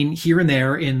have seen here and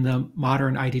there in the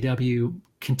modern IDW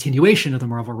continuation of the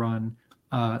Marvel Run,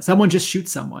 someone just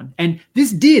shoots someone. And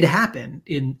this did happen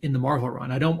in the Marvel Run.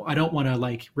 I don't want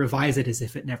to revise it as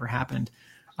if it never happened.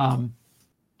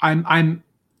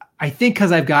 I think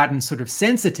because I've gotten sort of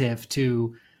sensitive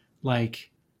to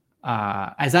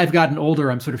as I've gotten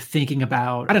older, I'm sort of thinking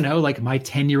about, my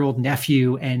 10-year-old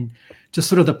nephew and just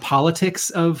sort of the politics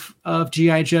of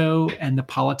G.I. Joe and the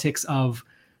politics of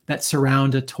that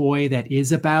surround a toy that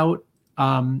is about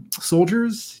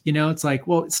soldiers. It's like,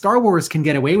 well, Star Wars can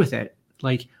get away with it.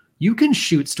 Like, you can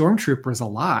shoot stormtroopers a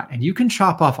lot and you can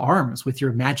chop off arms with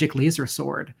your magic laser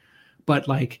sword, but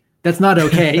that's not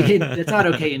okay. It's not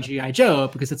okay in G.I. Joe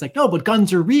because it's like, no, but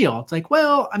guns are real. It's like,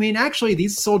 well, I mean, actually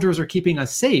these soldiers are keeping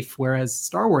us safe, whereas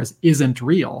Star Wars isn't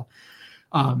real.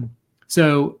 I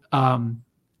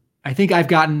think I've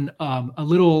gotten a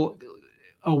little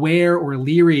aware or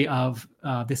leery of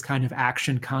this kind of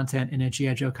action content in a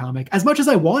G.I. Joe comic as much as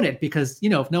I want it, because,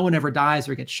 if no one ever dies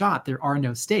or gets shot, there are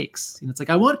no stakes. It's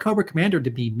like, I want Cobra Commander to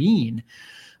be mean.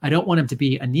 I don't want him to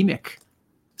be anemic.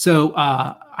 So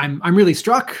I'm really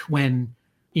struck when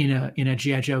in a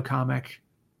G.I. Joe comic,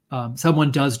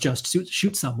 someone does just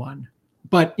shoot someone,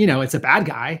 but it's a bad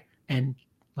guy, and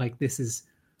this is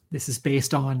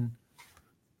based on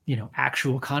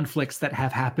actual conflicts that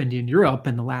have happened in Europe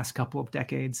in the last couple of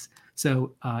decades.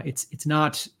 So it's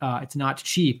not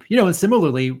cheap. And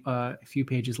similarly, a few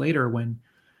pages later, when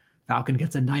Falcon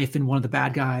gets a knife in one of the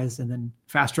bad guys, and then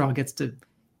Fast Draw gets to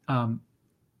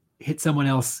hit someone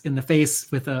else in the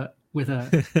face with a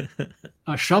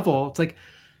a shovel. It's like,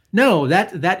 no,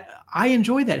 that I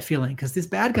enjoy that feeling, because this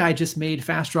bad guy just made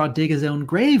Fast Draw dig his own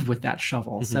grave with that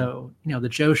shovel. Mm-hmm. So the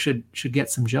Joe should get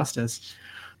some justice.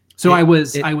 So I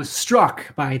was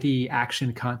struck by the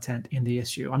action content in the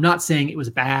issue. I'm not saying it was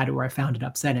bad or I found it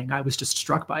upsetting. I was just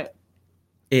struck by it.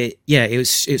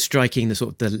 It's striking, the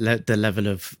sort of the level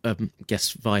of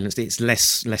violence. It's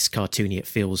less cartoony. It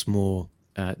feels more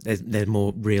there's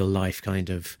more real life kind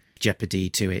of jeopardy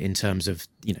to it, in terms of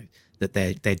that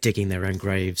they're digging their own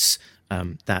graves.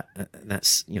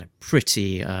 That's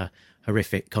pretty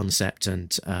horrific concept.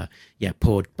 And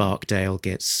poor Barkdale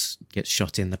gets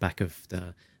shot in the back of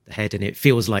the head, and it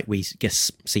feels like we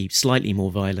see slightly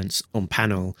more violence on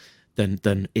panel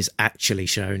than is actually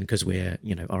shown, because we're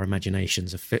our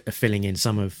imaginations are filling in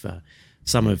some of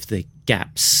the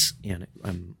gaps.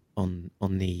 On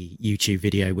the YouTube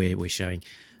video we're showing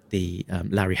the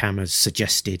Larry Hammer's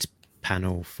suggested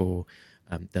panel for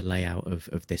the layout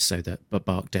of this, so that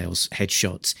Barkdale's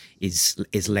headshot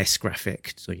is less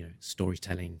graphic, so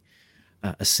storytelling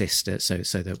assist,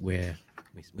 so that we're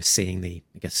seeing the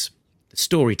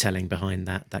storytelling behind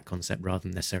that concept, rather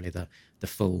than necessarily the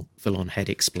full on head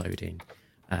exploding.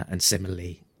 And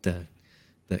similarly, the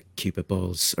Cuba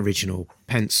Boyle's original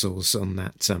pencils on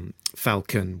that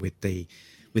Falcon with the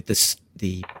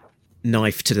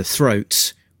knife to the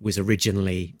throat was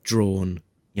originally drawn,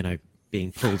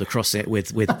 being pulled across it with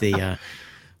the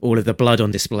all of the blood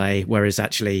on display, whereas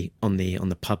actually on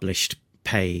the published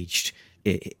page,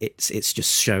 it's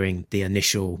just showing the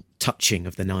initial touching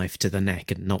of the knife to the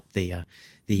neck, and not the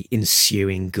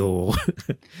ensuing gore.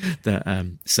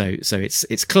 So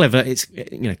it's clever. It's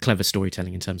clever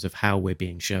storytelling in terms of how we're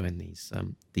being shown these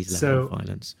levels of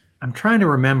violence. I'm trying to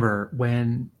remember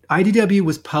when IDW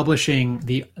was publishing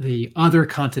the other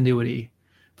continuity,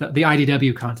 the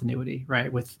IDW continuity,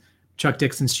 right, with Chuck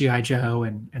Dixon's G.I. Joe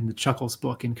and the Chuckles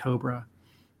book in Cobra,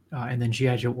 and then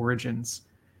G.I. Joe Origins.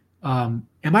 Am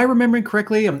I remembering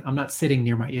correctly? I'm not sitting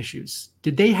near my issues.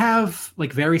 Did they have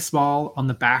very small on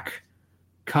the back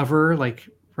cover,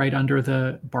 right under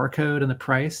the barcode and the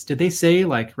price? Did they say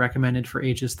recommended for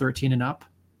ages 13 and up?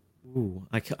 Ooh,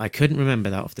 I couldn't remember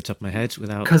that off the top of my head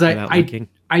without looking.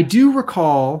 I do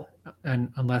recall,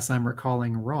 and unless I'm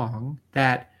recalling wrong,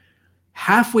 that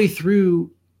halfway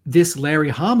through this Larry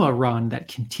Hama run that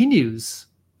continues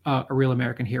A Real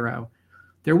American Hero,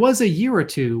 there was a year or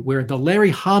two where the Larry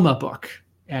Hama book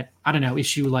at,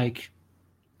 issue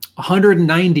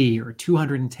 190 or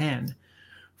 210,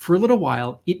 for a little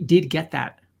while, it did get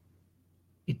that.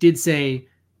 It did say,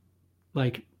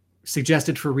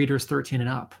 suggested for readers 13 and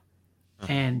up.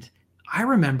 And I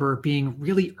remember being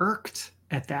really irked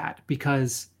at that,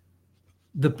 because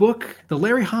the book, the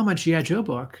Larry Hama G.I. Joe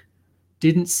book,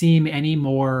 didn't seem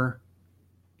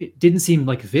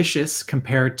vicious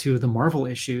compared to the Marvel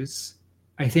issues.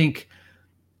 I think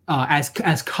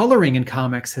as coloring in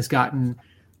comics has gotten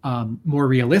more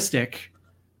realistic,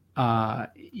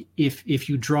 if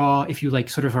you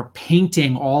sort of are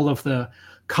painting all of the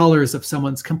colors of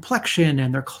someone's complexion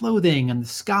and their clothing and the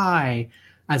sky,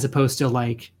 as opposed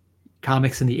to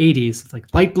comics in the 80s,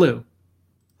 it's light blue,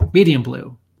 medium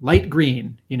blue, light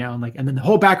green, and then the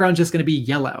whole background is just going to be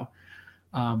yellow.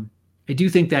 I do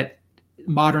think that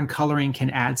modern coloring can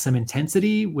add some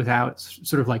intensity without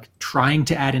sort of trying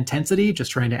to add intensity,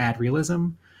 just trying to add realism.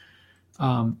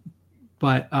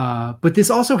 But this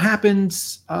also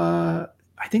happens. I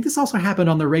think this also happened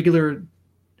on the regular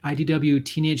IDW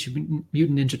Teenage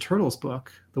Mutant Ninja Turtles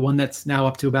book, the one that's now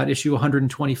up to about issue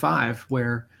 125,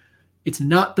 where it's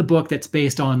not the book that's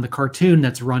based on the cartoon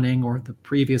that's running, or the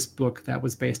previous book that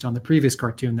was based on the previous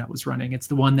cartoon that was running. It's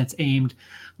the one that's aimed,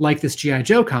 like this G.I.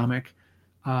 Joe comic,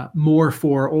 more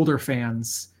for older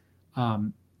fans.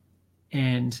 But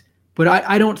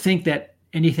I don't think that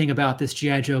anything about this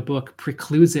G.I. Joe book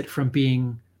precludes it from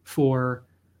being for...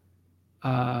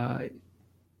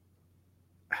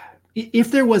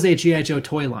 if there was a G.I. Joe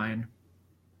toy line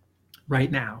right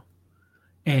now,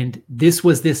 and this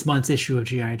was this month's issue of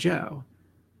G.I. Joe,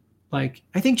 I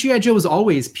think G.I. Joe was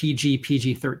always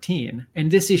PG-13, and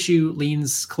this issue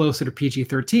leans closer to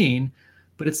PG-13,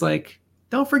 but it's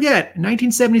don't forget,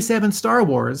 1977 Star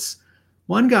Wars,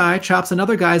 one guy chops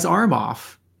another guy's arm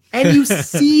off, and you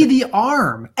see the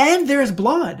arm, and there's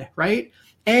blood, right?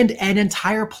 And an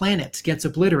entire planet gets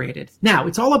obliterated. Now,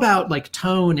 it's all about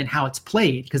tone and how it's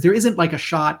played, because there isn't a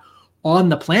shot on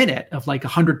the planet of like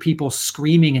 100 people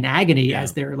screaming in agony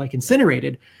as they're like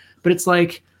incinerated. But it's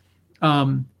like,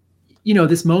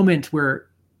 this moment where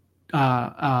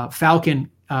Falcon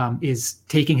is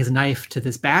taking his knife to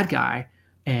this bad guy,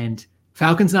 and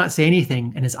Falcon's not saying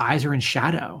anything, and his eyes are in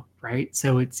shadow, right?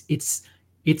 So it's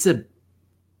a,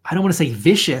 I don't want to say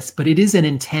vicious, but it is an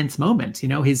intense moment.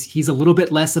 He's a little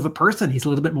bit less of a person. He's a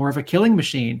little bit more of a killing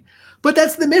machine, but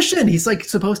that's the mission. He's like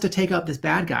supposed to take out this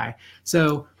bad guy.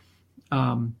 So,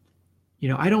 I'm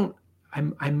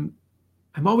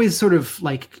always sort of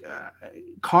like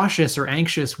cautious or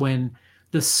anxious when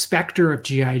the specter of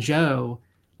G.I. Joe,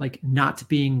 like not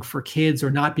being for kids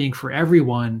or not being for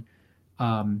everyone,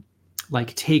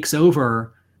 like takes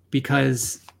over,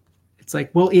 because it's like,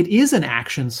 well, it is an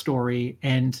action story,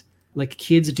 and like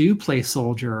kids do play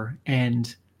soldier,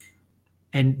 and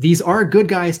these are good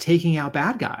guys taking out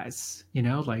bad guys,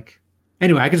 like,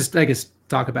 anyway, I guess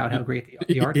talk about how great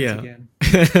the art is again.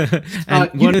 And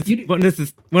one of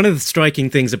the striking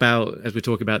things about, as we're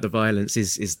talking about the violence,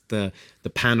 is the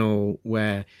panel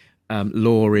where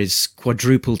Law is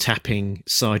quadruple tapping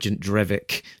Sergeant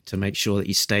Drevik to make sure that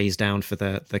he stays down for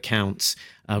the counts,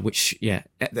 which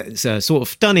it's sort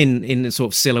of done in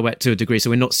sort of silhouette to a degree, so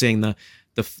we're not seeing the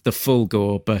full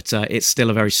gore, but it's still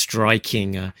a very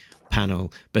striking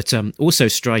panel, but also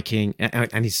striking,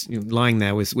 and he's lying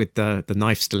there with the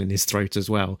knife still in his throat as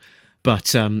well.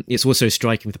 But it's also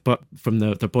striking from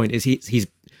the point is he's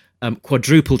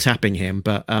quadruple tapping him,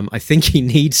 but I think he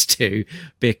needs to,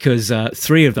 because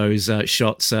 3 of those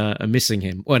shots are missing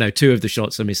him. Well, no, 2 of the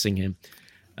shots are missing him.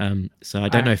 So I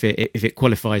don't know if it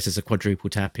qualifies as a quadruple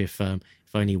tap if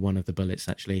only one of the bullets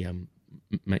actually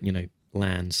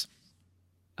lands.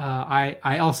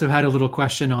 I also had a little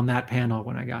question on that panel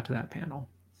when I got to that panel.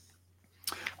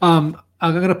 I'm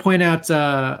going to point out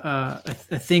a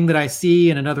thing that I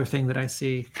see and another thing that I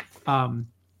see.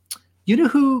 You know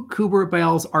who Kubert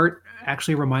Bayal's art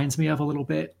actually reminds me of a little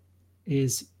bit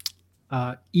is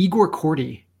Igor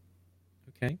Kordy.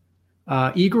 Okay.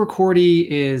 Igor Kordy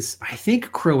is, I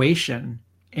think, Croatian,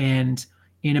 and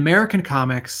in American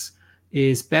comics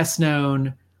is best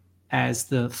known as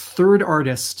the 3rd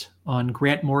artist on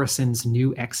Grant Morrison's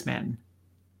New X-Men.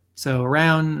 So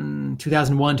around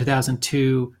 2001,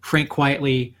 2002, Frank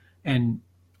Quitely and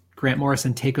Grant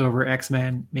Morrison take over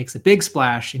X-Men, makes a big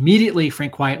splash. Immediately,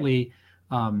 Frank Quitely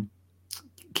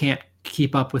can't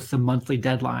keep up with the monthly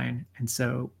deadline. And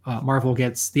so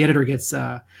the editor gets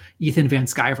Ethan Van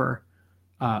Sciver,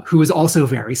 who is also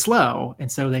very slow.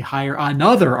 And so they hire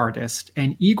another artist.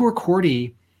 And Igor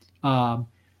Kordy,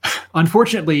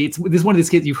 unfortunately, this is one of these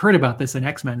cases, you've heard about this in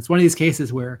X-Men. It's one of these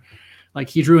cases where like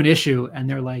he drew an issue and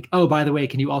they're like, oh, by the way,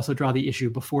 can you also draw the issue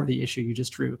before the issue you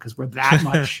just drew? Because we're that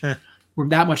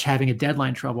much having a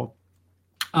deadline trouble.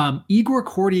 Igor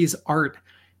Kordy's art,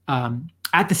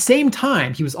 at the same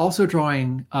time, he was also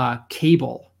drawing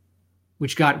Cable,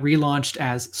 which got relaunched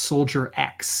as Soldier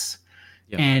X.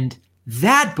 Yep. And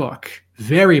that book,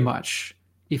 very much,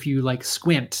 if you like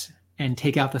squint and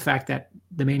take out the fact that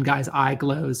the main guy's eye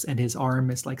glows and his arm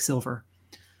is like silver.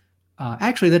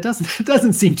 Actually, that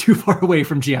doesn't seem too far away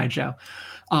from G.I. Joe.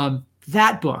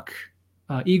 That book,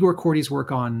 Igor Kordy's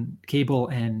work on Cable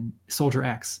and Soldier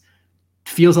X,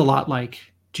 feels a lot like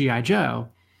G.I. Joe,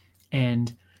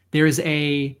 and there's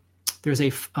a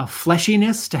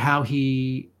fleshiness to how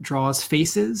he draws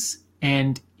faces,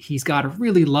 and he's got a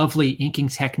really lovely inking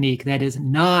technique that is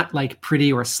not like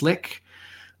pretty or slick.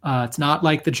 It's not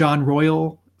like the John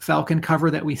Royal Falcon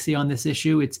cover that we see on this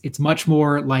issue. It's much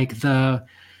more like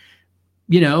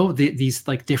these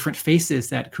like different faces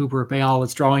that Kubert Bayal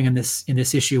is drawing in this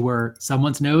issue, where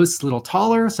someone's nose is a little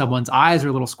taller, someone's eyes are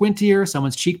a little squintier,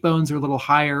 someone's cheekbones are a little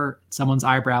higher, someone's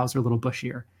eyebrows are a little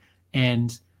bushier.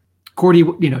 And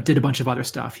Kordy, did a bunch of other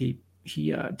stuff. He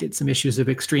did some issues of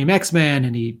Extreme X-Men,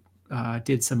 and he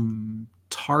did some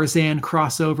Tarzan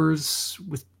crossovers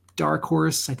with Dark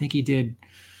Horse. I think he did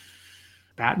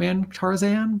Batman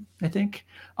Tarzan, I think.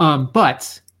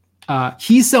 But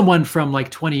he's someone from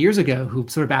like 20 years ago who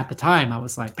sort of at the time I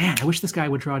was like, man, I wish this guy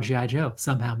would draw G.I. Joe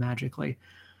somehow magically.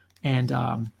 And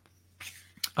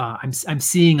I'm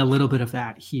seeing a little bit of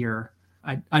that here.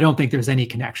 I don't think there's any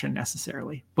connection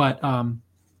necessarily, but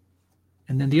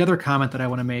and then the other comment that I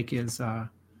want to make is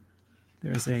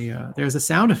there's a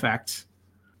sound effect.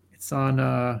 It's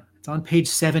on page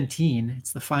 17.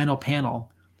 It's the final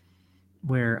panel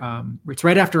where it's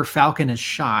right after Falcon is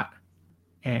shot,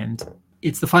 and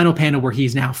it's the final panel where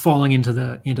he's now falling into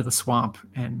the swamp,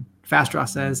 and Fastra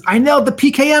says, "I nailed the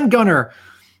PKM gunner,"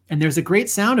 and there's a great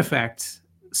sound effect,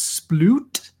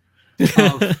 sploot,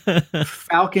 of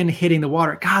Falcon hitting the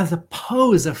water. God, the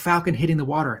pose of Falcon hitting the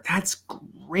water. That's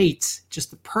great.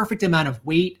 Just the perfect amount of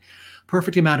weight,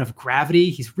 perfect amount of gravity.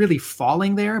 He's really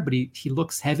falling there, but he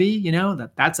looks heavy, you know,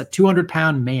 that's a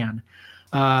 200-pound man.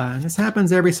 And this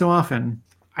happens every so often.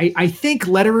 I think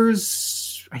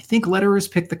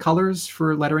letterers pick the colors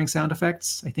for lettering sound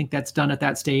effects. I think that's done at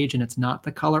that stage, and it's not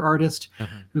the color artist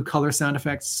who colors sound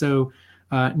effects. So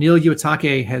Neil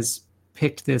Iwatake has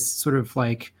picked this sort of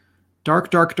like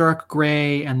dark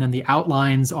gray, and then the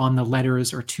outlines on the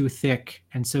letters are too thick.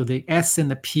 And so the S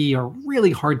and the P are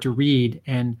really hard to read,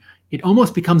 and it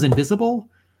almost becomes invisible.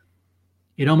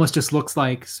 It almost just looks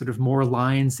like sort of more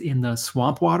lines in the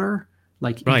swamp water,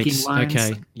 like inking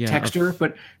lines, texture.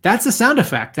 But that's the sound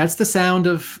effect. That's the sound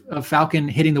of Falcon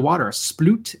hitting the water,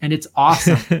 sploot, and it's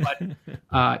awesome.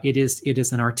 But it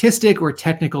is an artistic or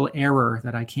technical error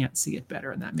that I can't see it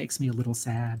better, and that makes me a little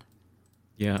sad.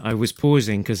 Yeah, I was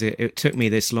pausing because it took me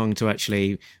this long to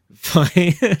actually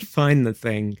find the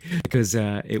thing, because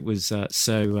it was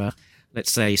so,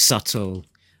 let's say, subtle.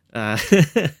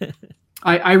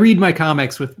 I read my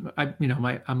comics with,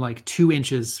 I'm like 2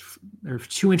 inches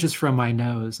from my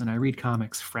nose, and I read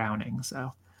comics frowning.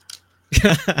 So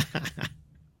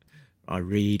I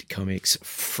read comics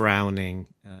frowning.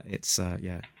 It's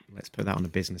let's put that on a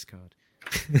business card.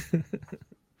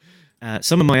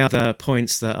 Some of my other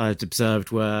points that I'd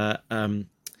observed were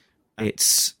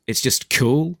it's just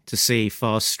cool to see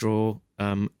Fast Straw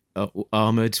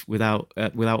armored without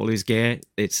all his gear.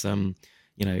 It's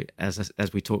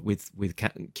as we talked with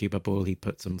Cuba Boyle, he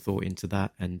put some thought into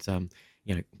that, and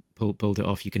pulled it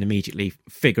off. You can immediately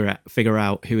figure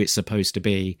out who it's supposed to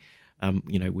be,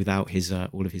 without his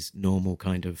all of his normal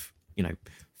kind of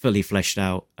fully fleshed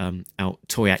out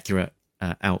toy accurate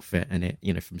outfit, and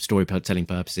it from storytelling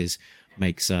purposes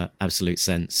makes absolute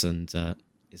sense, and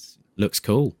it looks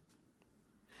cool.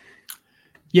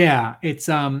 Yeah, it's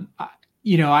I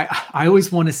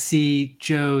always want to see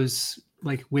Joes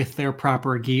like with their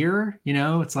proper gear.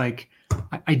 It's like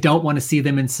I don't want to see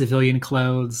them in civilian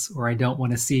clothes, or I don't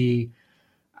want to see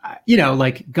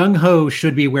like Gung Ho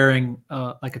should be wearing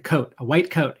like a white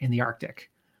coat in the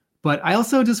Arctic, but I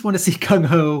also just want to see Gung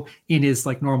Ho in his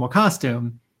like normal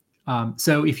costume.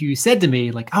 So if you said to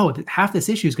me like, oh, half this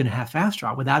issue is going to have Fast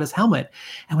Straw without his helmet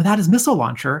and without his missile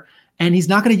launcher, and he's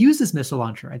not going to use his missile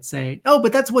launcher, I'd say, oh,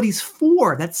 but that's what he's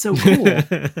for. That's so cool.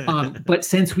 But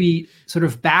since we sort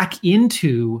of back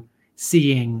into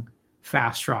seeing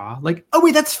Fast Straw, like, oh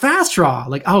wait, that's Fast Straw.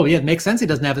 Like, oh yeah, it makes sense. He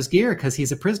doesn't have his gear because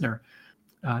he's a prisoner.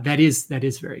 That is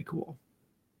very cool.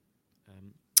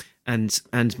 And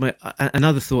my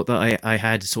another thought that I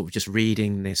had sort of just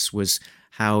reading this was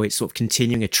how it's sort of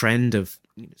continuing a trend of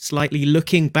slightly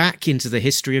looking back into the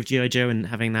history of G.I. Joe and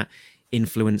having that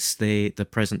influence the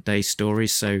present day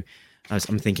stories. So as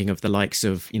I'm thinking of the likes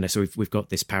of, so we've got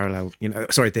this parallel,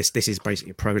 this is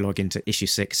basically a prologue into issue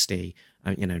 60.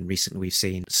 And recently we've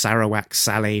seen Sarawak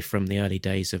Sally from the early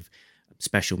days of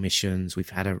Special Missions. We've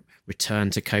had a return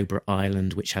to Cobra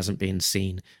Island, which hasn't been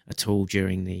seen at all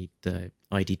during the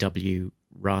IDW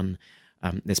run.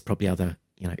 There's probably other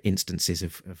instances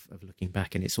of looking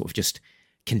back, and it's sort of just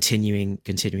continuing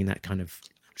that kind of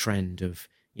trend of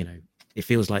it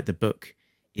feels like the book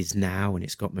is now and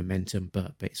it's got momentum,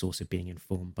 but it's also being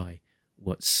informed by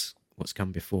what's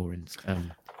come before. And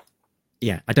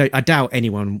I doubt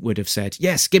anyone would have said,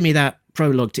 yes, give me that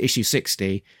prologue to issue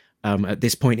 60 at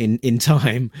this point in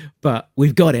time, but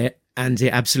we've got it, and it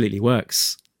absolutely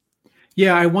works.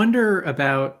 Yeah, I wonder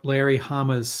about Larry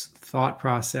Hama's thought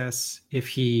process if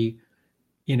he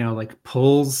like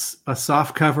pulls a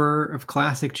soft cover of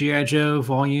classic G.I. Joe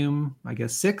volume, I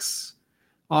guess 6,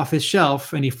 off his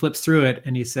shelf, and he flips through it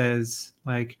and he says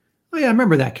like, oh yeah, I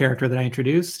remember that character that I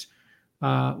introduced.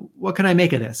 What can I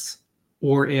make of this?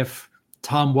 Or if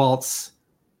Tom Waltz,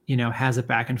 has it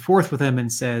back and forth with him and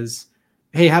says,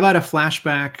 hey, how about a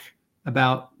flashback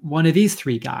about one of these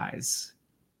 3 guys?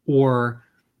 Or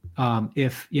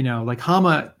if, like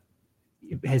Hama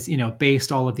has,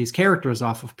 based all of these characters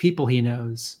off of people he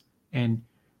knows, and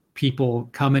people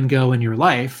come and go in your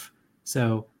life.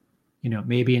 So,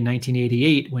 maybe in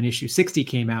 1988 when issue 60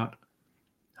 came out,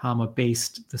 Hama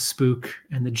based the Spook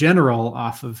and the General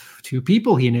off of 2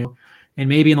 people he knew. And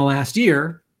maybe in the last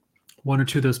year, 1 or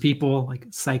 2 of those people like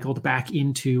cycled back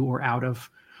into or out of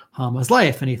Hama's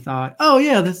life. And he thought, oh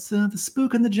yeah, that's the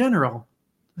Spook and the General.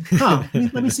 Like,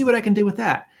 let me see what I can do with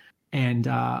that. And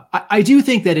I do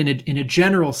think that in a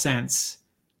general sense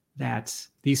that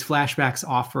these flashbacks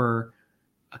offer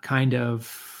a kind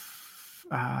of,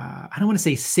 I don't want to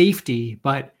say safety,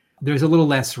 but there's a little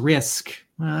less risk.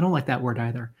 Well, I don't like that word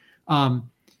either.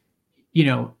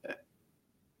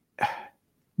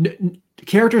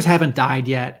 characters haven't died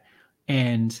yet,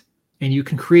 and you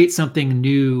can create something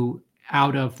new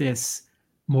out of this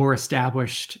more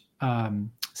established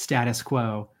status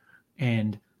quo,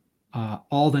 and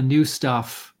all the new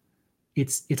stuff.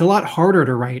 It's a lot harder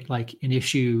to write like an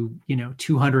issue,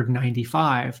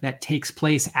 295 that takes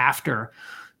place after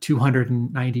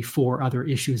 294 other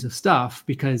issues of stuff,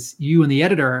 because you and the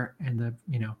editor and the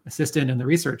assistant and the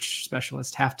research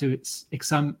specialist have to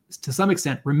some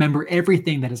extent remember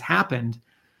everything that has happened,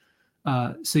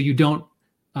 so you don't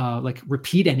like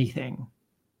repeat anything,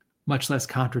 much less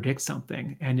contradict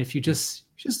something. And if you just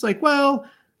like, well,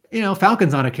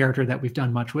 Falcon's not a character that we've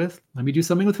done much with, let me do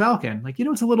something with Falcon. Like,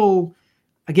 it's a little,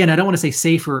 again, I don't want to say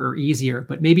safer or easier,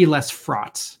 but maybe less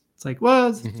fraught. It's like,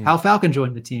 well, how Falcon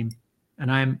joined the team.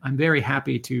 And I'm very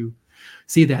happy to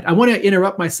see that. I want to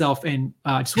interrupt myself and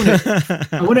just want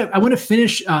to, I want to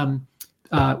finish when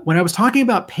I was talking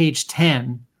about page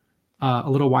 10 a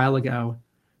little while ago,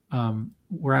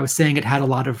 where I was saying it had a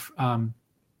lot of,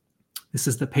 this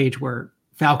is the page where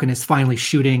Falcon is finally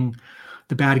shooting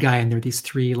the bad guy, and there are these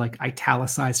 3 like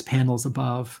italicized panels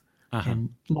above, and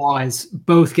Law is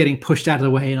both getting pushed out of the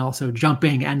way and also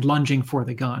jumping and lunging for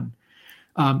the gun.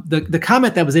 The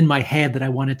comment that was in my head that I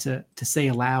wanted to say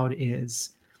aloud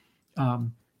is,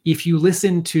 if you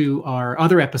listen to our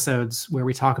other episodes where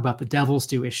we talk about the Devil's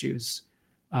Due issues,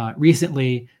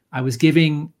 recently I was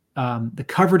giving the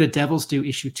cover to Devil's Due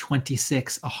issue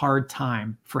 26 a hard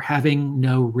time for having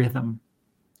no rhythm,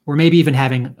 or maybe even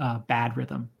having bad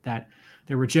rhythm, that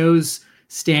there were Joes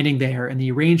standing there and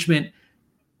the arrangement,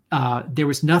 there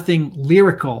was nothing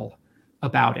lyrical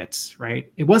about it,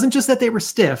 right? It wasn't just that they were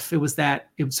stiff, it was that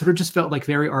it sort of just felt like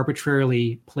very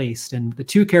arbitrarily placed. And the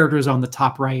 2 characters on the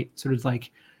top right, sort of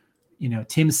like,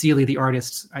 Tim Seeley, the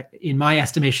artist, in my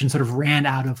estimation, sort of ran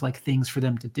out of like things for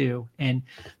them to do. And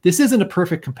this isn't a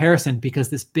perfect comparison, because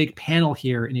this big panel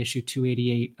here in issue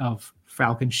 288 of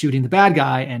Falcon shooting the bad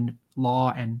guy and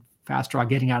Law and Fast Draw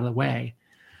getting out of the way,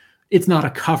 it's not a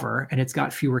cover, and it's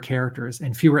got fewer characters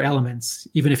and fewer elements,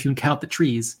 even if you count the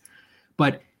trees.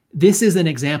 But this is an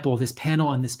example, this panel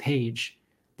on this page.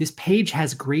 This page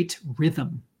has great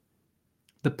rhythm.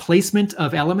 The placement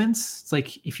of elements, it's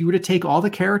like if you were to take all the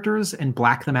characters and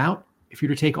black them out, if you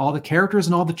were to take all the characters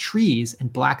and all the trees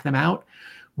and black them out,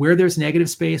 where there's negative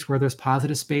space, where there's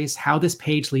positive space, how this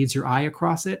page leads your eye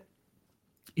across it,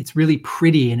 it's really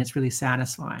pretty and it's really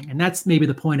satisfying. And that's maybe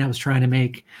the point I was trying to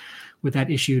make with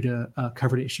that issue to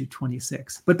cover to issue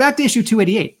 26. But back to issue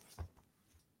 288.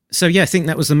 So yeah, I think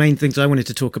that was the main things I wanted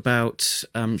to talk about.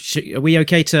 Are we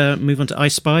okay to move on to I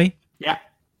Spy? Yeah.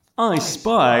 I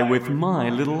spy with my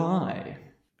little eye.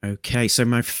 Okay, so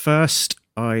my first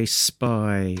I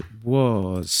Spy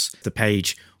was the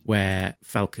page where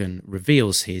Falcon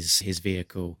reveals his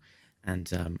vehicle,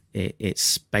 and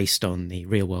it's based on the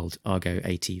real-world Argo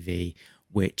ATV,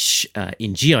 which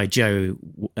in G.I. Joe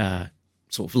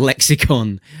sort of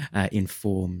lexicon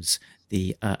informs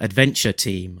the adventure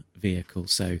team vehicle.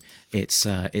 So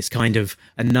it's kind of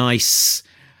a nice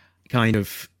kind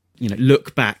of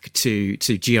look back to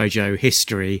G.I. Joe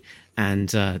history,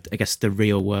 and I guess the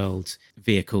real world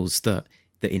vehicles that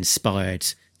inspired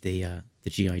the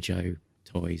G.I. Joe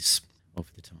toys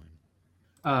of the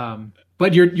time.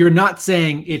 But you're not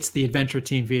saying it's the adventure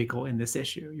team vehicle in this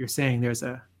issue. You're saying there's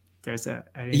a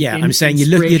I'm saying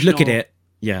you'd look at it.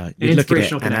 Yeah, you'd look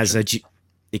at it, and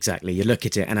exactly, you look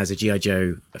at it, and as a G.I.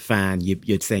 Joe fan,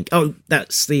 you'd think, oh,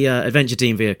 that's the adventure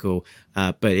team vehicle,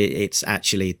 but it's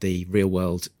actually the real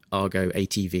world Argo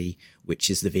ATV, which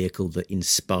is the vehicle that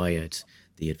inspired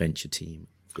the adventure team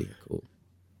vehicle.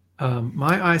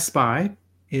 My I Spy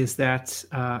is that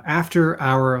after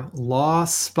our Law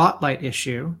Spotlight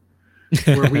issue,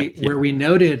 where we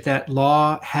noted that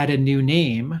Law had a new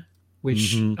name,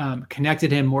 which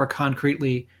connected him more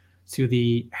concretely to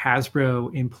the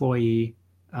Hasbro employee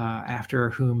after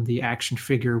whom the action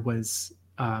figure was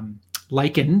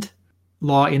likened.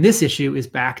 Law in this issue is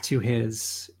back to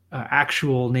his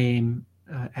actual name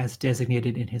as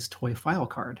designated in his toy file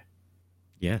card.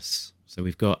 Yes. So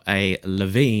we've got a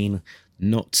Levine,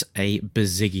 not a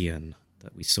Bazigian,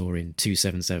 that we saw in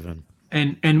 277.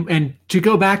 And to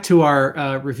go back to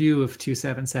our review of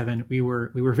 277, we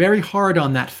were very hard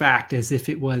on that fact as if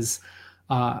it was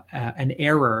an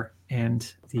error.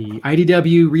 And the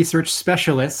IDW research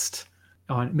specialist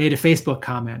made a Facebook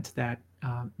comment that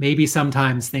maybe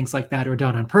sometimes things like that are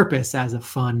done on purpose as a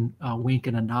fun wink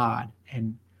and a nod.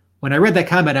 And when I read that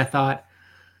comment, I thought,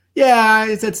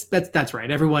 yeah, that's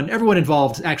right. Everyone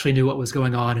involved actually knew what was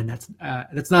going on, and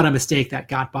that's not a mistake that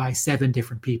got by 7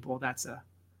 different people. That's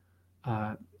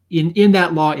in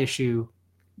that Law issue.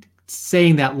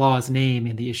 saying that law's name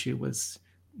in the issue was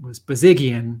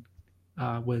Bozigian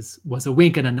was a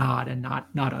wink and a nod, and not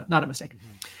a mistake.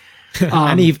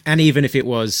 And even if it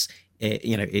was,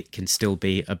 it can still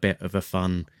be a bit of a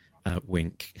fun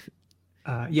wink.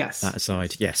 Yes. That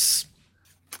aside, yes.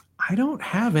 I don't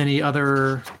have any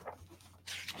other.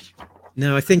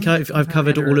 No, I think I've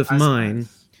covered all of mine.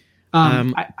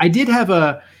 I did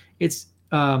have it's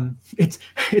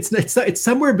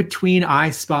somewhere between I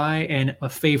Spy and a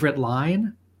favorite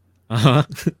line.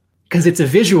 Because it's a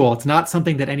visual, it's not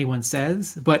something that anyone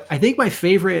says. But I think my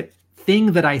favorite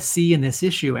thing that I see in this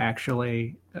issue,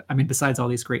 actually, I mean, besides all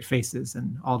these great faces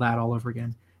and all that all over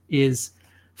again, is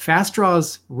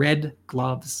Fastraw's red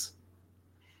gloves.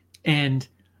 And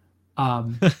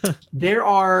there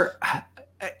are,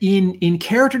 in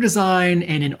character design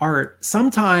and in art,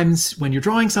 sometimes when you're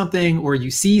drawing something or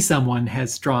you see someone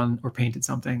has drawn or painted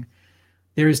something,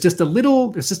 there's just a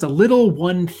little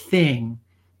one thing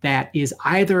that is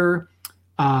either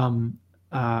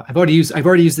I've already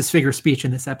used this figure of speech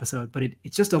in this episode, but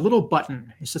it's just a little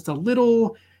button. It's just a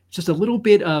little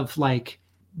bit of like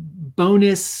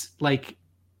bonus, like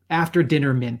after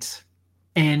dinner mint.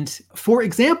 And for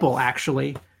example,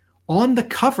 actually, on the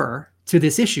cover to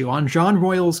this issue, on John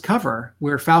Royal's cover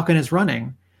where Falcon is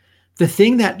running, the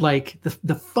thing that like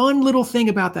the fun little thing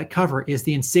about that cover is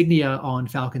the insignia on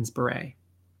Falcon's beret,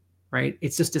 right?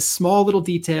 It's just a small little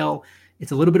detail.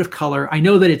 It's a little bit of color. I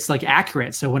know that it's like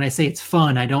accurate. So when I say it's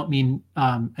fun, I don't mean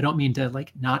to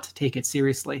like not take it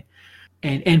seriously.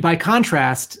 And by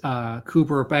contrast,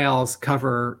 Cooper Bale's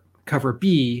cover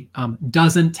B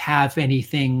doesn't have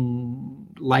anything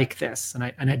like this. And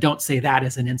I don't say that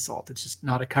as an insult. It's just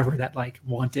not a cover that like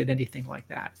wanted anything like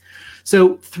that.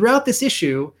 So throughout this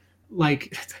issue,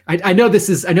 like I know this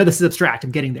is abstract.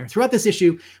 I'm getting there. Throughout this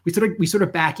issue, we sort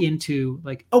of back into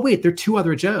like, oh wait, there are two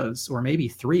other Joes, or maybe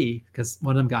three, because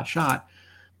one of them got shot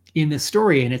in this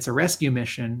story, and it's a rescue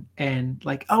mission. And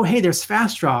like, oh hey, there's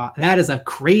Fastraw. That is a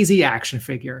crazy action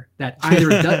figure that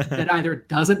either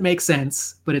doesn't make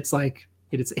sense, but it's like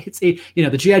it's a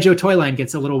the G.I. Joe toy line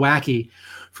gets a little wacky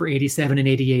for 87 and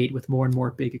 88 with more and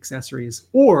more big accessories,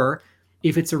 or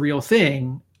if it's a real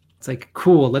thing, it's like,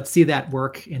 cool, let's see that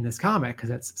work in this comic because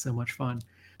that's so much fun.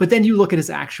 But then you look at his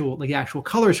actual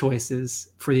color choices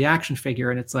for the action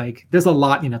figure, and it's like, there's a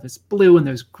lot, there's blue and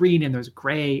there's green and there's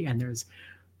gray and there's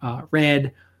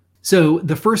red. So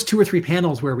the first 2 or 3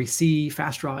 panels where we see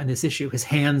Fastraw in this issue, his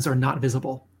hands are not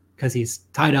visible because he's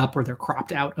tied up or they're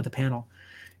cropped out of the panel.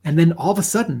 And then all of a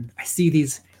sudden I see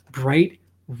these bright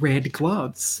red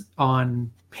gloves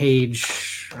on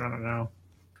page,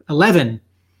 11.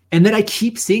 And then I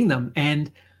keep seeing them,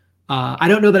 and I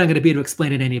don't know that I'm going to be able to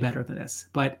explain it any better than this,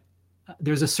 but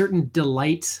there's a certain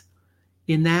delight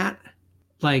in that.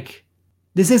 Like,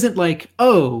 this isn't like,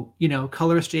 oh,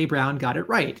 colorist Jay Brown got it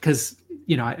right, because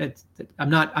I'm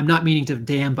not meaning to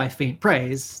damn by faint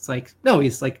praise. It's like, no,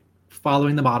 he's like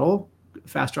following the model.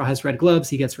 Fastraw has red gloves,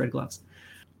 he gets red gloves.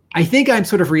 I think I'm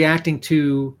sort of reacting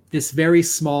to this very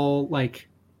small, like,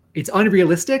 it's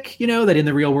unrealistic, that in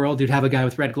the real world you'd have a guy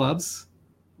with red gloves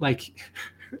like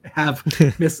have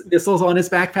missiles on his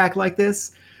backpack like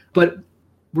this, but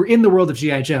we're in the world of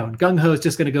G.I. Joe, and Gung Ho is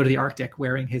just going to go to the Arctic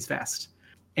wearing his vest.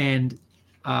 And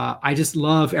I just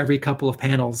love every couple of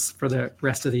panels for the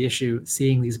rest of the issue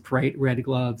seeing these bright red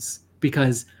gloves,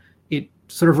 because it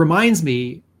sort of reminds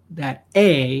me that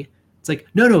it's like,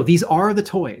 no, these are the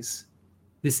toys.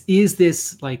 This is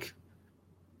this like,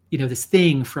 this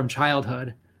thing from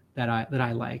childhood that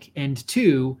I like. And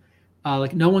 2,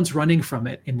 like, no one's running from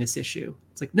it in this issue.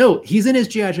 It's like, no, he's in his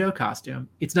G.I. Joe costume.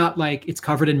 It's not like it's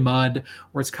covered in mud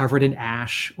or it's covered in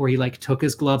ash or he like took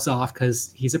his gloves off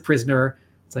because he's a prisoner.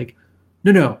 It's like,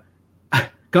 no.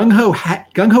 Gung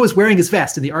Ho is wearing his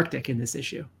vest in the Arctic in this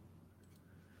issue.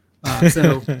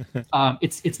 So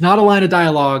it's not a line of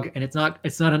dialogue, and it's not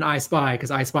an I Spy, because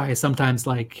I Spy is sometimes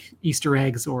like Easter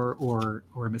eggs or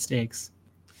mistakes.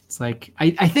 It's like,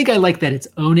 I think I like that it's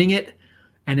owning it,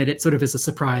 and that it sort of is a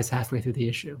surprise halfway through the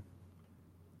issue.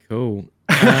 Cool.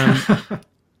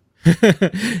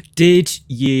 Did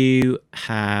you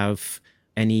have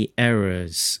any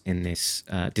errors in this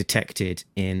detected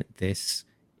in this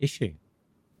issue?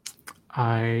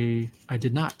 I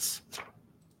did not.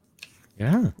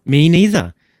 Yeah, me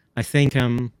neither. I think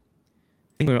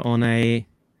we're on a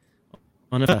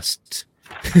first.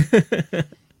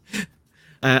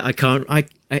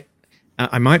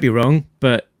 I might be wrong,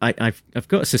 but I've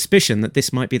got a suspicion that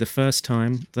this might be the first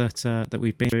time that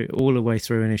we've been all the way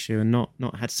through an issue and not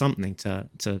had something to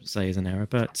say is an error.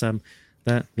 But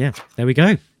there we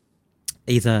go.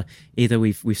 Either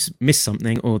we've missed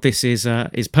something, or this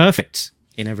is perfect.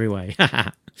 in every way.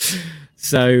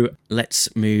 So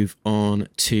let's move on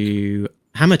to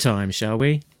Hammer Time, shall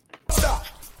we? Stop!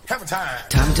 Hammer time!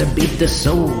 Time to beat the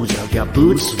soles of your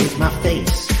boots with my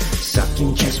face.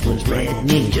 Sucking chest wounds, red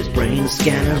ninjas, brain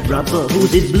scanners, rubber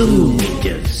hooded blue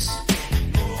ninjas.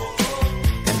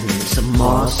 And then some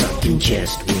more sucking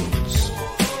chest wounds.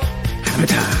 Hammer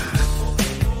time!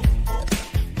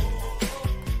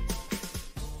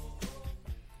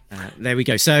 There we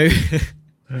go. So,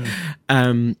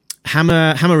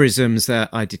 hammerisms that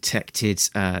I detected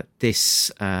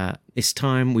this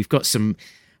time. We've got some, I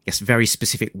guess, very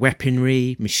specific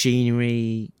weaponry,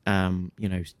 machinery.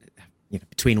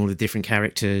 Between all the different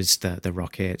characters, the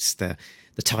rockets, the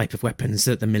type of weapons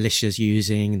that the militia's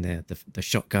using, the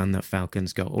shotgun that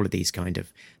Falcon's got, all of these kind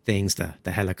of things.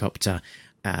 The helicopter.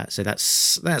 So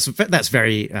that's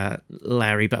very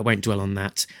Larry, but I won't dwell on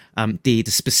that. The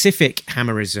specific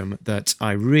hammerism that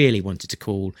I really wanted to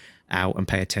call out and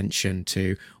pay attention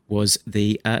to was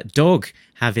the dog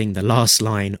having the last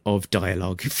line of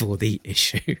dialogue for the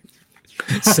issue.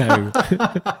 So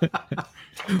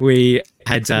we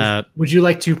had. Would you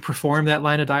like to perform that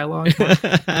line of dialogue?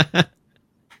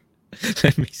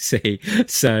 Let me see.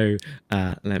 So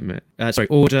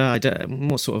Order.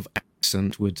 What sort of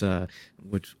accent would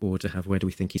Order have? Where do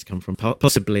we think he's come from?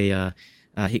 Possibly,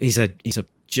 he's a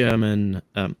German.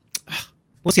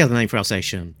 What's the other name for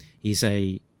Alsatian? He's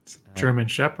a German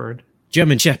Shepherd.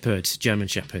 German Shepherd,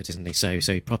 isn't he?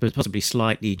 So possibly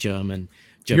slightly German.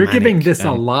 You're giving this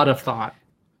a lot of thought.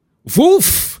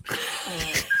 Wolf.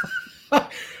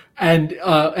 and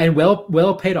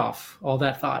well paid off, all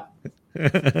that thought.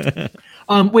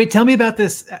 Wait, tell me about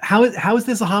this. How is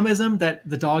this a Hamism that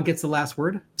the dog gets the last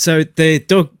word? So the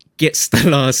dog gets the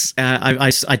last.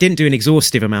 I didn't do an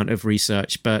exhaustive amount of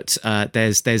research, but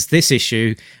there's this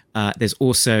issue. There's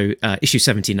also issue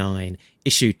 79,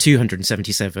 issue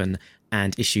 277,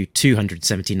 and issue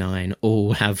 279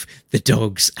 all have the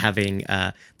dogs having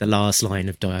the last line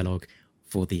of dialogue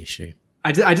for the issue.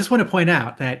 I just want to point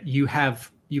out that you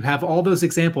have all those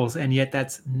examples, and yet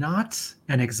that's not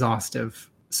an exhaustive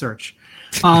search.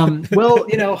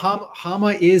 Well,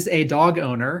 Hama is a dog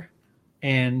owner,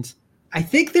 and I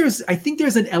think there's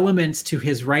an element to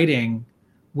his writing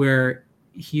where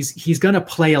he's gonna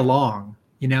play along.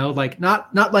 Like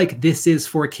not like this is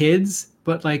for kids,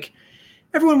 but like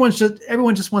everyone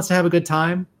just wants to have a good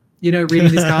time. Reading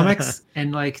these comics,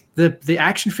 and like the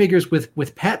action figures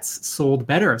with pets sold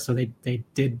better, so they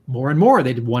did more and more.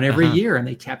 They did one every year, and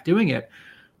they kept doing it.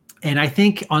 And I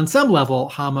think on some level,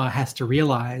 Hama has to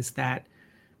realize that,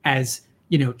 as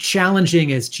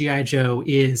challenging as G.I. Joe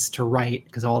is to write,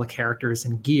 because all the characters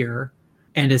in gear,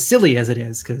 and as silly as it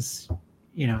is, because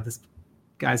this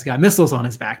guy's got missiles on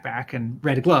his backpack and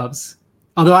red gloves.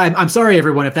 Although I'm sorry,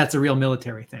 everyone, if that's a real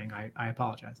military thing, I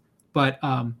apologize. But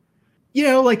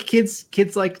like kids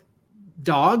like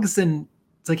dogs, and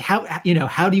it's like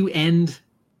how do you end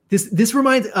this? This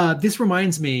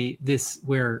reminds me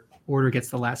where Order gets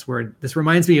the last word. This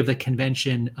reminds me of the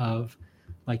convention of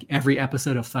like every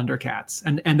episode of Thundercats,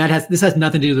 and this has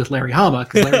nothing to do with Larry Hama,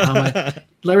 because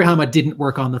Larry Hama didn't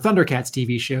work on the Thundercats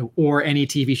TV show or any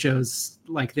TV shows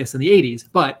like this in the 80s.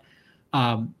 But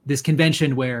this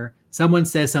convention where someone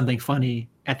says something funny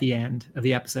at the end of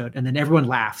the episode, and then everyone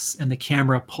laughs, and the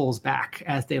camera pulls back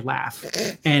as they laugh.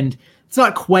 And it's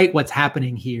not quite what's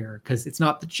happening here, because it's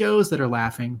not the Joes that are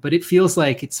laughing, but it feels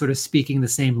like it's sort of speaking the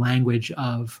same language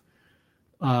of,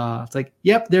 it's like,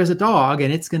 yep, there's a dog,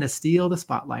 and it's going to steal the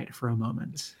spotlight for a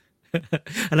moment.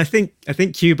 And I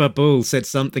think Cuba Bull said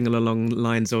something along the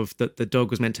lines of that the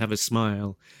dog was meant to have a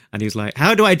smile, and he was like,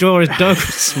 how do I draw a dog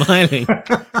smiling?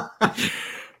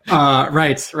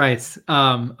 Right.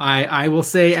 I will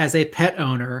say, as a pet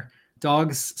owner,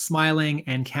 dogs smiling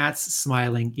and cats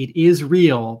smiling, it is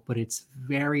real, but it's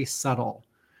very subtle.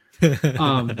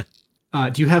 Do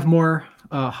you have more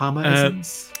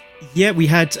Hama-isms? Yeah, we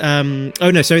had.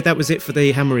 Sorry, that was it for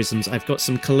the Hammerisms. I've got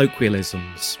some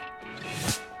colloquialisms.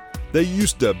 There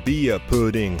used to be a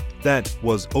pudding that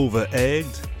was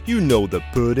over-egged. You know the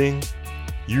pudding.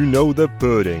 You know the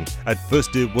pudding. At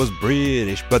first it was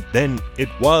British, but then it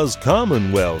was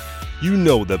Commonwealth. You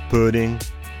know the pudding.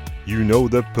 You know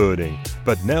the pudding.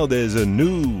 But now there's a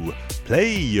new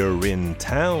player in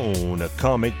town, a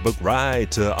comic book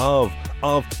writer of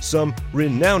of some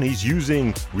renown. He's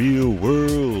using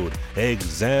real-world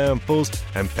examples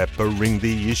and peppering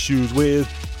the issues with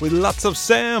lots of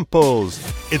samples.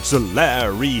 It's a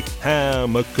Larry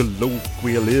Hammer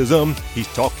colloquialism. He's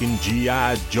talking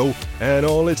G.I. Joe and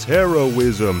all its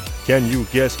heroism. Can you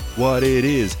guess what it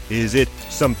is? Is it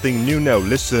something new? Now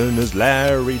listen as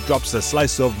Larry drops a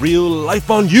slice of real life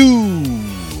on you.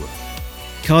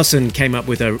 Carson came up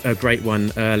with a great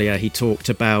one earlier. He talked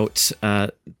about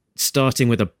starting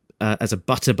with as a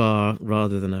butter bar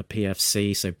rather than a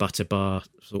PFC. So butter bar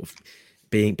sort of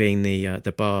being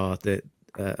the bar that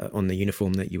on the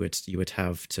uniform that you would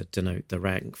have to denote the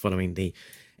rank, following the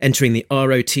entering the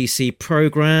ROTC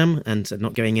program and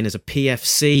not going in as a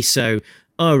PFC. So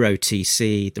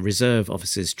ROTC, the Reserve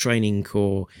Officers Training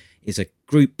Corps, is a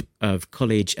group of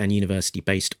college and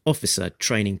university-based officer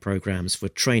training programs for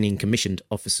training commissioned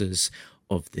officers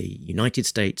of the United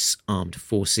States Armed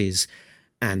Forces.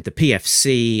 And the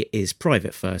PFC is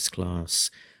private first class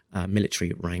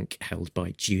military rank held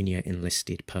by junior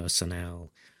enlisted personnel.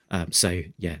 So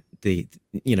yeah,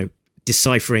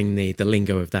 deciphering the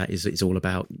lingo of that is all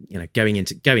about, going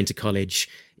into college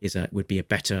would be a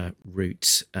better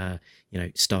route.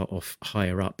 Start off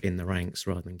higher up in the ranks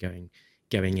rather than going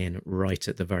in right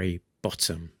at the very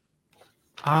bottom.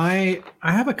 I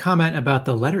have a comment about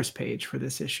the letters page for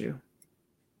this issue.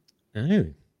 Oh.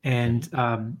 And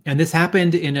this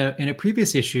happened in a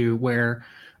previous issue where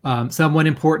someone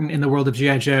important in the world of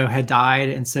G.I. Joe had died,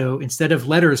 and so instead of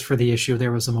letters for the issue,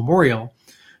 there was a memorial.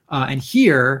 And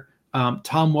here,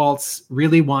 Tom Waltz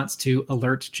really wants to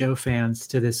alert Joe fans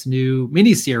to this new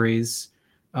miniseries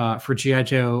for G.I.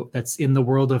 Joe that's in the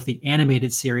world of the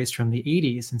animated series from the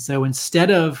 80s. And so instead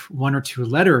of 1 or 2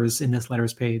 letters in this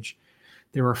letters page,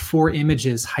 there are 4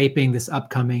 images hyping this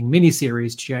upcoming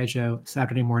miniseries, G.I. Joe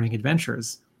Saturday Morning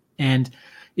Adventures. And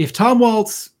if Tom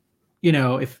Waltz,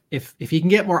 if he can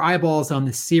get more eyeballs on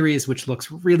this series, which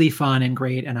looks really fun and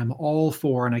great, and I'm all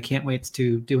for, and I can't wait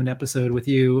to do an episode with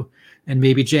you and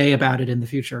maybe Jay about it in the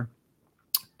future,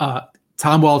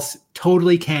 Tom Waltz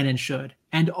totally can and should.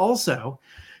 And also,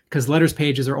 because letters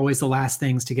pages are always the last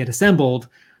things to get assembled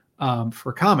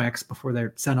for comics before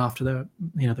they're sent off to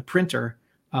the printer.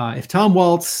 If Tom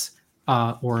Waltz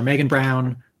or Megan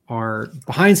Brown are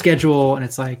behind schedule and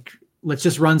it's like, let's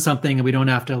just run something and we don't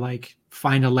have to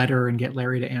find a letter and get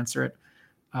Larry to answer it,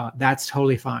 that's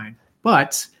totally fine.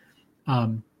 But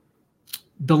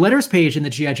the letters page in the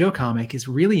G.I. Joe comic is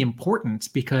really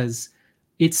important because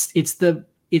it's the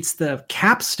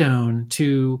capstone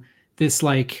to this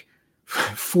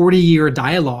 40-year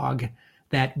dialogue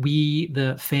that we,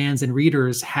 the fans and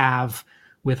readers, have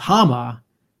with Hama.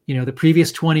 The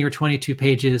previous 20 or 22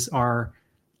 pages are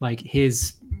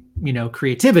his,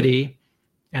 creativity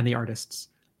and the artists.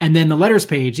 And then the letters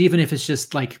page, even if it's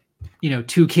just 2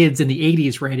 kids in the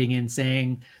 80s writing in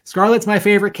saying, Scarlet's my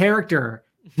favorite character,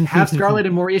 have Scarlet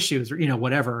in more issues, or,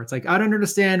 whatever. It's I don't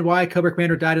understand why Cobra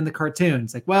Commander died in the cartoon.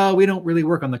 It's well, we don't really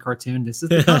work on the cartoon. This is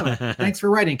the comic. Thanks for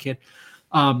writing, kid.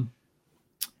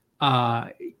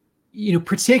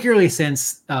 Particularly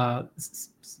since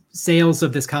sales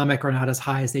of this comic are not as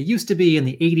high as they used to be in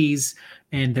the 80s,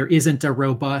 and there isn't a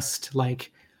robust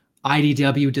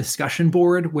IDW discussion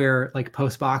board where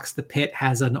Postbox the Pit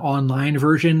has an online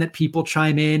version that people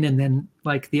chime in, and then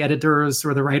the editors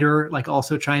or the writer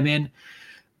also chime in.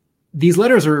 These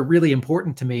letters are really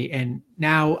important to me, and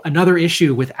now another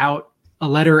issue without a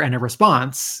letter and a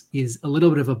response is a little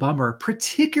bit of a bummer,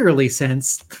 particularly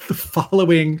since the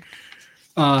following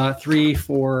 3,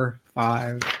 4,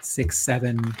 5, 6,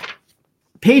 7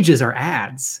 pages are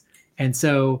ads. And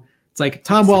so it's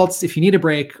Tom Waltz, if you need a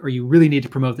break or you really need to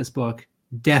promote this book,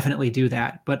 definitely do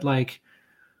that. But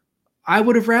I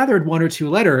would have rathered 1 or 2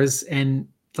 letters, and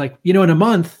in a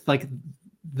month,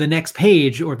 the next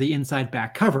page or the inside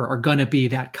back cover are going to be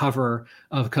that cover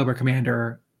of Cobra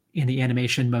Commander in the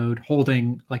animation mode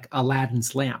holding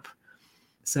Aladdin's lamp.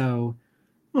 So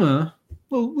a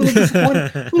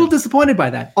little disappointed by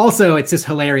that. Also, it's just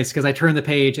hilarious because I turn the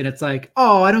page and it's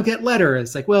oh, I don't get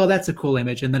letters. Well, that's a cool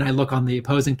image. And then I look on the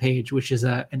opposing page, which is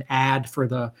an ad for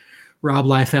the Rob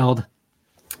Liefeld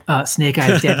Snake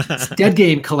Eyes Dead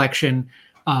Game collection.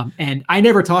 And I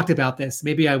never talked about this.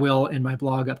 Maybe I will in my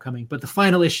blog upcoming. But the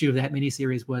final issue of that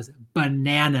miniseries was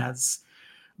bananas.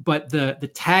 But the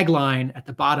tagline at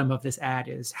the bottom of this ad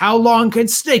is, "How long can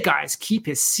Snake Eyes keep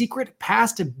his secret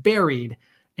past buried?"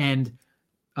 And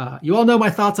you all know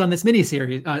my thoughts on this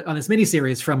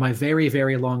miniseries from my very,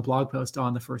 very long blog post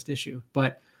on the first issue.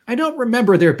 But I don't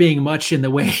remember there being much in the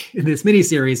way in this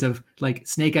miniseries of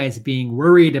Snake Eyes being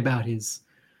worried about his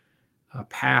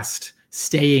past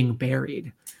staying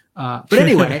buried. But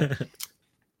anyway,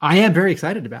 I am very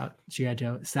excited about G.I.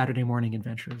 Joe Saturday Morning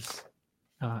Adventures.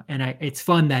 It's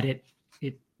fun that it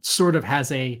sort of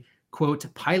has a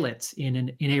quote pilot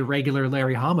in a regular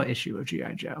Larry Hama issue of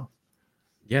G.I. Joe.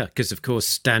 Yeah, because of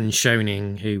course Dan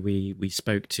Schoening, who we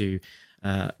spoke to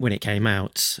when it came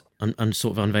out, sort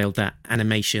of unveiled that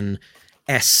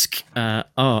animation-esque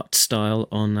art style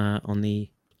on the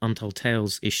Untold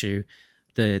Tales issue,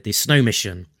 the Snow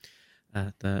Mission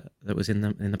that was in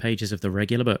the pages of the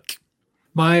regular book.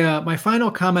 My final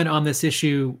comment on this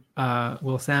issue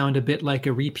will sound a bit like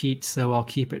a repeat, so I'll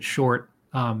keep it short.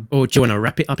 Or do you want to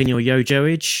wrap it up in your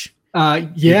Yo-Joage?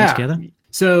 Yeah. Together?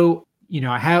 So,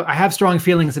 I have strong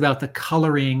feelings about the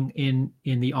coloring in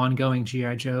the ongoing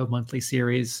G.I. Joe monthly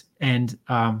series, and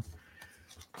I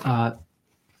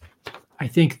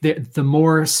think the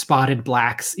more spotted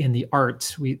blacks in the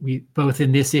art, we both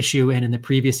in this issue and in the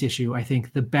previous issue, I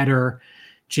think the better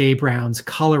Jay Brown's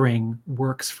coloring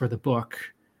works for the book,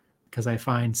 because I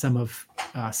find some of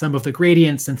the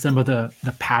gradients and some of the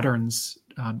patterns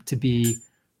to be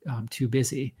too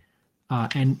busy.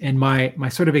 And my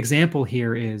sort of example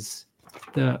here is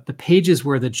the pages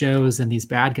where the Joes and these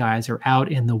bad guys are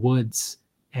out in the woods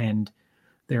and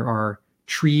there are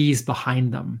trees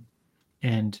behind them.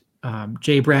 And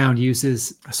Jay Brown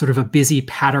uses sort of a busy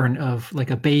pattern of like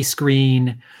a base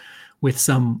green with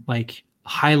some like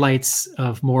highlights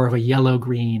of more of a yellow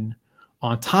green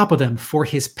on top of them for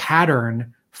his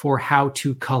pattern for how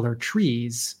to color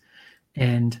trees.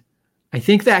 And I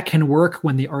think that can work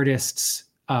when the artists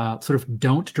sort of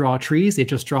don't draw trees. They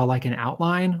just draw like an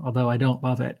outline, although I don't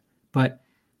love it. But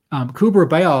Kubra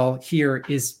Bayal here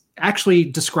is actually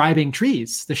describing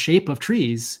trees, the shape of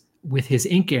trees with his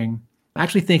inking. I'm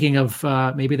actually thinking of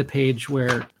maybe the page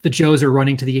where the Joes are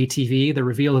running to the ATV, the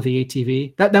reveal of the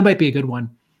ATV. That might be a good one,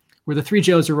 where the three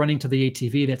Joes are running to the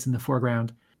ATV that's in the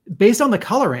foreground. Based on the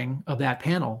coloring of that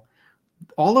panel,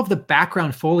 all of the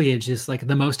background foliage is like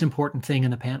the most important thing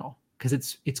in the panel because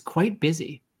it's quite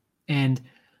busy. And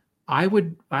I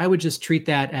would just treat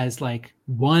that as like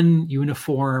one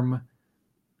uniform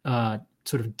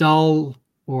sort of dull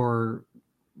or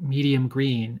medium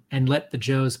green and let the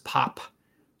Joes pop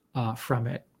from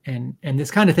it. And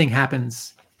this kind of thing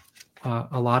happens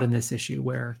a lot in this issue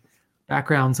where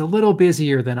background's a little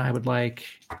busier than I would like.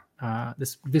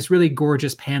 This really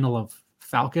gorgeous panel of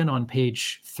Falcon on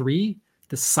page 3,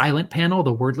 the silent panel,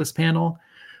 the wordless panel,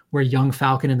 where young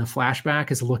Falcon in the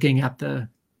flashback is looking at the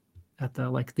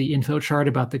info chart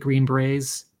about the Green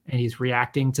Berets, and he's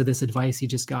reacting to this advice he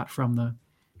just got from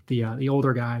the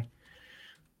older guy.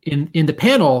 In the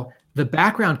panel, the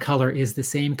background color is the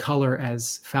same color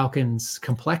as Falcon's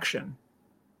complexion,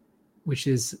 which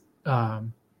is a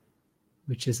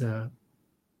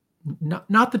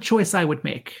not the choice I would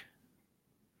make.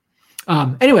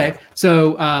 Anyway,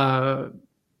 so I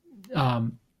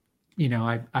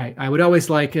would always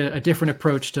like a different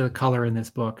approach to color in this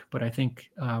book, but I think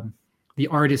the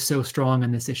art is so strong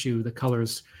in this issue. The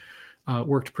colors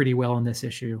worked pretty well in this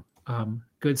issue.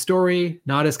 Good story,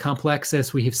 not as complex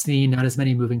as we have seen, not as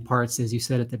many moving parts as you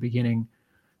said at the beginning.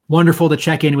 Wonderful to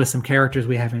check in with some characters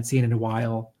we haven't seen in a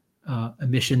while. A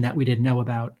mission that we didn't know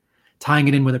about. Tying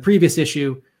it in with a previous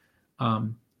issue.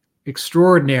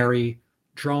 Extraordinary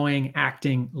drawing,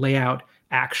 acting, layout,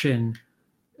 action,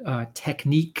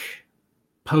 technique,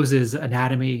 poses,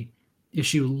 anatomy.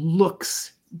 Issue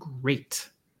looks great.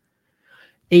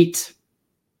 8.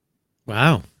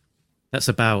 Wow. That's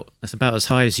about as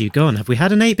high as you've gone. Have we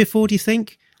had an 8 before, do you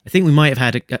think? I think we might have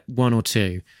had a 1 or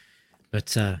 2.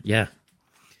 But yeah,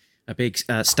 a big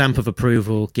stamp of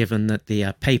approval given that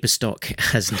the paper stock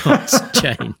has not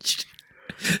changed.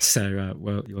 So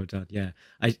well done. Yeah,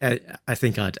 I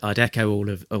think I'd echo all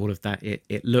of that.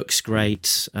 It looks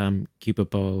great. Cuba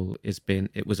Bowl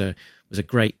was a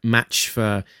great match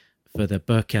for the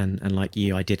book, and like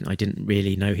you, I didn't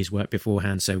really know his work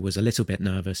beforehand, so was a little bit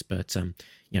nervous. But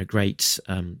great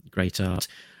art,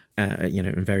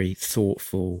 and very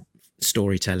thoughtful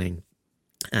storytelling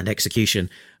and execution.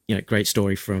 Great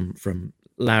story from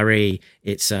Larry.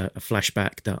 It's a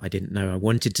flashback that I didn't know I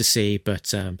wanted to see,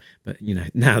 but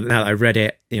now that I read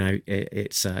it,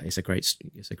 it's a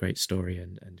great story,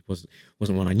 and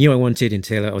wasn't one I knew I wanted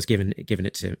until I was given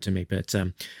it to me. But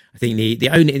I think the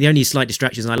only slight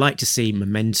distractions, and I like to see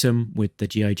momentum with the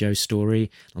G.I. Joe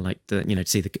story. I like to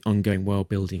see the ongoing world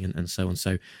building and so on.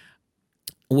 So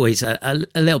always a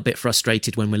little bit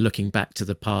frustrated when we're looking back to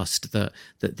the past that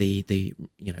the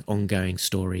ongoing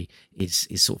story is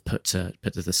sort of put to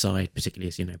the side, particularly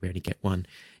as we only get one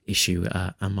issue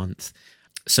a month.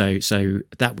 So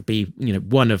that would be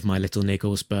one of my little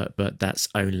niggles, but that's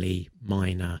only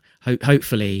minor.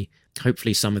 Hopefully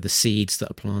hopefully some of the seeds that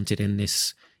are planted in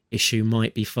this issue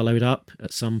might be followed up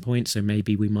at some point. So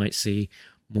maybe we might see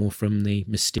more from the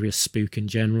mysterious spook in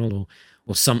general,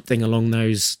 or something along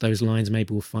those lines.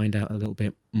 Maybe we'll find out a little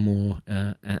bit more,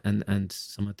 and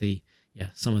some of the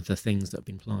things that have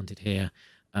been planted here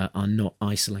are not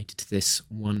isolated to this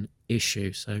one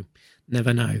issue. So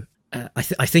never know. I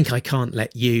think I can't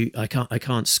let you. I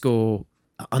can't score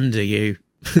under you,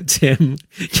 Tim,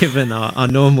 given our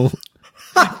normal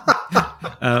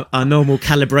our normal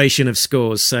calibration of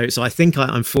scores. So I think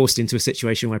I'm forced into a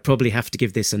situation where I probably have to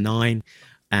give this a 9.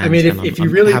 I mean, if you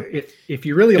really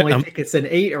only think it's an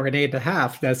 8 or an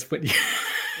 8.5, that's what.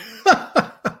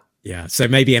 Yeah, so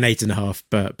maybe an 8.5,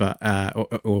 but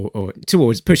or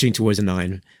pushing towards a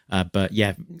 9. But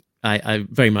yeah, I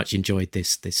very much enjoyed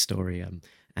this story,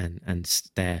 and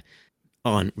there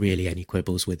aren't really any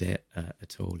quibbles with it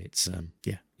at all. It's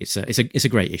it's a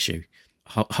great issue.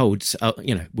 Holds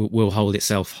will hold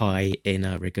itself high in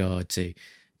regard to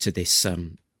this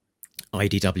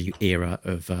IDW era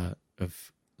of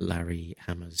Larry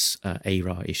Hammer's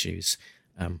ARA issues,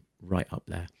 right up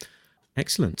there.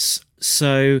 Excellent.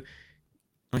 So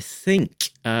I think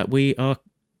we are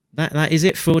that is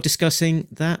it for discussing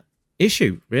that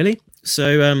issue, really.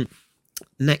 So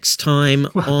next time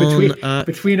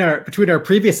between our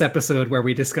previous episode where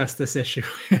we discussed this issue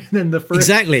and then the first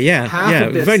half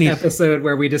of this episode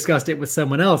where we discussed it with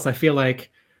someone else, I feel like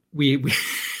we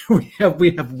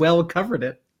have well covered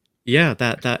it. Yeah,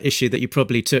 that issue that you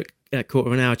probably took a quarter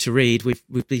of an hour to read,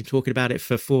 we've been talking about it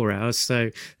for 4 hours, so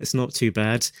it's not too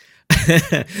bad.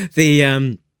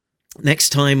 The next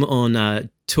time on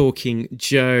Talking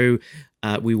Joe,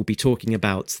 we will be talking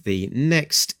about the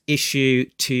next issue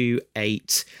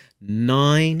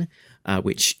 289,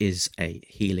 which is a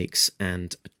Helix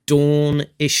and Dawn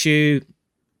issue.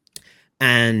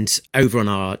 And over on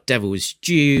our Devil's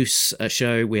Juice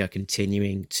show, we are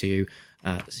continuing to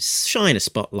shine a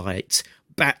spotlight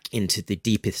back into the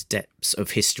deepest depths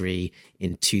of history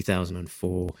in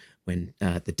 2004 when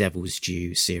the Devil's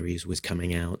Due series was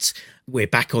coming out. We're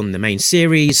back on the main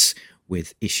series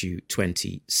with issue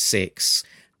 26,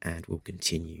 and we'll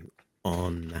continue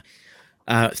on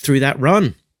through that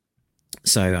run.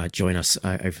 So join us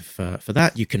over for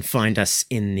that. You can find us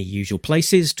in the usual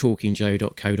places.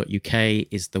 talkingjoe.co.uk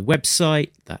is the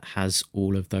website that has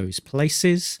all of those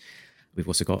places. We've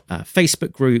also got a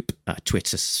Facebook group, a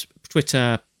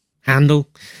Twitter handle,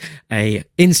 a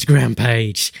Instagram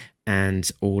page,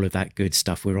 and all of that good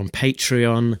stuff. We're on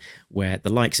Patreon, where the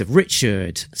likes of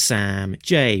Richard, Sam,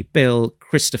 Jay, Bill,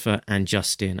 Christopher, and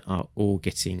Justin are all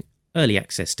getting early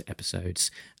access to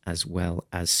episodes, as well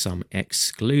as some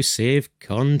exclusive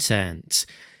content.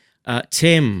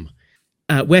 Tim,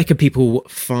 where can people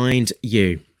find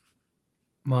you?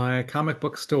 My comic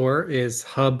book store is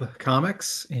Hub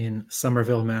Comics in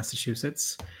Somerville,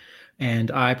 Massachusetts.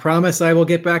 And I promise I will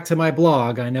get back to my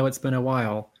blog. I know it's been a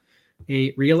while.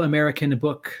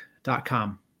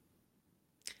 realamericanbook.com.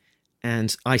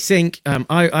 And I think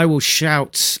I will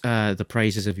shout the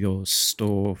praises of your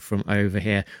store from over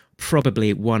here.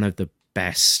 Probably one of the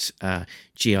best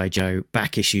G.I. Joe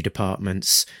back issue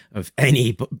departments of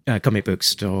any comic book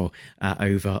store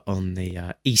over on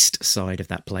the east side of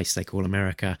that place they call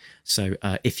America. So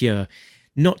if you're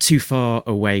not too far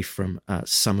away from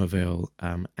Somerville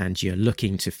and you're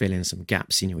looking to fill in some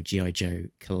gaps in your G.I. Joe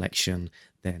collection,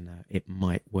 then it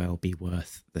might well be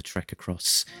worth the trek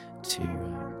across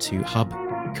to Hub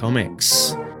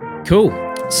Comics. Cool.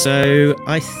 So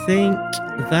I think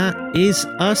that is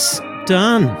us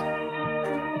done.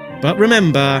 But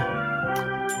remember,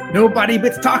 nobody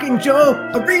beats Talking Joe,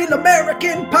 a real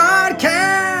American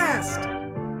podcast.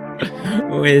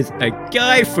 With a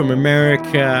guy from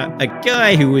America, a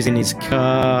guy who was in his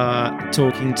car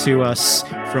talking to us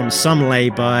from some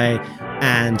lay-by,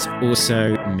 and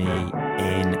also me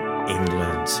in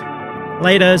England.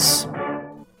 Laters.